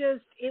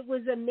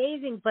was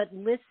amazing. But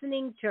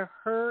listening to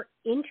her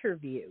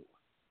interview,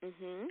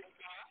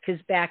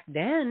 because back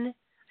then,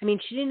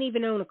 she didn't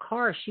even own a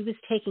car. She was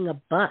taking a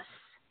bus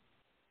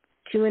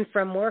to and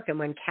from work. And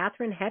when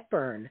Katharine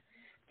Hepburn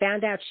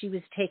found out she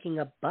was taking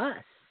a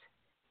bus,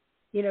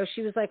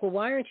 she was like, well,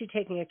 why aren't you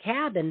taking a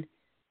cab? And,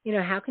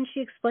 how can she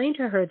explain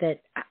to her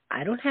that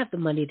I don't have the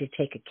money to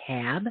take a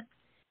cab?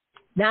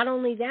 Not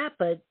only that,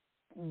 but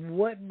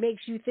what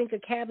makes you think a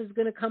cab is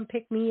going to come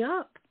pick me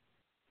up?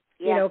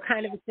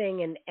 Kind of a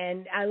thing.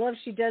 And I love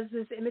she does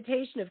this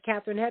imitation of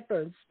Katharine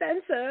Hepburn.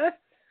 Spencer,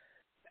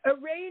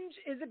 arrange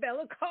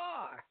Isabella a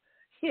car,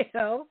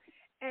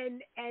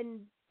 and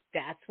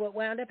that's what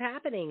wound up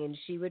happening. And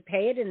she would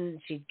pay it, and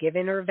she'd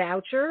given her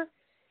voucher,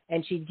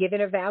 and she'd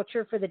given a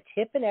voucher for the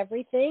tip and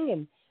everything,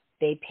 and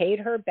they paid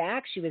her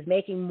back. She was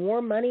making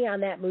more money on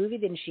that movie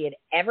than she had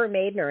ever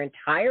made in her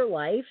entire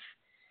life,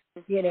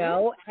 you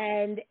know.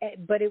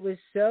 But it was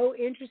so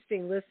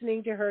interesting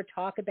listening to her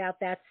talk about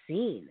that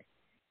scene,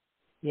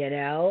 you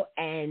know.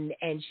 And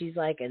she's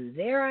like, and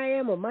there I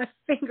am with my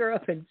finger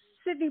up in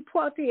Sidney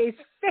Poitier's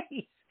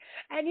face,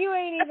 and you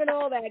ain't even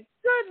all that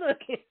good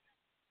looking.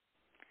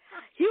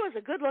 He was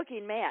a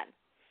good-looking man.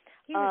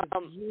 He was a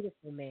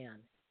beautiful man.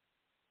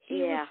 He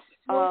was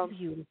so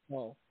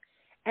beautiful.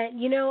 And,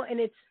 you know, and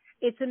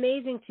it's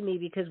amazing to me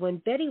because when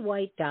Betty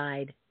White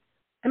died,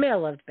 I mean, I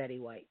loved Betty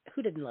White.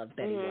 Who didn't love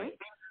Betty White?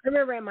 I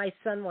remember at my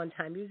son one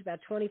time, he was about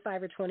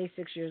 25 or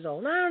 26 years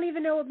old, and I don't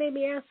even know what made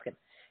me ask him.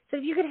 So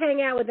if you could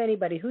hang out with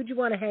anybody, who'd you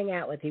want to hang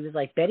out with? He was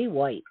like, Betty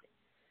White.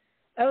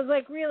 I was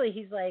like, really?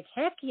 He's like,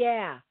 heck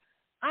yeah.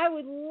 I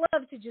would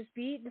love to just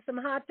be eating some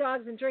hot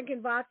dogs and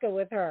drinking vodka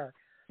with her,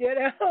 you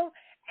know?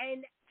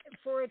 And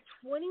for a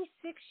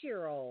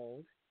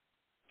 26-year-old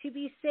to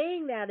be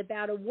saying that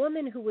about a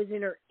woman who was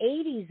in her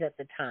 80s at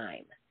the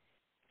time,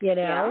 you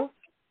know?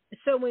 Yeah.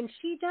 So when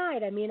she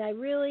died, I mean, I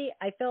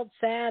felt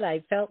sad.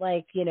 I felt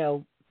like, you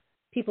know,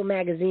 People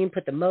magazine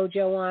put the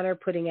mojo on her,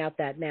 putting out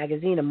that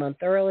magazine a month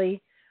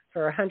early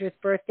for her 100th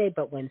birthday.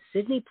 But when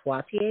Sidney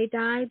Poitier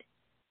died,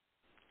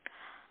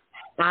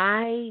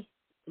 I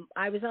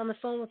was on the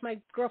phone with my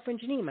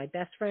girlfriend Janine, my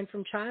best friend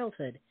from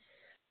childhood.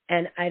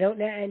 And I don't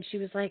know. And she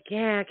was like,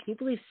 yeah, can you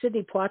believe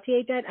Sidney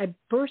Poitier died? I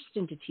burst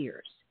into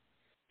tears.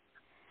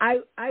 I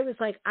was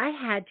like, I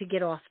had to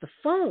get off the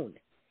phone.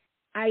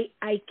 I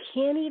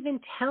can't even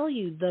tell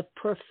you the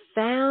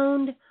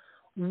profound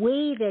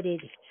way that it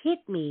hit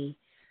me,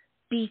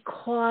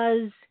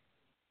 because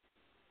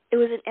it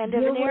was an end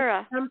of an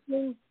era.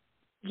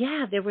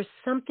 There was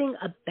something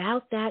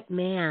about that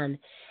man.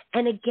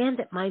 And again,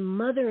 that my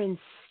mother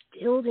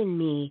instilled in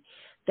me,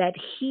 that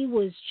he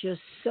was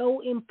just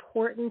so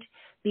important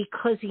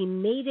because he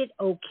made it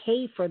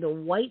okay for the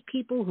white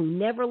people who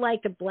never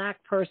liked a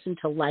black person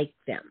to like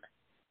them.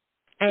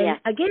 And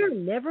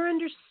again, never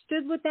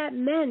understood what that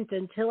meant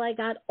until I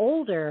got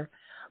older.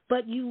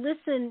 But you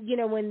listen, you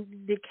know, when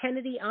the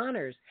Kennedy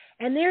honors,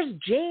 and there's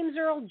James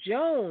Earl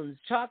Jones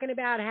talking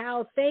about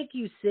how, thank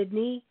you,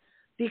 Sidney,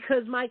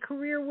 because my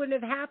career wouldn't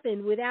have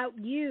happened without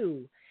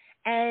you.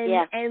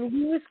 And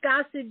Louis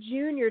Gossett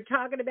Jr.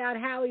 talking about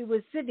how he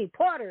was Sidney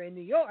Poitier in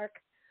New York,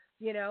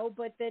 you know,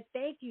 but that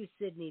thank you,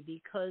 Sidney,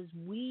 because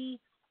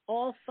we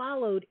all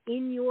followed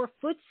in your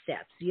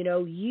footsteps. You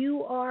know,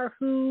 you are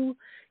who,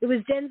 it was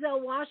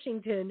Denzel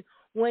Washington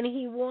when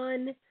he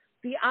won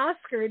the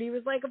Oscar, and he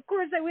was like, of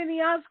course I win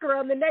the Oscar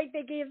on the night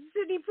they gave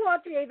Sidney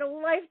Poitier the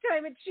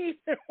Lifetime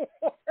Achievement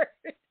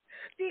Award,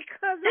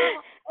 because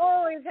I'll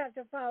always have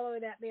to follow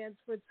in that man's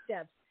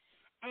footsteps.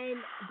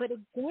 But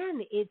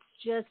again, it's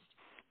just,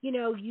 you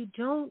know, you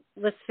don't,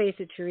 let's face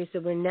it, Theresa,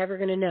 we're never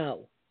going to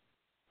know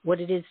what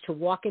it is to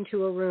walk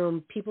into a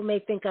room. People may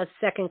think us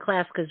second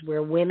class because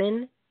we're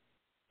women.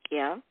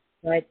 Yeah.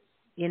 But,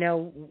 you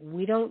know,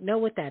 we don't know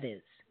what that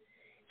is.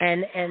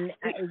 And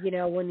you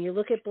know, when you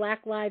look at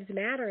Black Lives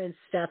Matter and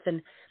stuff,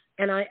 and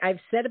I've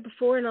said it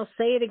before and I'll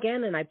say it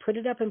again, and I put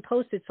it up in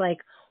posts, it's like,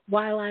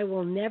 while I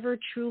will never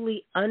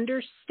truly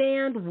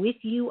understand, with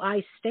you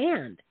I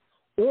stand,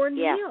 or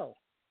kneel.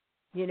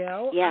 You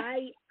know,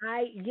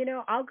 you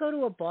know, I'll go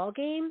to a ball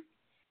game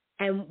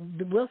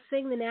and we'll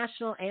sing the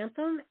national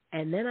anthem,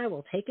 and then I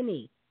will take a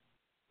knee.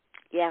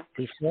 Yeah.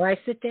 Before I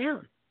sit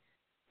down.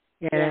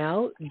 You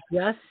know,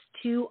 just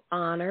to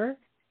honor,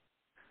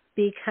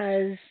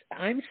 because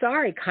I'm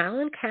sorry,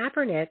 Colin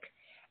Kaepernick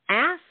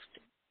asked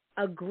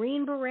a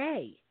Green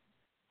Beret,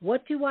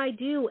 what do I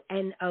do?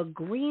 And a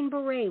Green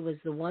Beret was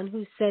the one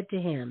who said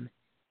to him,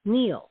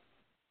 kneel.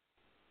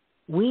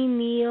 We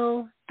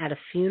kneel at a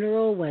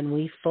funeral when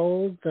we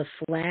fold the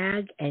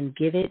flag and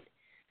give it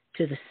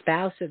to the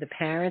spouse or the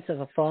parents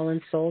of a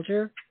fallen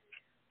soldier.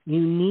 You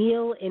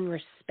kneel in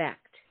respect.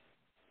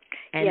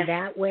 And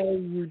that way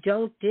you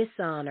don't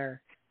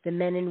dishonor the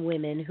men and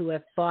women who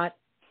have fought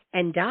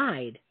and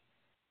died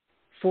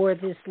for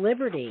this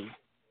liberty,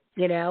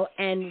 you know.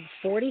 And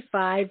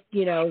 45,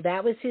 you know,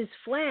 that was his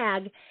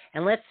flag.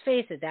 And let's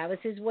face it, that was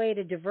his way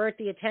to divert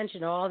the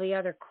attention to all the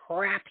other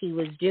crap he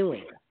was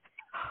doing.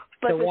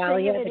 But so the while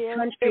thing he had of it the is,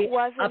 country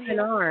up in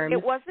arms,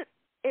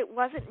 it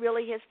wasn't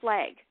really his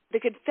flag. The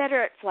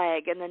Confederate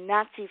flag and the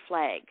Nazi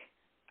flag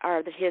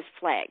are his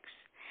flags.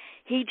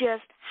 He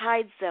just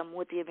hides them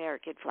with the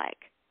American flag.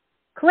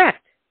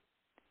 Correct.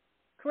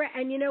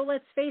 And you know,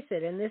 let's face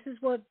it, and this is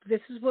what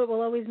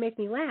will always make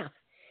me laugh,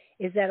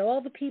 is that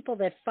all the people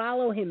that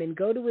follow him and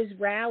go to his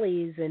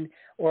rallies,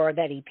 or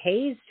that he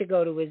pays to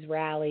go to his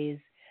rallies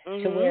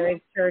to wear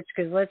his church,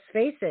 because let's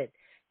face it,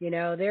 you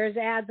know, there's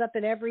ads up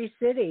in every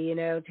city, you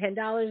know,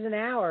 $10 an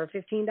hour,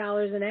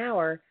 $15 an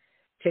hour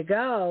to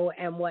go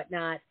and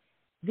whatnot.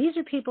 These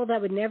are people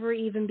that would never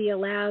even be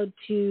allowed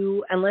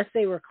to, unless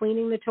they were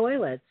cleaning the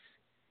toilets,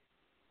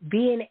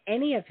 be in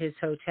any of his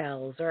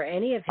hotels or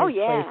any of his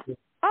places.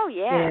 Oh,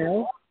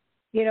 yeah.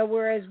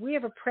 Whereas we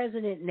have a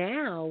president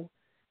now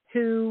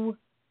who,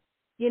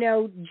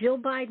 Jill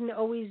Biden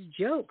always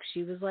jokes.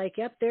 She was like,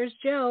 yep, there's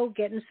Joe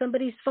getting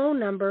somebody's phone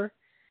number,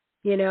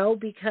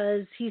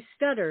 because he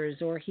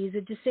stutters or he's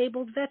a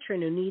disabled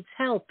veteran who needs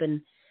help.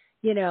 And,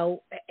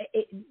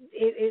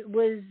 it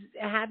was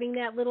having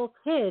that little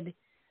kid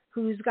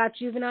who's got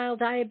juvenile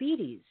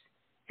diabetes.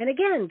 And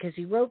again, because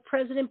he wrote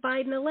President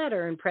Biden a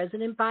letter, and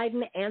President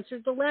Biden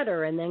answered the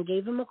letter and then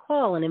gave him a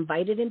call and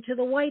invited him to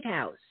the White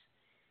House.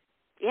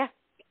 Yeah.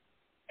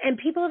 And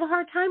people have a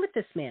hard time with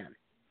this man.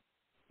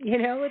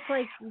 It's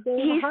like they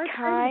have a hard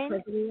kind, time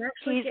with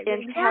he's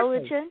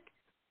intelligent,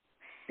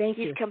 exactly. Thank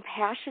he's you.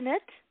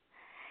 compassionate,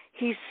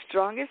 he's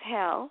strong as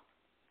hell,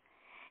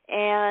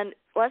 and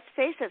let's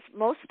face it,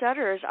 most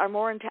stutterers are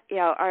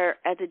are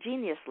at the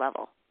genius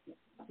level.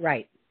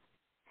 Right.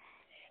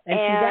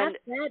 And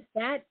see,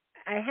 that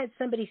I had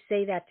somebody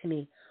say that to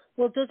me.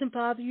 Well, it doesn't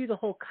bother you, the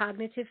whole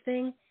cognitive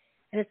thing?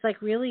 And it's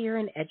like, really, you're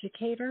an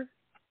educator,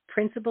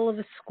 principal of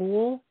a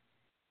school,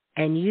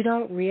 and you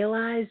don't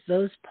realize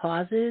those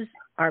pauses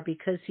are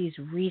because he's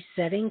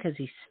resetting because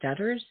he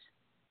stutters?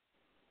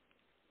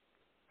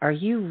 Are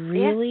you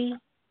really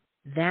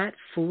that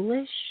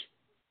foolish?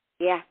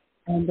 Yeah.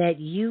 And that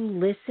you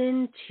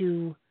listen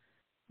to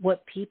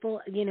what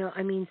people,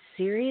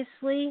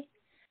 seriously?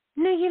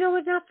 No,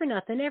 not for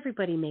nothing.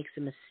 Everybody makes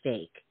a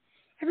mistake.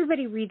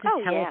 Everybody reads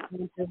a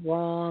teleprompter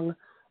wrong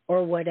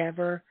or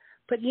whatever.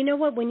 But you know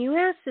what? When you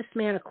ask this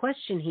man a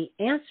question, he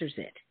answers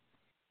it.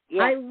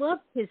 Yeah. I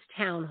loved his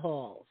town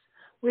halls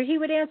where he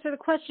would answer the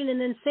question and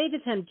then say to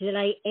them, did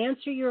I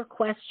answer your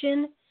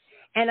question?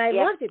 And I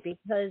loved it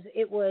because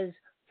it was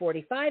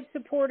 45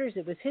 supporters.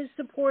 It was his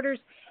supporters.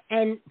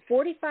 And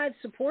 45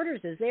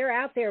 supporters, as they're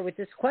out there with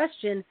this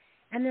question,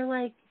 and they're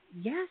like,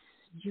 yes,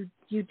 you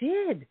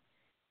did.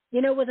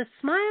 With a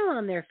smile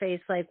on their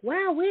face, like,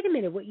 wow, wait a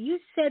minute, what you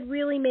said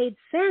really made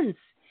sense.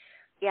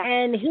 Yeah.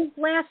 And his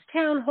last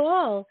town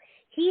hall,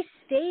 he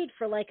stayed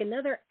for like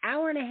another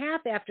hour and a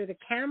half after the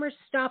cameras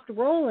stopped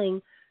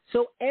rolling,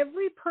 so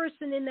every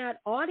person in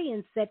that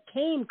audience that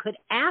came could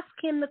ask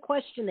him the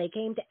question they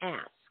came to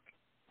ask.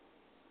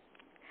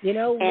 And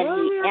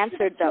he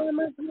answered them.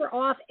 Cameras were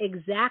off,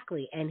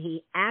 exactly, and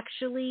he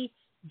actually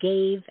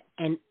gave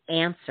an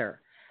answer.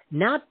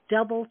 Not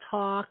double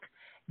talk,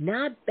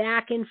 not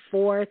back and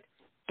forth,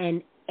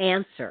 an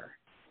answer.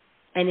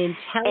 An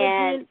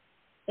intelligent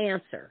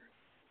answer.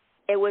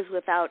 It was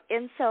without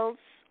insults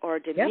or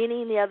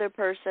demeaning the other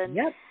person.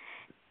 Yep.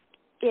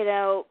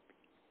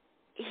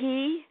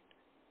 He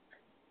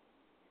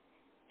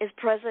is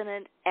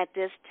president at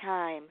this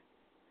time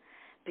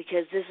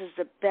because this is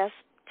the best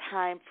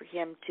time for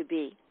him to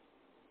be.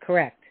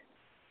 Correct.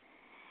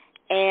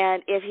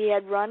 And if he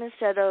had run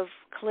instead of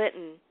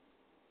Clinton,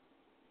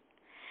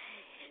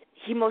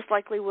 he most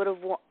likely would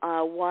have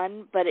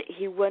won, but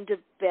he wouldn't have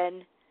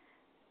been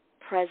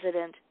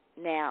president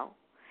now.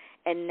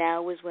 And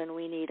now is when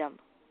we need him.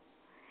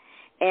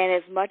 And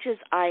as much as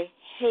I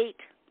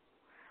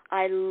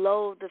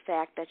loathe the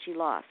fact that she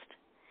lost.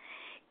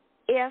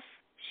 If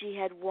she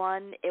had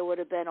won, it would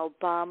have been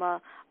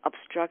Obama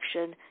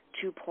obstruction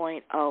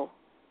 2.0.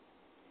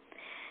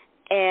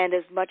 And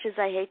as much as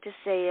I hate to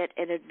say it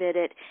and admit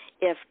it,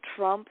 if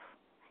Trump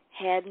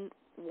hadn't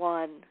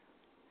won,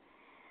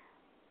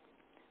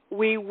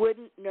 we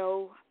wouldn't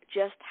know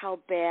just how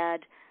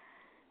bad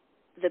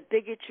the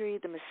bigotry,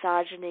 the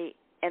misogyny,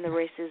 and the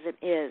racism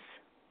is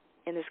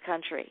in this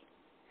country.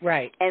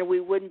 Right. And we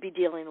wouldn't be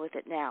dealing with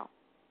it now.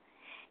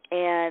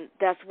 And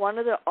that's one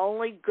of the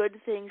only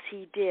good things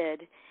he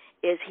did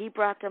is he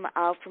brought them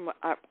out from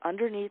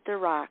underneath their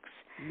rocks.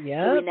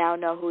 Yep. So we now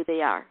know who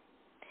they are,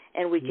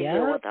 and we can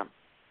deal with them.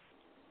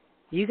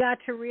 You got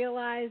to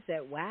realize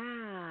that,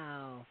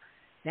 wow,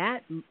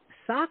 that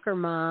soccer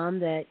mom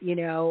that,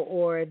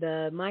 or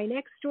my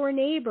next door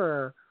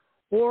neighbor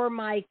or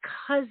my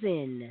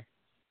cousin.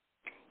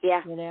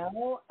 Yeah.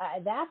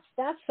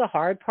 That's the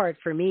hard part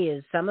for me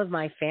is some of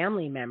my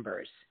family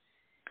members,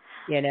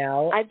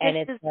 I've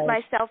distanced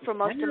myself from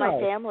most of my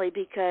family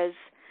because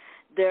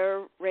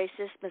they're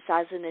racist,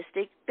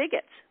 misogynistic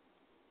bigots.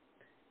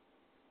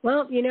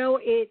 Well,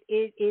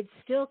 it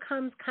still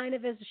comes kind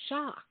of as a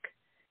shock.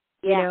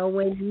 Yeah.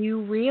 When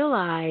you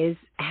realize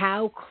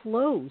how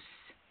close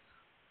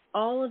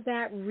all of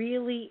that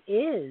really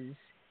is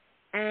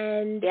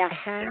and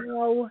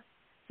how,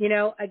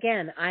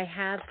 again, I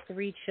have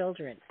 3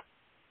 children.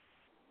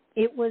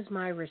 It was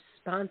my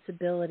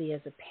responsibility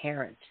as a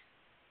parent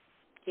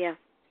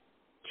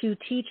to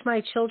teach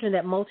my children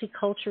that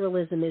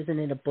multiculturalism isn't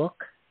in a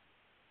book,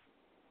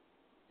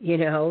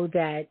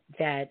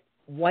 that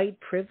white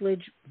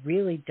privilege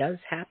really does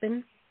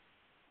happen.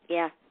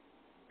 Yeah.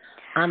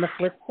 On the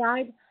flip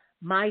side,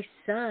 my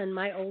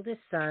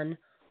oldest son,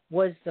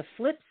 was the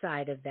flip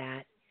side of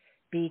that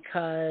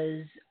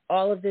because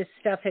all of this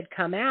stuff had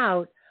come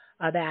out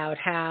about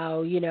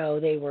how,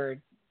 they were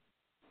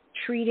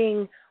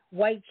treating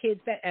white kids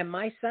and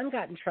my son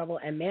got in trouble.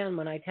 And man,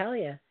 when I tell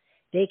you,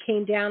 they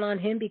came down on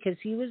him because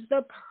he was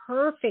the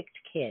perfect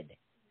kid.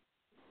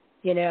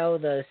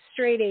 the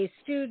straight A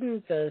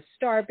student, the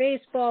star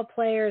baseball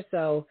player.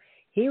 So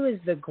he was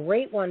the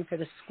great one for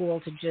the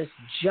school to just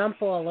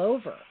jump all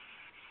over,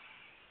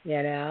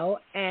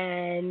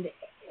 and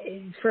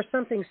for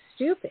something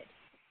stupid,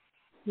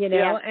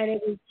 Yeah. and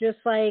it was just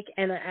like,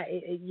 and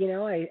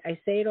I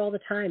say it all the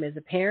time, as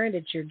a parent,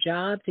 it's your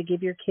job to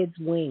give your kids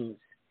wings.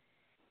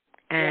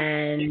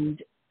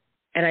 And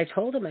I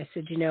told him, I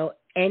said,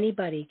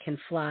 anybody can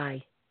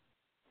fly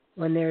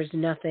when there's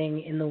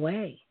nothing in the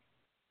way.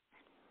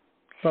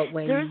 But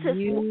when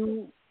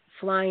you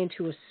fly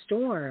into a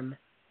storm,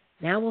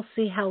 now we'll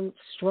see how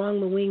strong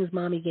the wings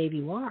Mommy gave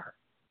you are.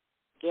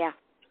 Yeah.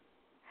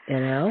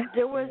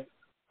 There was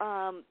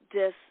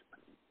this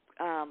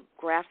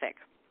graphic,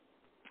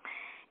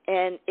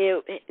 and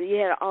you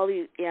had all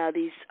these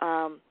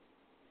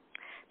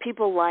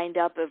people lined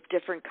up of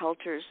different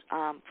cultures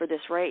for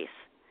this race,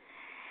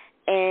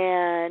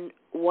 and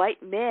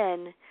white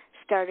men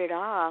started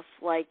off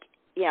like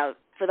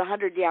for the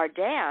 100-yard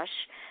dash,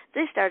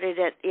 they started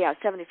at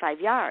 75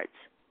 yards,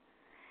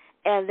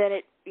 and then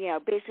it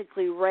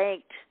basically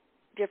ranked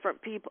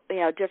different people,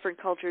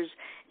 different cultures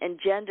and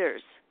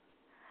genders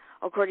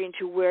according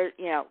to where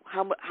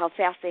how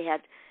fast they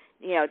had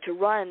to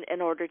run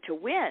in order to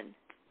win.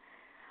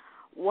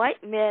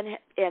 White men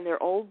and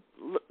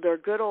their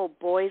good old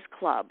boys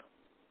club,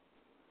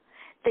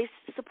 they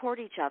support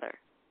each other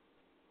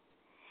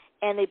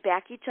and they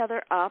back each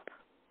other up,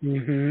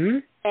 mm-hmm.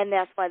 and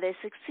that's why they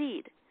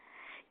succeed.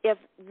 If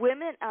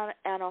women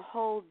on a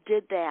whole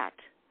did that,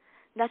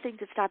 nothing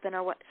could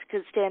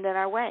stand in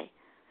our way,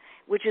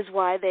 which is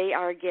why they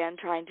are again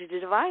trying to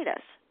divide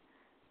us.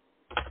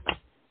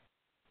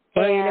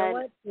 Well, you know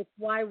what? It's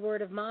why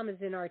Word of Mom is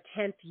in our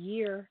 10th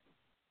year,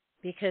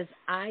 because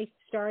I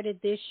started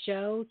this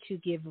show to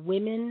give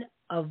women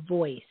a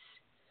voice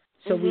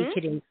so we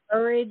could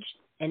encourage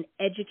and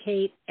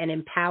educate and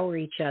empower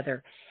each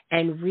other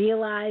and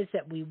realize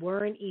that we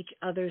weren't each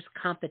other's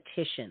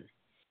competition,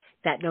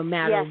 that no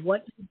matter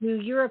what you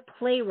do, you're a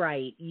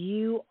playwright,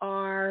 you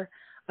are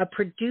a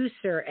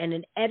producer and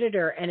an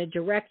editor and a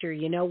director.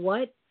 You know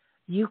what?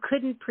 You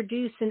couldn't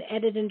produce and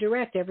edit and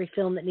direct every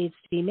film that needs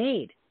to be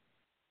made.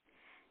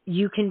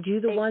 You can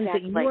do the ones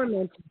that you are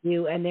meant to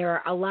do, and there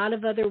are a lot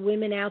of other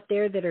women out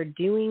there that are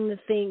doing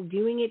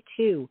it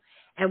too,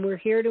 and we're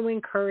here to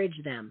encourage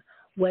them,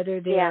 whether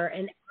they're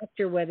an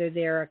actor, whether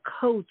they're a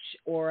coach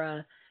or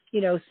a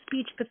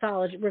speech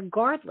pathologist,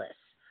 regardless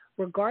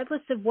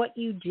of what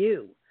you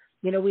do.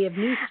 We have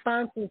new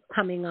sponsors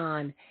coming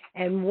on,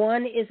 and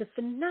one is a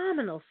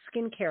phenomenal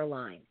skincare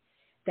line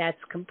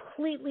that's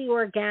completely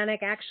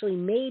organic, actually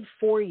made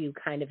for you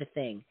kind of a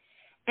thing.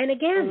 And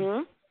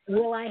again,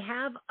 will I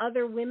have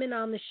other women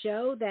on the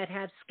show that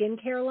have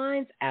skincare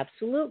lines?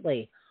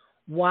 Absolutely.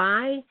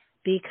 Why?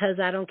 Because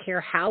I don't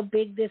care how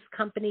big this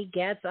company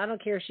gets. I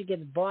don't care if she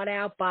gets bought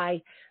out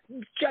by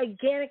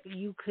gigantic.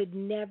 You could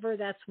never.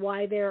 That's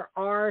why there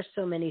are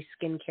so many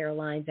skincare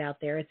lines out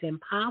there. It's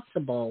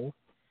impossible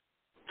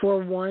for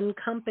one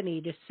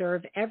company to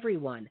serve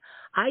everyone.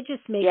 I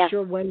just make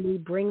sure when we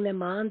bring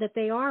them on that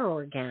they are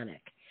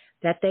organic,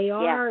 that they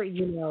are,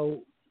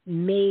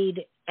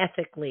 made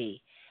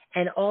ethically,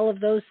 and all of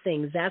those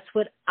things. That's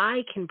what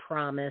I can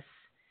promise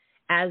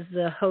as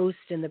the host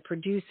and the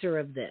producer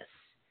of this,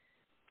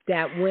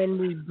 that when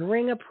we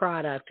bring a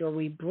product or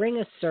we bring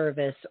a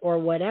service or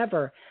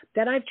whatever,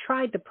 that I've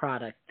tried the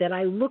product, that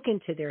I look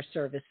into their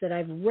service, that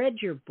I've read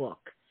your book,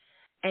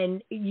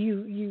 and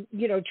you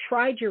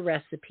tried your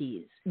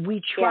recipes.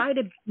 We try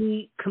to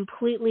be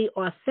completely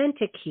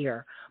authentic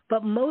here,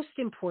 but most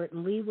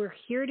importantly, we're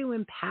here to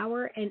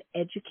empower and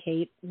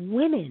educate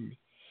women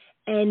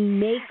and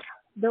make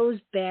those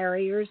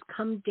barriers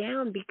come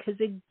down, because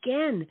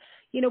again,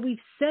 we've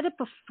said it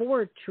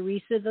before,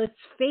 Theresa, let's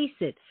face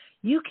it,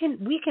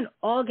 we can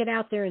all get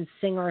out there and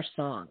sing our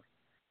song.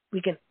 We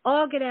can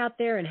all get out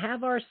there and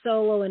have our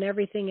solo and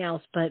everything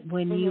else, but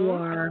when you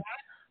are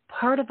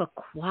part of a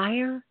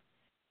choir,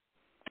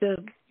 the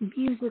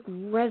music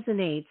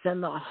resonates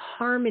and the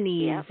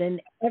harmonies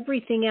and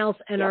everything else,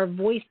 and our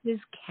voices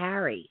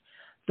carry.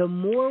 The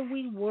more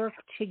we work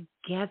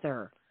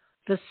together,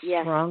 the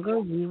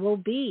stronger we will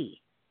be.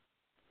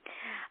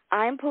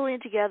 I'm pulling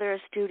together a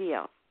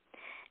studio,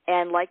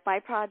 and like my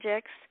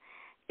projects,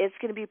 it's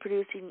going to be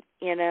producing,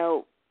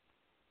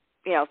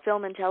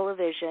 film and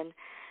television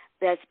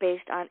that's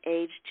based on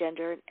age,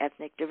 gender, and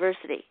ethnic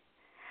diversity.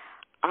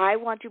 I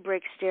want to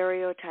break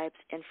stereotypes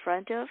in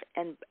front of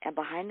and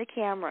behind the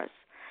cameras,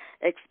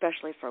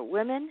 especially for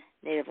women,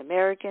 Native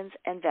Americans,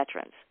 and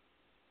veterans.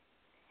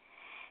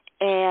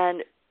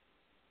 And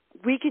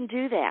we can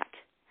do that.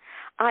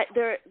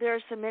 There are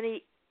so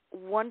many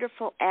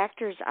wonderful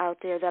actors out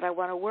there that I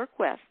want to work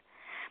with.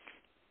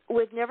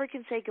 With Never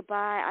Can Say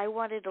Goodbye, I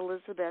wanted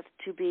Elizabeth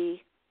to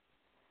be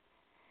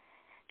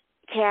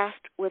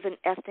cast with an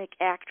ethnic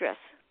actress.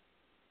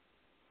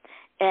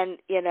 And,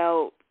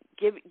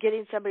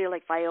 getting somebody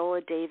like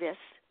Viola Davis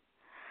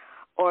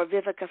or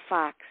Vivica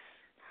Fox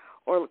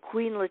or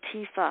Queen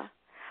Latifah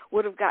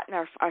would have gotten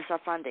our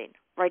funding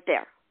right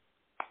there.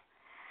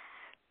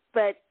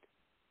 But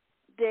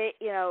they,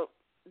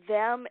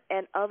 them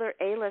and other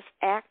A-list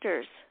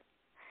actors,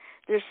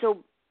 they're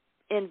so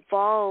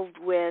involved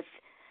with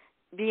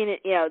being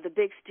at, the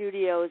big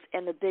studios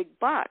and the big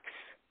bucks,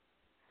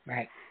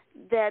 right,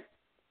 that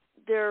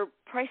they're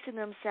pricing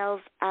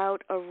themselves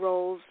out of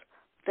roles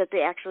that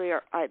they actually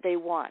they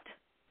want.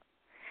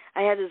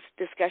 I had this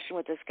discussion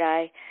with this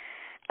guy.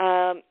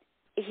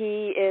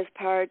 He is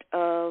part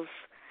of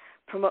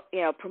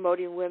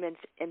promoting women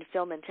in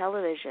film and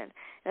television.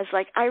 And it's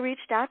like, I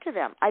reached out to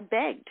them. I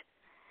begged.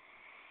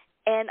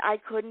 And I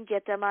couldn't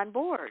get them on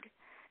board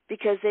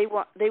because they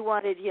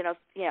wanted,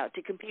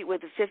 to compete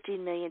with the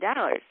 $15 million.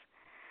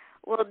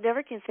 Well,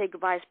 Never Can Say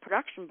Goodbye's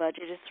production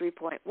budget is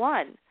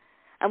 $3.1.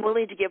 I'm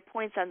willing to give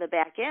points on the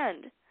back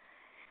end,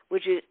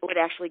 which would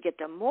actually get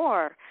them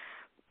more.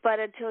 But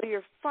until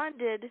you're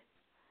funded,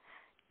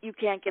 you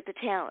can't get the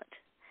talent.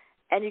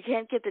 And you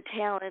can't get the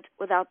talent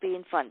without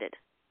being funded.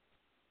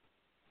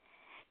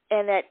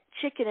 And that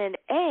chicken and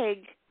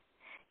egg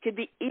could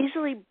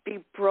easily be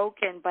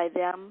broken by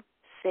them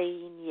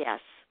saying yes.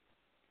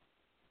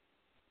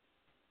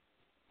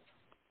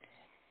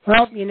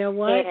 Well, you know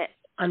what?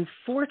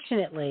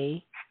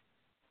 Unfortunately,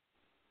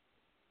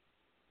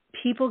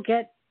 people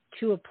get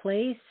to a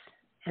place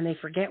and they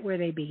forget where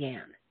they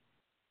began.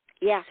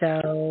 Yeah.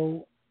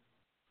 So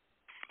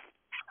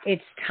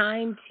it's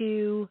time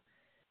to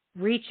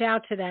reach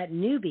out to that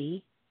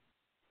newbie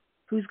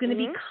who's going to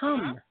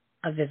become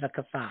a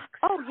Vivica Fox.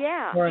 Oh,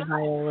 yeah. Or a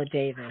Viola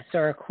Davis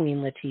or a Queen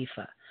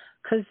Latifah.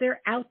 Because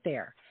they're out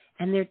there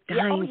and they're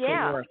dying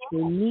for work. They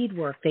need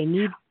work. They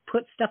need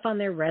put stuff on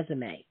their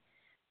resume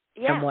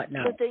and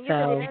whatnot. The thing is,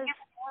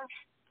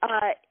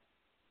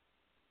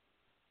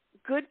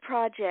 good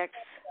projects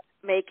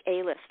make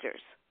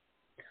A-listers.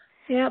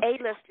 Yep.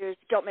 A-listers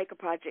don't make a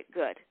project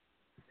good.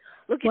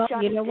 Look at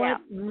Johnny Depp.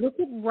 Look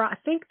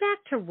at think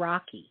back to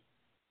Rocky.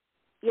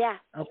 Yeah.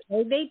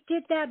 Okay, they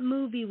did that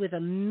movie with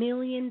 $1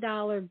 million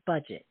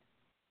budget.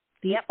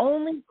 The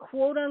only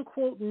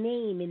quote-unquote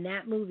name in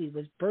that movie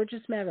was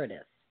Burgess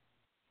Meredith.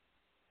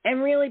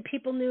 And really,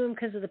 people knew him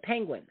because of the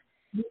Penguin.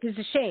 It was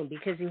a shame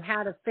because he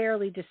had a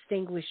fairly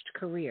distinguished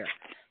career.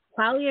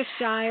 Talia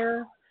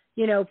Shire,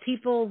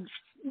 people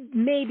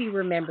maybe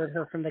remembered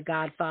her from The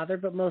Godfather,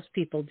 but most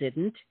people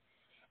didn't.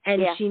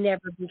 And she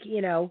never,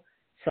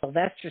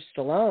 Sylvester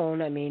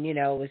Stallone,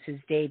 it was his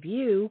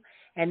debut.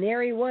 And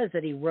there he was,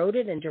 that he wrote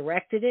it and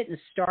directed it and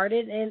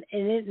started in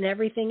it and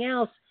everything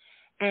else.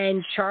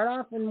 And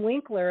Chartoff and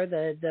Winkler,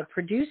 the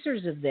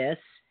producers of this,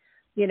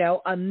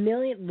 $1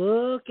 million,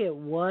 look at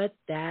what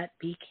that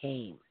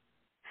became.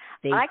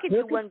 I could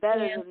do one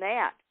better than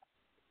that.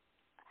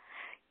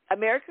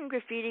 American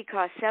Graffiti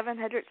cost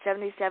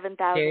 $777,000.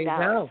 There you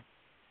go.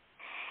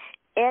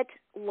 It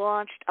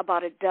launched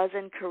about a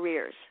dozen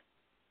careers,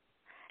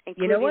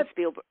 including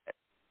Spielberg.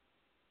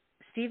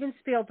 Steven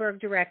Spielberg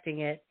directing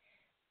it.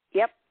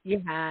 Yep.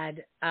 You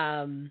had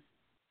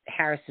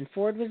Harrison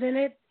Ford was in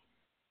it,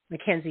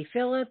 Mackenzie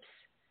Phillips,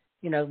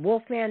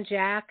 Wolfman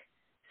Jack,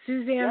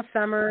 Suzanne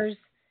Summers,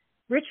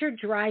 Richard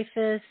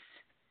Dreyfuss,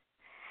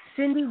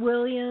 Cindy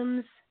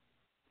Williams.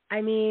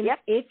 I mean,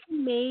 it's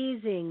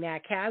amazing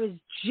that I was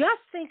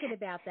just thinking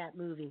about that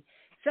movie.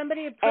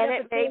 Somebody had put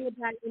up a thing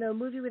about,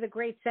 movie with a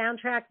great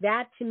soundtrack.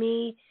 That, to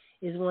me,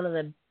 is one of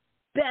the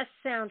best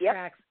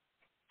soundtracks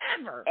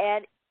ever.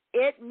 And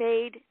it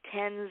made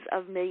tens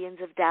of millions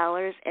of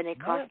dollars, and it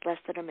cost less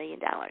than $1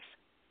 million.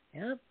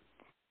 Yep.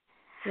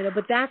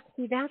 But that's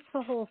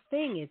the whole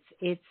thing.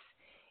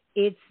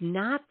 It's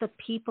not the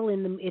people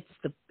in the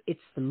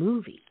it's the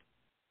movie.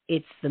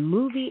 It's the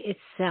movie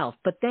itself.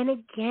 But then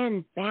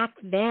again, back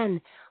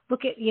then,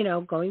 look at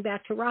going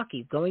back to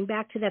Rocky, going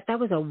back to that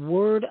was a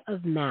word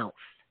of mouth.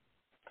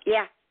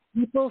 Yeah.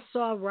 People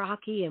saw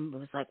Rocky and it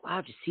was like,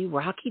 wow, did you see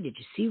Rocky? Did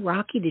you see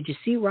Rocky? Did you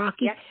see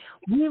Rocky? Yeah.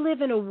 We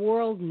live in a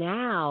world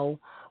now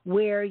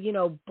where,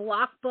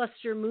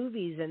 blockbuster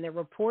movies, and they're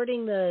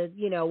reporting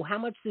how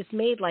much this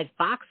made, like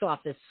box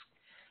office,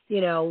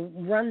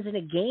 runs in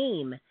a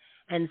game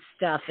and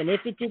stuff. And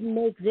if it didn't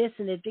make this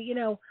and it,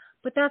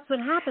 but that's what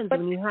happens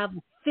when you have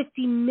a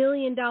 $50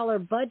 million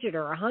budget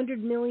or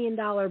 $100 million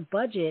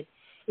budget.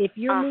 If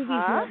your movie's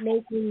not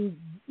making,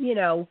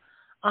 $100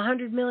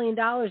 million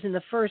in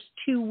the first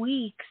 2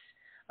 weeks,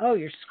 oh,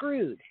 you're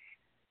screwed,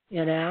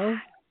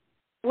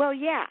 Well,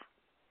 yeah.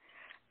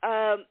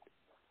 The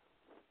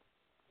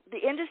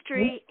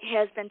industry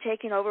has been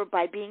taken over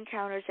by bean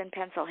counters and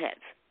pencil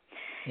heads.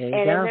 And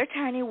in their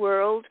tiny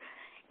world,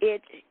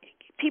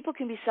 people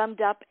can be summed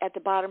up at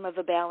the bottom of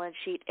a balance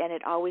sheet, and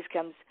it always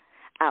comes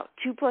out.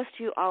 2 +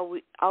 2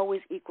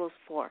 always equals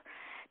 4.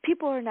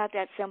 People are not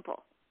that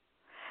simple.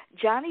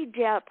 Johnny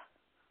Depp,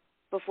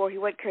 before he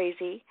went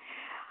crazy,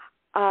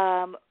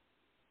 was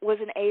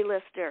an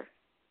A-lister.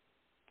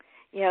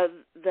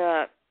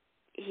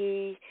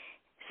 He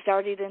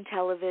started in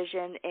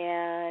television,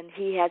 and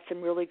he had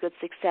some really good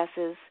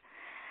successes.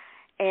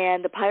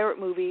 And the pirate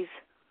movies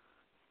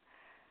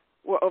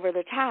were over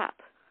the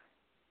top.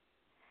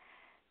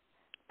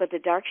 But The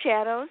Dark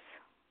Shadows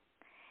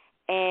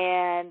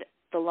and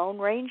The Lone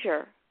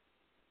Ranger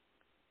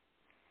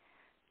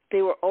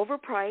They were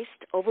overpriced,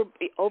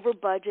 over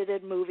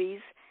budgeted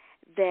movies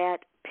that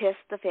pissed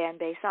the fan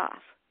base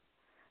off.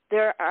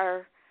 There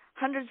are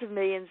hundreds of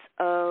millions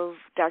of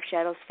Dark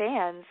Shadows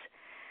fans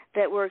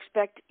that were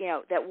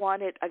that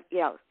wanted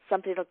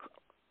something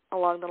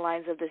along the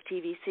lines of this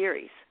TV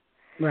series.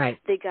 Right.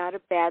 They got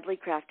a badly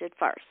crafted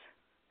farce.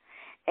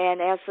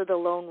 And as for the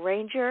Lone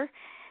Ranger,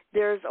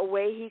 there's a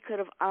way he could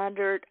have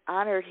honored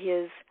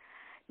his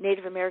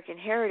Native American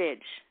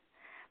heritage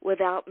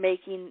without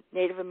making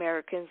Native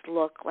Americans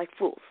look like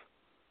fools.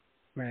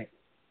 Right.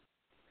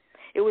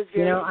 It was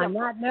very simple. On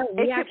that note,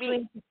 we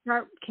actually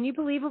start. Can you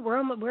believe it?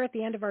 We're at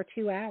the end of our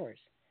 2 hours.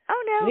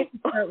 Oh no! We have to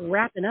start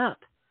wrapping up.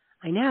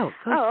 I know.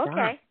 It goes okay.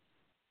 fast.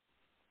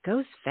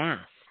 Goes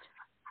fast.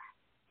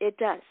 It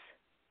does.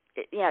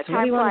 So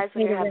time flies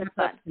when you're having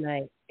fun.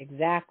 Tonight.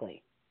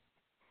 Exactly.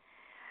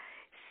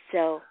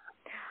 So,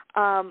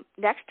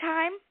 next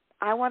time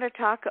I want to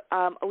talk.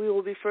 We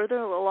will be further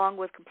along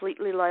with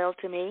Completely Loyal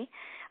to Me.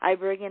 I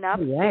bring it up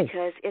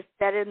because it's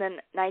set in the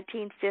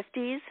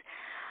 1950s.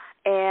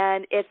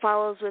 And it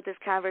follows with this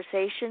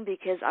conversation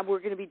because we're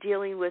going to be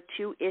dealing with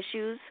 2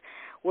 issues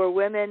where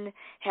women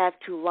had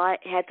to lie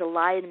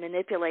and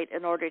manipulate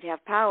in order to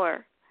have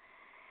power,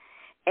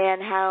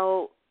 and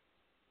how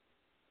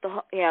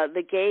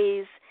the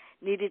gays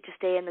needed to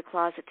stay in the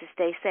closet to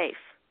stay safe.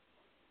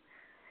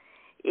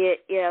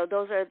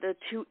 Those are the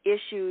 2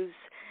 issues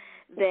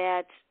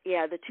that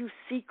the 2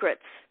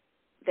 secrets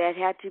that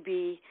had to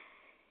be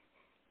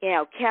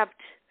kept.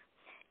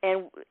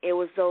 And it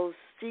was those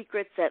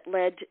secrets that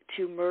led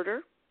to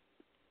murder,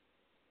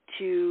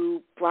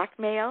 to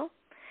blackmail,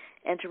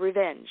 and to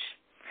revenge.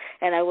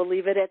 And I will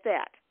leave it at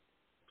that.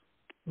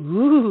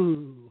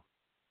 Ooh.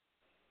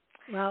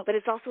 Well, but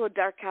it's also a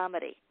dark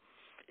comedy.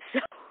 So.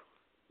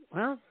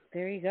 Well,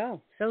 there you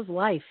go. So's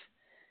life.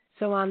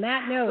 So on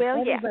that note,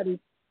 everybody,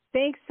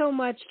 thanks so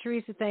much,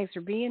 Theresa. Thanks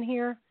for being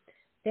here.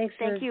 Thanks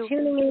for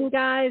tuning in,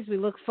 guys. We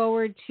look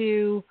forward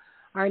to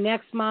our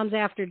next Moms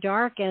After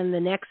Dark and the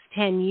next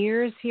 10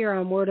 years here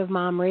on Word of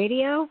Mom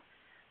Radio.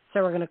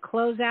 So we're going to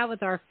close out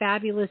with our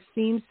fabulous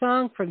theme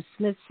song from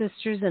Smith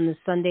Sisters and the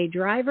Sunday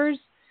Drivers.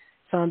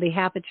 So on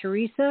behalf of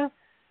Theresa,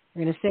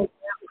 we're going to say,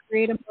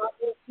 create a mom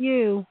with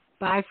you.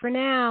 Bye for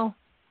now.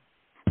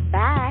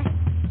 Bye.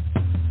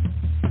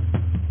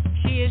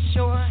 She is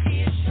sure. She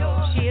is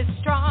sure. She is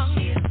strong.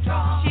 She is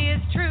strong. She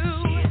is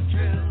true. She is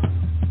true.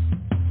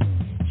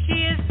 She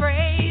is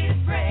brave.